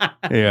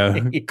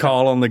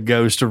call on the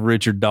ghost of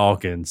Richard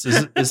Dawkins.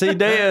 Is he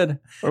dead?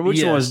 Or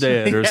which one's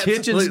dead? Or is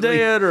Hitchens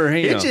dead or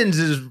him? Hitchens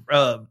is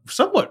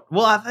somewhat,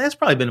 that's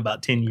probably been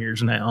about 10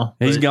 years now.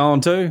 He's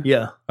gone too?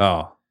 Yeah.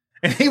 Oh.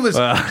 And he was,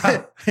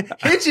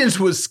 Hitchens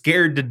was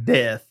scared to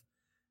death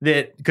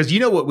that, because you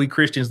know what we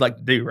Christians like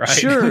to do, right?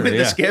 Sure. When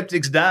the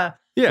skeptics die,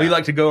 we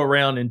like to go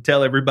around and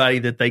tell everybody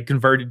that they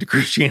converted to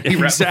Christianity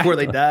right before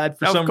they died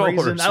for some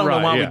reason. I don't know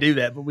why we do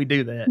that, but we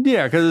do that.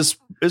 Yeah, because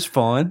it's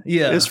fun.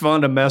 Yeah. It's fun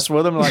to mess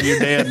with them like you're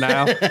dead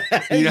now.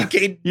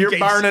 You're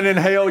burning in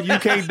hell. You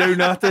can't do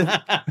nothing.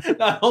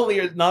 Not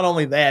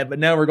only that, but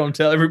now we're going to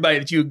tell everybody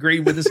that you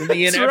agreed with us in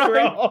the end after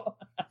all.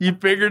 You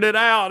figured it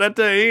out at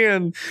the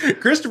end.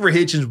 Christopher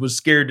Hitchens was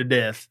scared to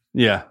death.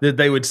 Yeah. That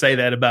they would say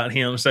that about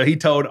him. So he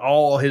told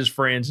all his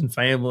friends and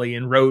family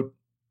and wrote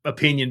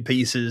opinion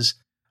pieces.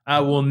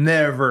 I will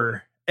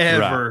never,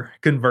 ever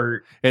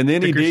convert. And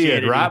then he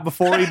did right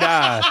before he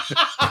died.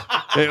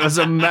 It was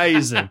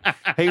amazing.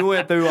 He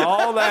went through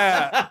all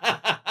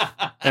that.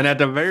 And at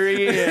the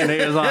very end, he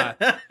was like,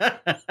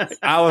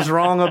 I was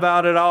wrong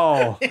about it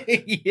all.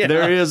 Yeah.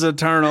 There is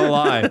eternal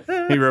life.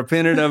 He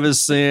repented of his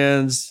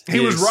sins. He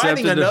was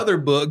writing another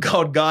book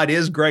called God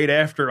Is Great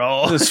After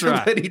All. That's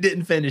right. But he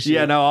didn't finish it.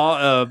 Yeah,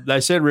 no,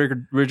 they said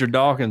Richard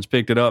Dawkins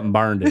picked it up and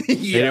burned it.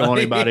 He didn't want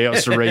anybody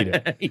else to read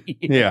it.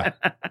 Yeah.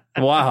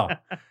 Wow.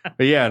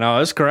 But yeah, no,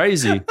 it's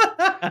crazy.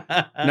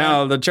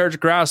 Now, the Church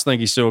of Christ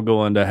think he's still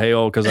going to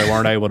hell because they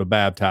weren't able to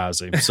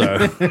baptize him.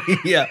 So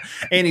yeah.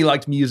 And he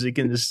liked music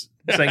in this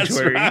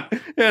sanctuary. Right.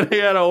 And he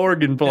had an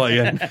organ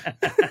playing.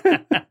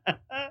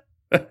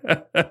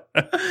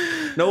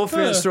 No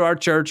offense to our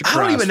Church of Christ.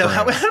 I don't even know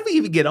friends. how do we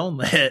even get on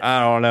that?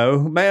 I don't know,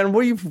 man.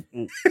 We've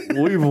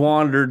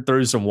wandered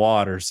through some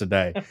waters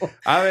today.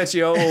 I bet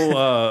you, old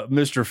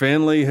Mr.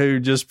 Finley, who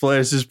just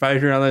plays his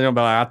Patreon, they're gonna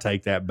be like, "I'll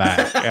take that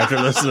back after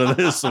listening to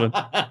this one."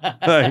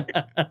 Like,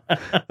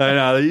 I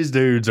know these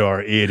dudes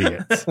are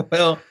idiots.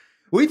 Well,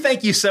 we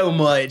thank you so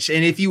much.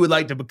 And if you would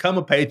like to become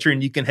a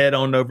patron, you can head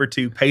on over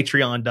to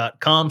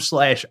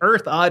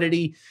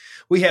patreon.com/EarthOddity.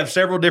 We have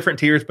several different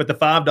tiers, but the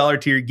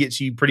 $5 tier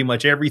gets you pretty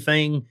much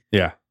everything.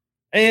 Yeah.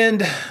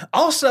 And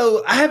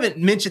also, I haven't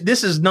mentioned,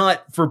 this is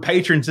not for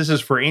patrons, this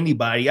is for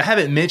anybody. I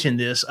haven't mentioned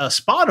this.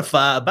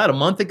 Spotify, about a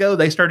month ago,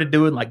 they started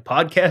doing like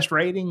podcast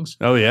ratings.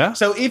 Oh, yeah?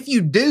 So if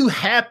you do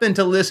happen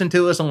to listen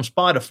to us on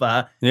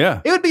Spotify,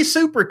 it would be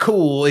super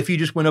cool if you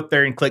just went up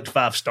there and clicked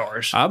 5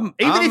 stars. Even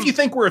if you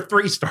think we're a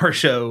 3-star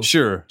show,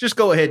 sure, just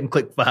go ahead and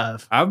click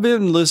 5. I've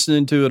been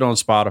listening to it on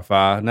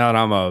Spotify. Now that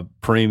I'm a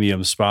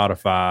premium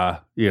Spotify,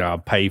 I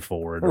pay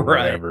for it or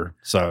whatever.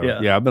 So,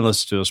 yeah, I've been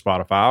listening to a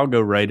Spotify. I'll go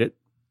rate it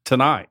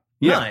tonight.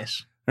 Yeah.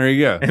 Nice. There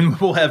you go. And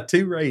we'll have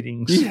 2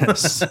 ratings.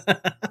 Yes.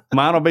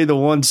 Mine will be the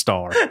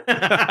 1-star.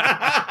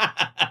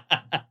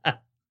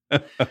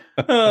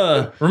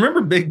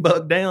 Remember Big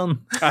Buck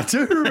Down? I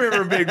do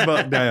remember Big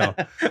Buck Down.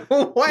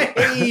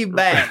 Way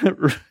back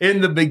in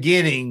the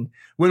beginning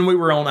when we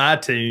were on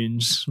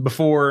iTunes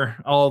before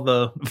all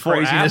the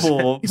craziness.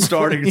 Apple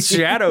started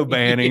shadow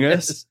banning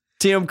us.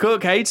 Tim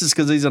Cook hates us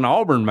because he's an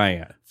Auburn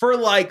man. For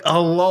like a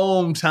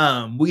long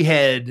time, we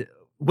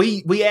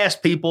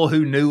asked people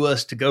who knew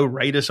us to go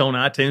rate us on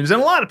iTunes,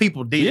 and a lot of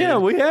people did. Yeah,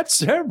 we had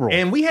several.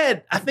 And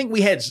I think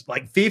we had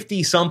like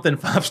 50 something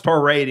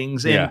 5-star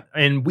ratings,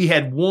 and we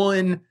had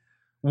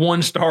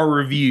 1-star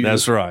review.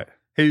 That's right.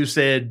 Who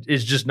said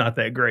it's just not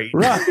that great.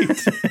 Right.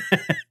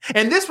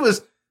 And this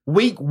was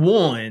week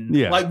 1,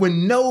 like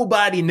when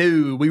nobody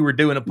knew we were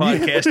doing a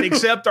podcast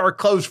except our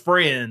close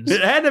friends. It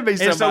had to be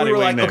somebody. And so we were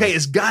like, knew. okay,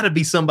 it's got to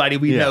be somebody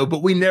we know,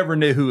 but we never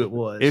knew who it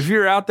was. If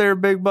you're out there,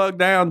 Big Buck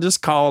Down,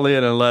 just call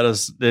in and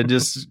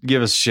just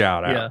give us a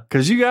shout out.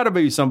 Because you got to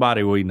be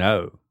somebody we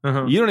know.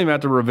 Uh-huh. You don't even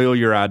have to reveal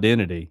your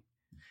identity.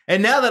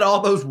 And now that all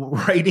those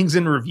ratings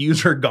and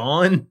reviews are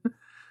gone,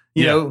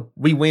 you know,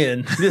 we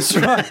win. That's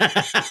right.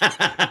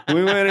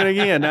 We win it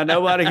again. Now,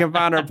 nobody can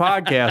find our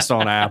podcast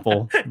on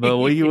Apple, but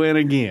we win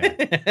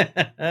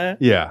again.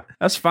 Yeah,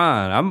 that's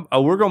fine.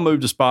 We're going to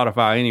move to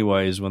Spotify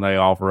anyways when they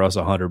offer us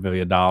 $100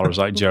 million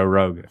like Joe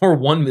Rogan. Or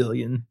 $1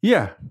 million.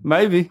 Yeah,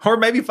 maybe. Or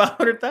maybe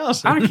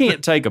 500,000. I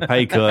can't take a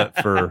pay cut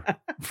for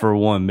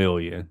 $1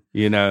 million,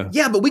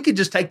 Yeah, but we could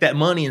just take that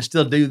money and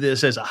still do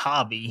this as a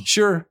hobby.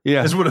 Sure.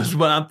 Yeah. That's what I'm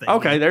thinking.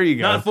 Okay, there you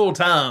go. Not full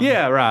time.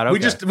 Yeah, right.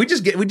 Okay. We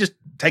just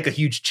take a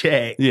huge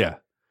check. Yeah.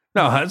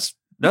 No,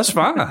 that's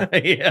fine.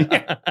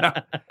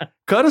 Yeah.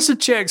 Cut us a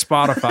check,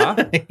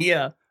 Spotify.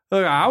 Yeah.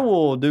 Look, I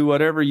will do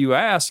whatever you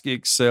ask,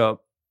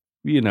 except,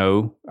 I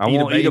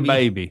won't eat a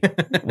baby.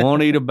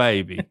 Won't eat a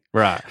baby.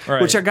 Right.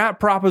 Which I got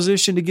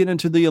propositioned to get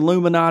into the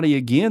Illuminati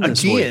again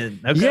this week.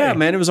 Okay. Yeah,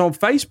 man. It was on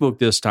Facebook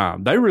this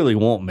time. They really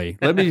want me.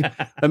 Let me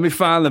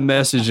find the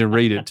message and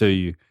read it to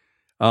you.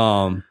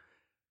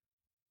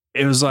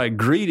 it was like,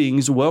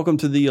 greetings, welcome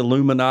to the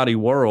Illuminati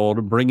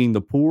world, bringing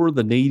the poor,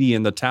 the needy,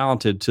 and the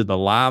talented to the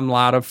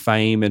limelight of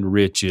fame and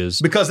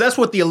riches. Because that's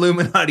what the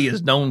Illuminati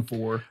is known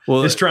for,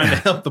 is trying to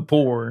help the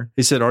poor.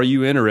 He said, are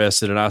you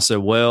interested? And I said,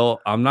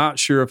 well, I'm not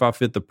sure if I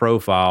fit the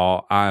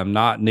profile. I am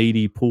not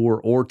needy,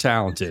 poor, or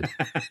talented.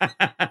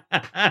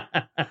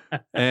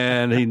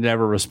 And he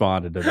never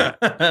responded to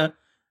that.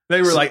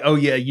 They were like, oh,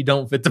 yeah, you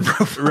don't fit the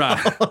profile.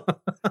 Right.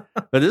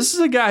 But this is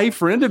a guy, he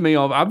friended me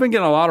on. I've been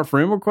getting a lot of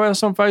friend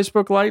requests on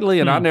Facebook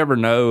lately, and I never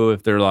know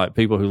if they're like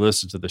people who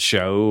listen to the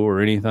show or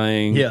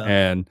anything. Yeah.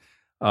 And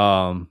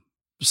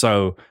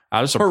so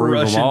I just approve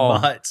Russian them all.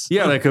 bots.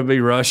 Yeah, they could be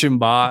Russian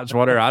bots,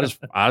 whatever. I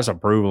just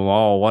approve them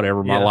all,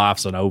 whatever. My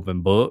life's an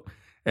open book.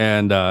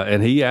 And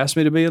he asked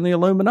me to be in the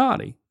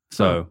Illuminati.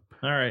 So,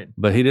 all right.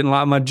 But he didn't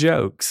like my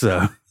jokes.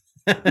 So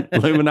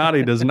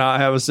Illuminati does not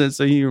have a sense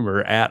of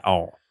humor at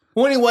all.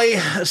 Well, anyway,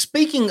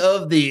 speaking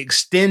of the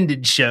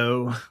extended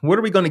show, what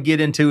are we going to get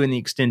into in the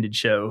extended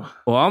show?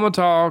 Well, I'm going to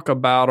talk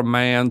about a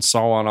man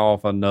sawing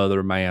off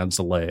another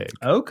man's leg.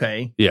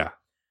 Okay. Yeah.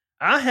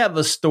 I have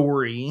a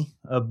story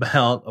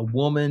about a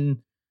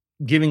woman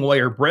giving away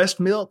her breast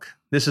milk.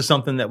 This is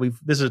something that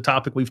this is a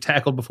topic we've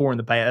tackled before in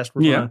the past.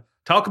 We're going to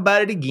talk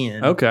about it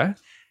again. Okay.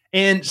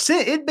 And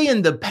it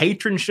being the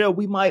patron show,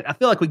 I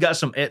feel like we got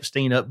some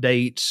Epstein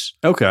updates.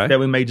 Okay.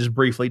 That we may just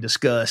briefly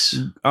discuss.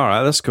 All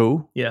right. That's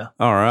cool. Yeah.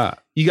 All right.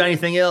 You got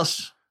anything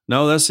else?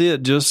 No, that's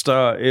it. Just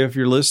if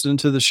you're listening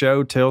to the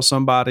show, tell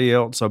somebody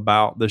else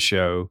about the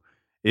show.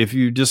 If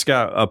you just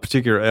got a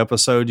particular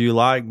episode you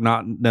like,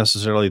 not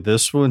necessarily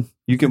this one,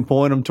 you can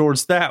point them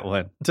towards that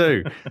one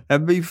too.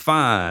 That'd be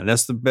fine.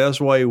 That's the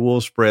best way we'll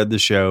spread the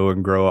show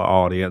and grow an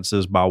audience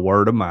is by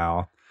word of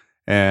mouth.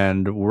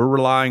 And we're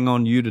relying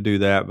on you to do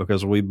that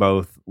because we're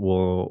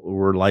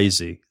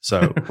lazy.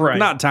 So right.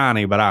 Not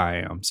tiny, but I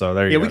am. So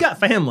there you go. Yeah, we got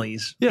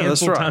families. Yeah, that's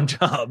full-time right.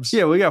 jobs.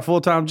 Yeah, we got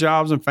full-time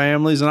jobs and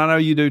families, and I know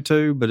you do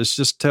too, but it's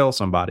just tell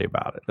somebody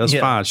about it. That's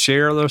fine.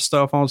 Share their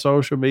stuff on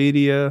social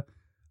media.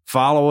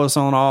 Follow us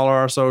on all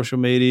our social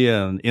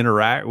media and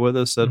interact with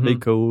us. That'd be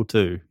cool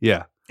too.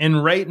 Yeah.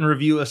 And rate and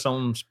review us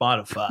on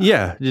Spotify.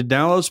 Yeah. You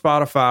download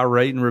Spotify,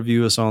 rate and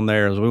review us on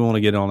there as we want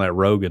to get on that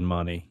Rogan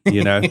money,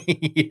 you know?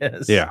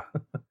 Yes. Yeah.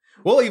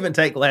 We'll even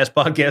take last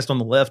podcast on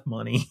the left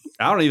money.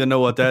 I don't even know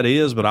what that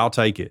is, but I'll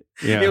take it.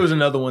 Yeah. It was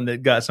another one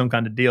that got some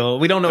kind of deal.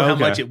 We don't know how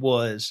much it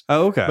was.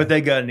 Oh, okay. But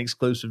they got an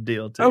exclusive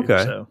deal too.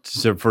 Okay.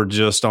 So for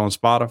just on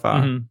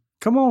Spotify.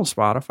 Come on,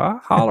 Spotify.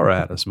 Holler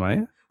at us,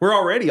 man. We're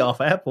already off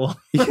Apple.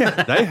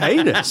 Yeah, they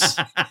hate us.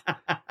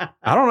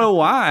 I don't know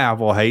why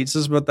Apple hates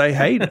us, but they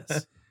hate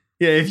us.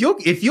 Yeah,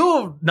 if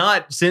you'll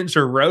not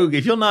censor Rogan,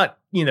 if you'll not,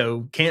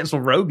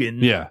 cancel Rogan,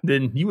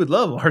 then you would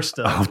love our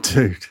stuff. Oh,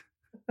 dude.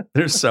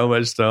 There's so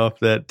much stuff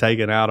that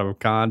taken out of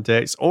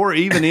context or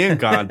even in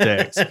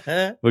context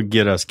would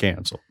get us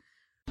canceled.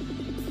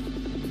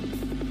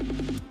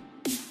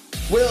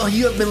 Well,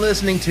 you have been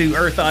listening to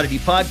Earth Oddity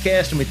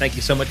Podcast, and we thank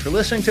you so much for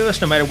listening to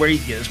us, no matter where you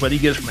get us, whether you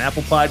get us from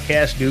Apple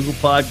Podcasts, Google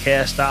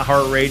Podcasts,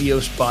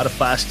 iHeartRadio,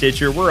 Spotify,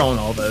 Stitcher, we're on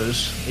all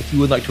those. If you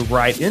would like to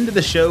write into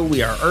the show,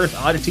 we are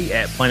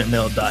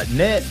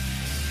earthoddity@planetmail.net.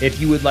 If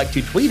you would like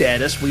to tweet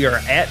at us, we are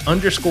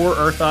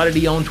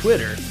 @_EarthOddity on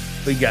Twitter.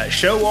 We've got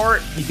show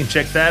art. You can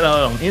check that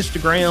out on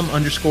Instagram,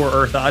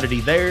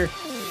 _EarthOddity there.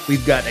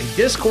 We've got a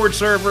Discord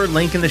server,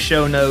 link in the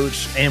show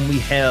notes, and we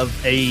have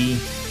a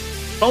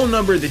phone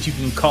number that you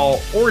can call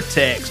or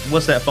text.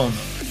 What's that phone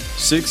number?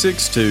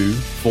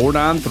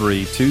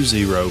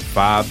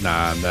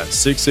 662-493-2059. That's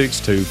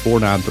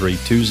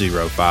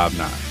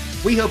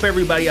 662-493-2059. We hope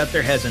everybody out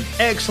there has an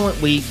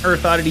excellent week.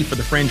 Earth Oddity for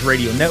the Fringe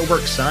Radio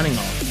Network signing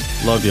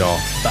off. Love y'all.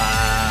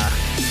 Bye.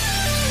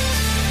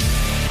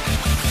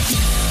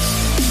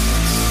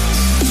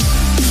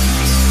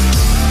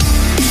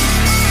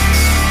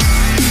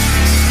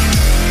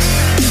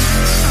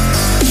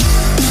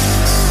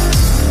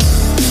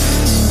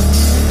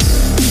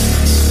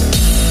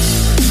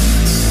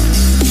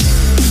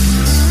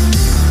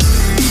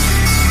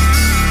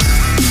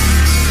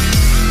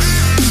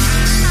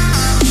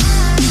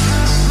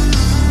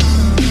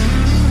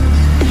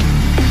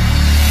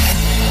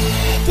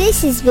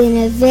 This has been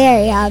a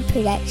very odd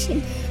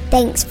production.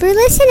 Thanks for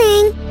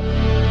listening.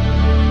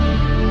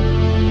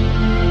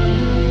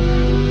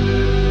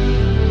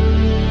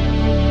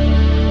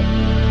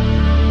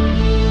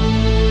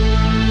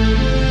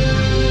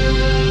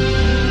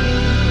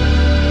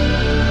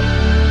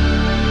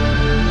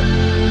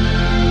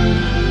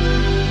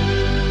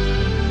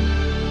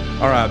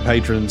 All right,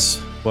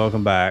 patrons,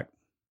 welcome back.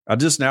 I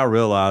just now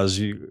realized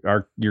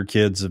your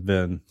kids have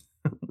been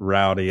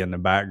rowdy in the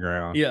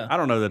background. Yeah. I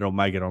don't know that it'll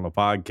make it on the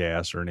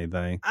podcast or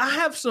anything. I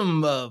have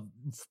some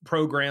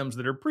programs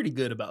that are pretty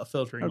good about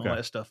filtering all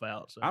that stuff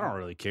out. So. I don't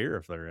really care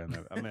if they're in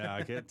there. I mean,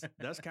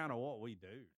 that's kind of what we do.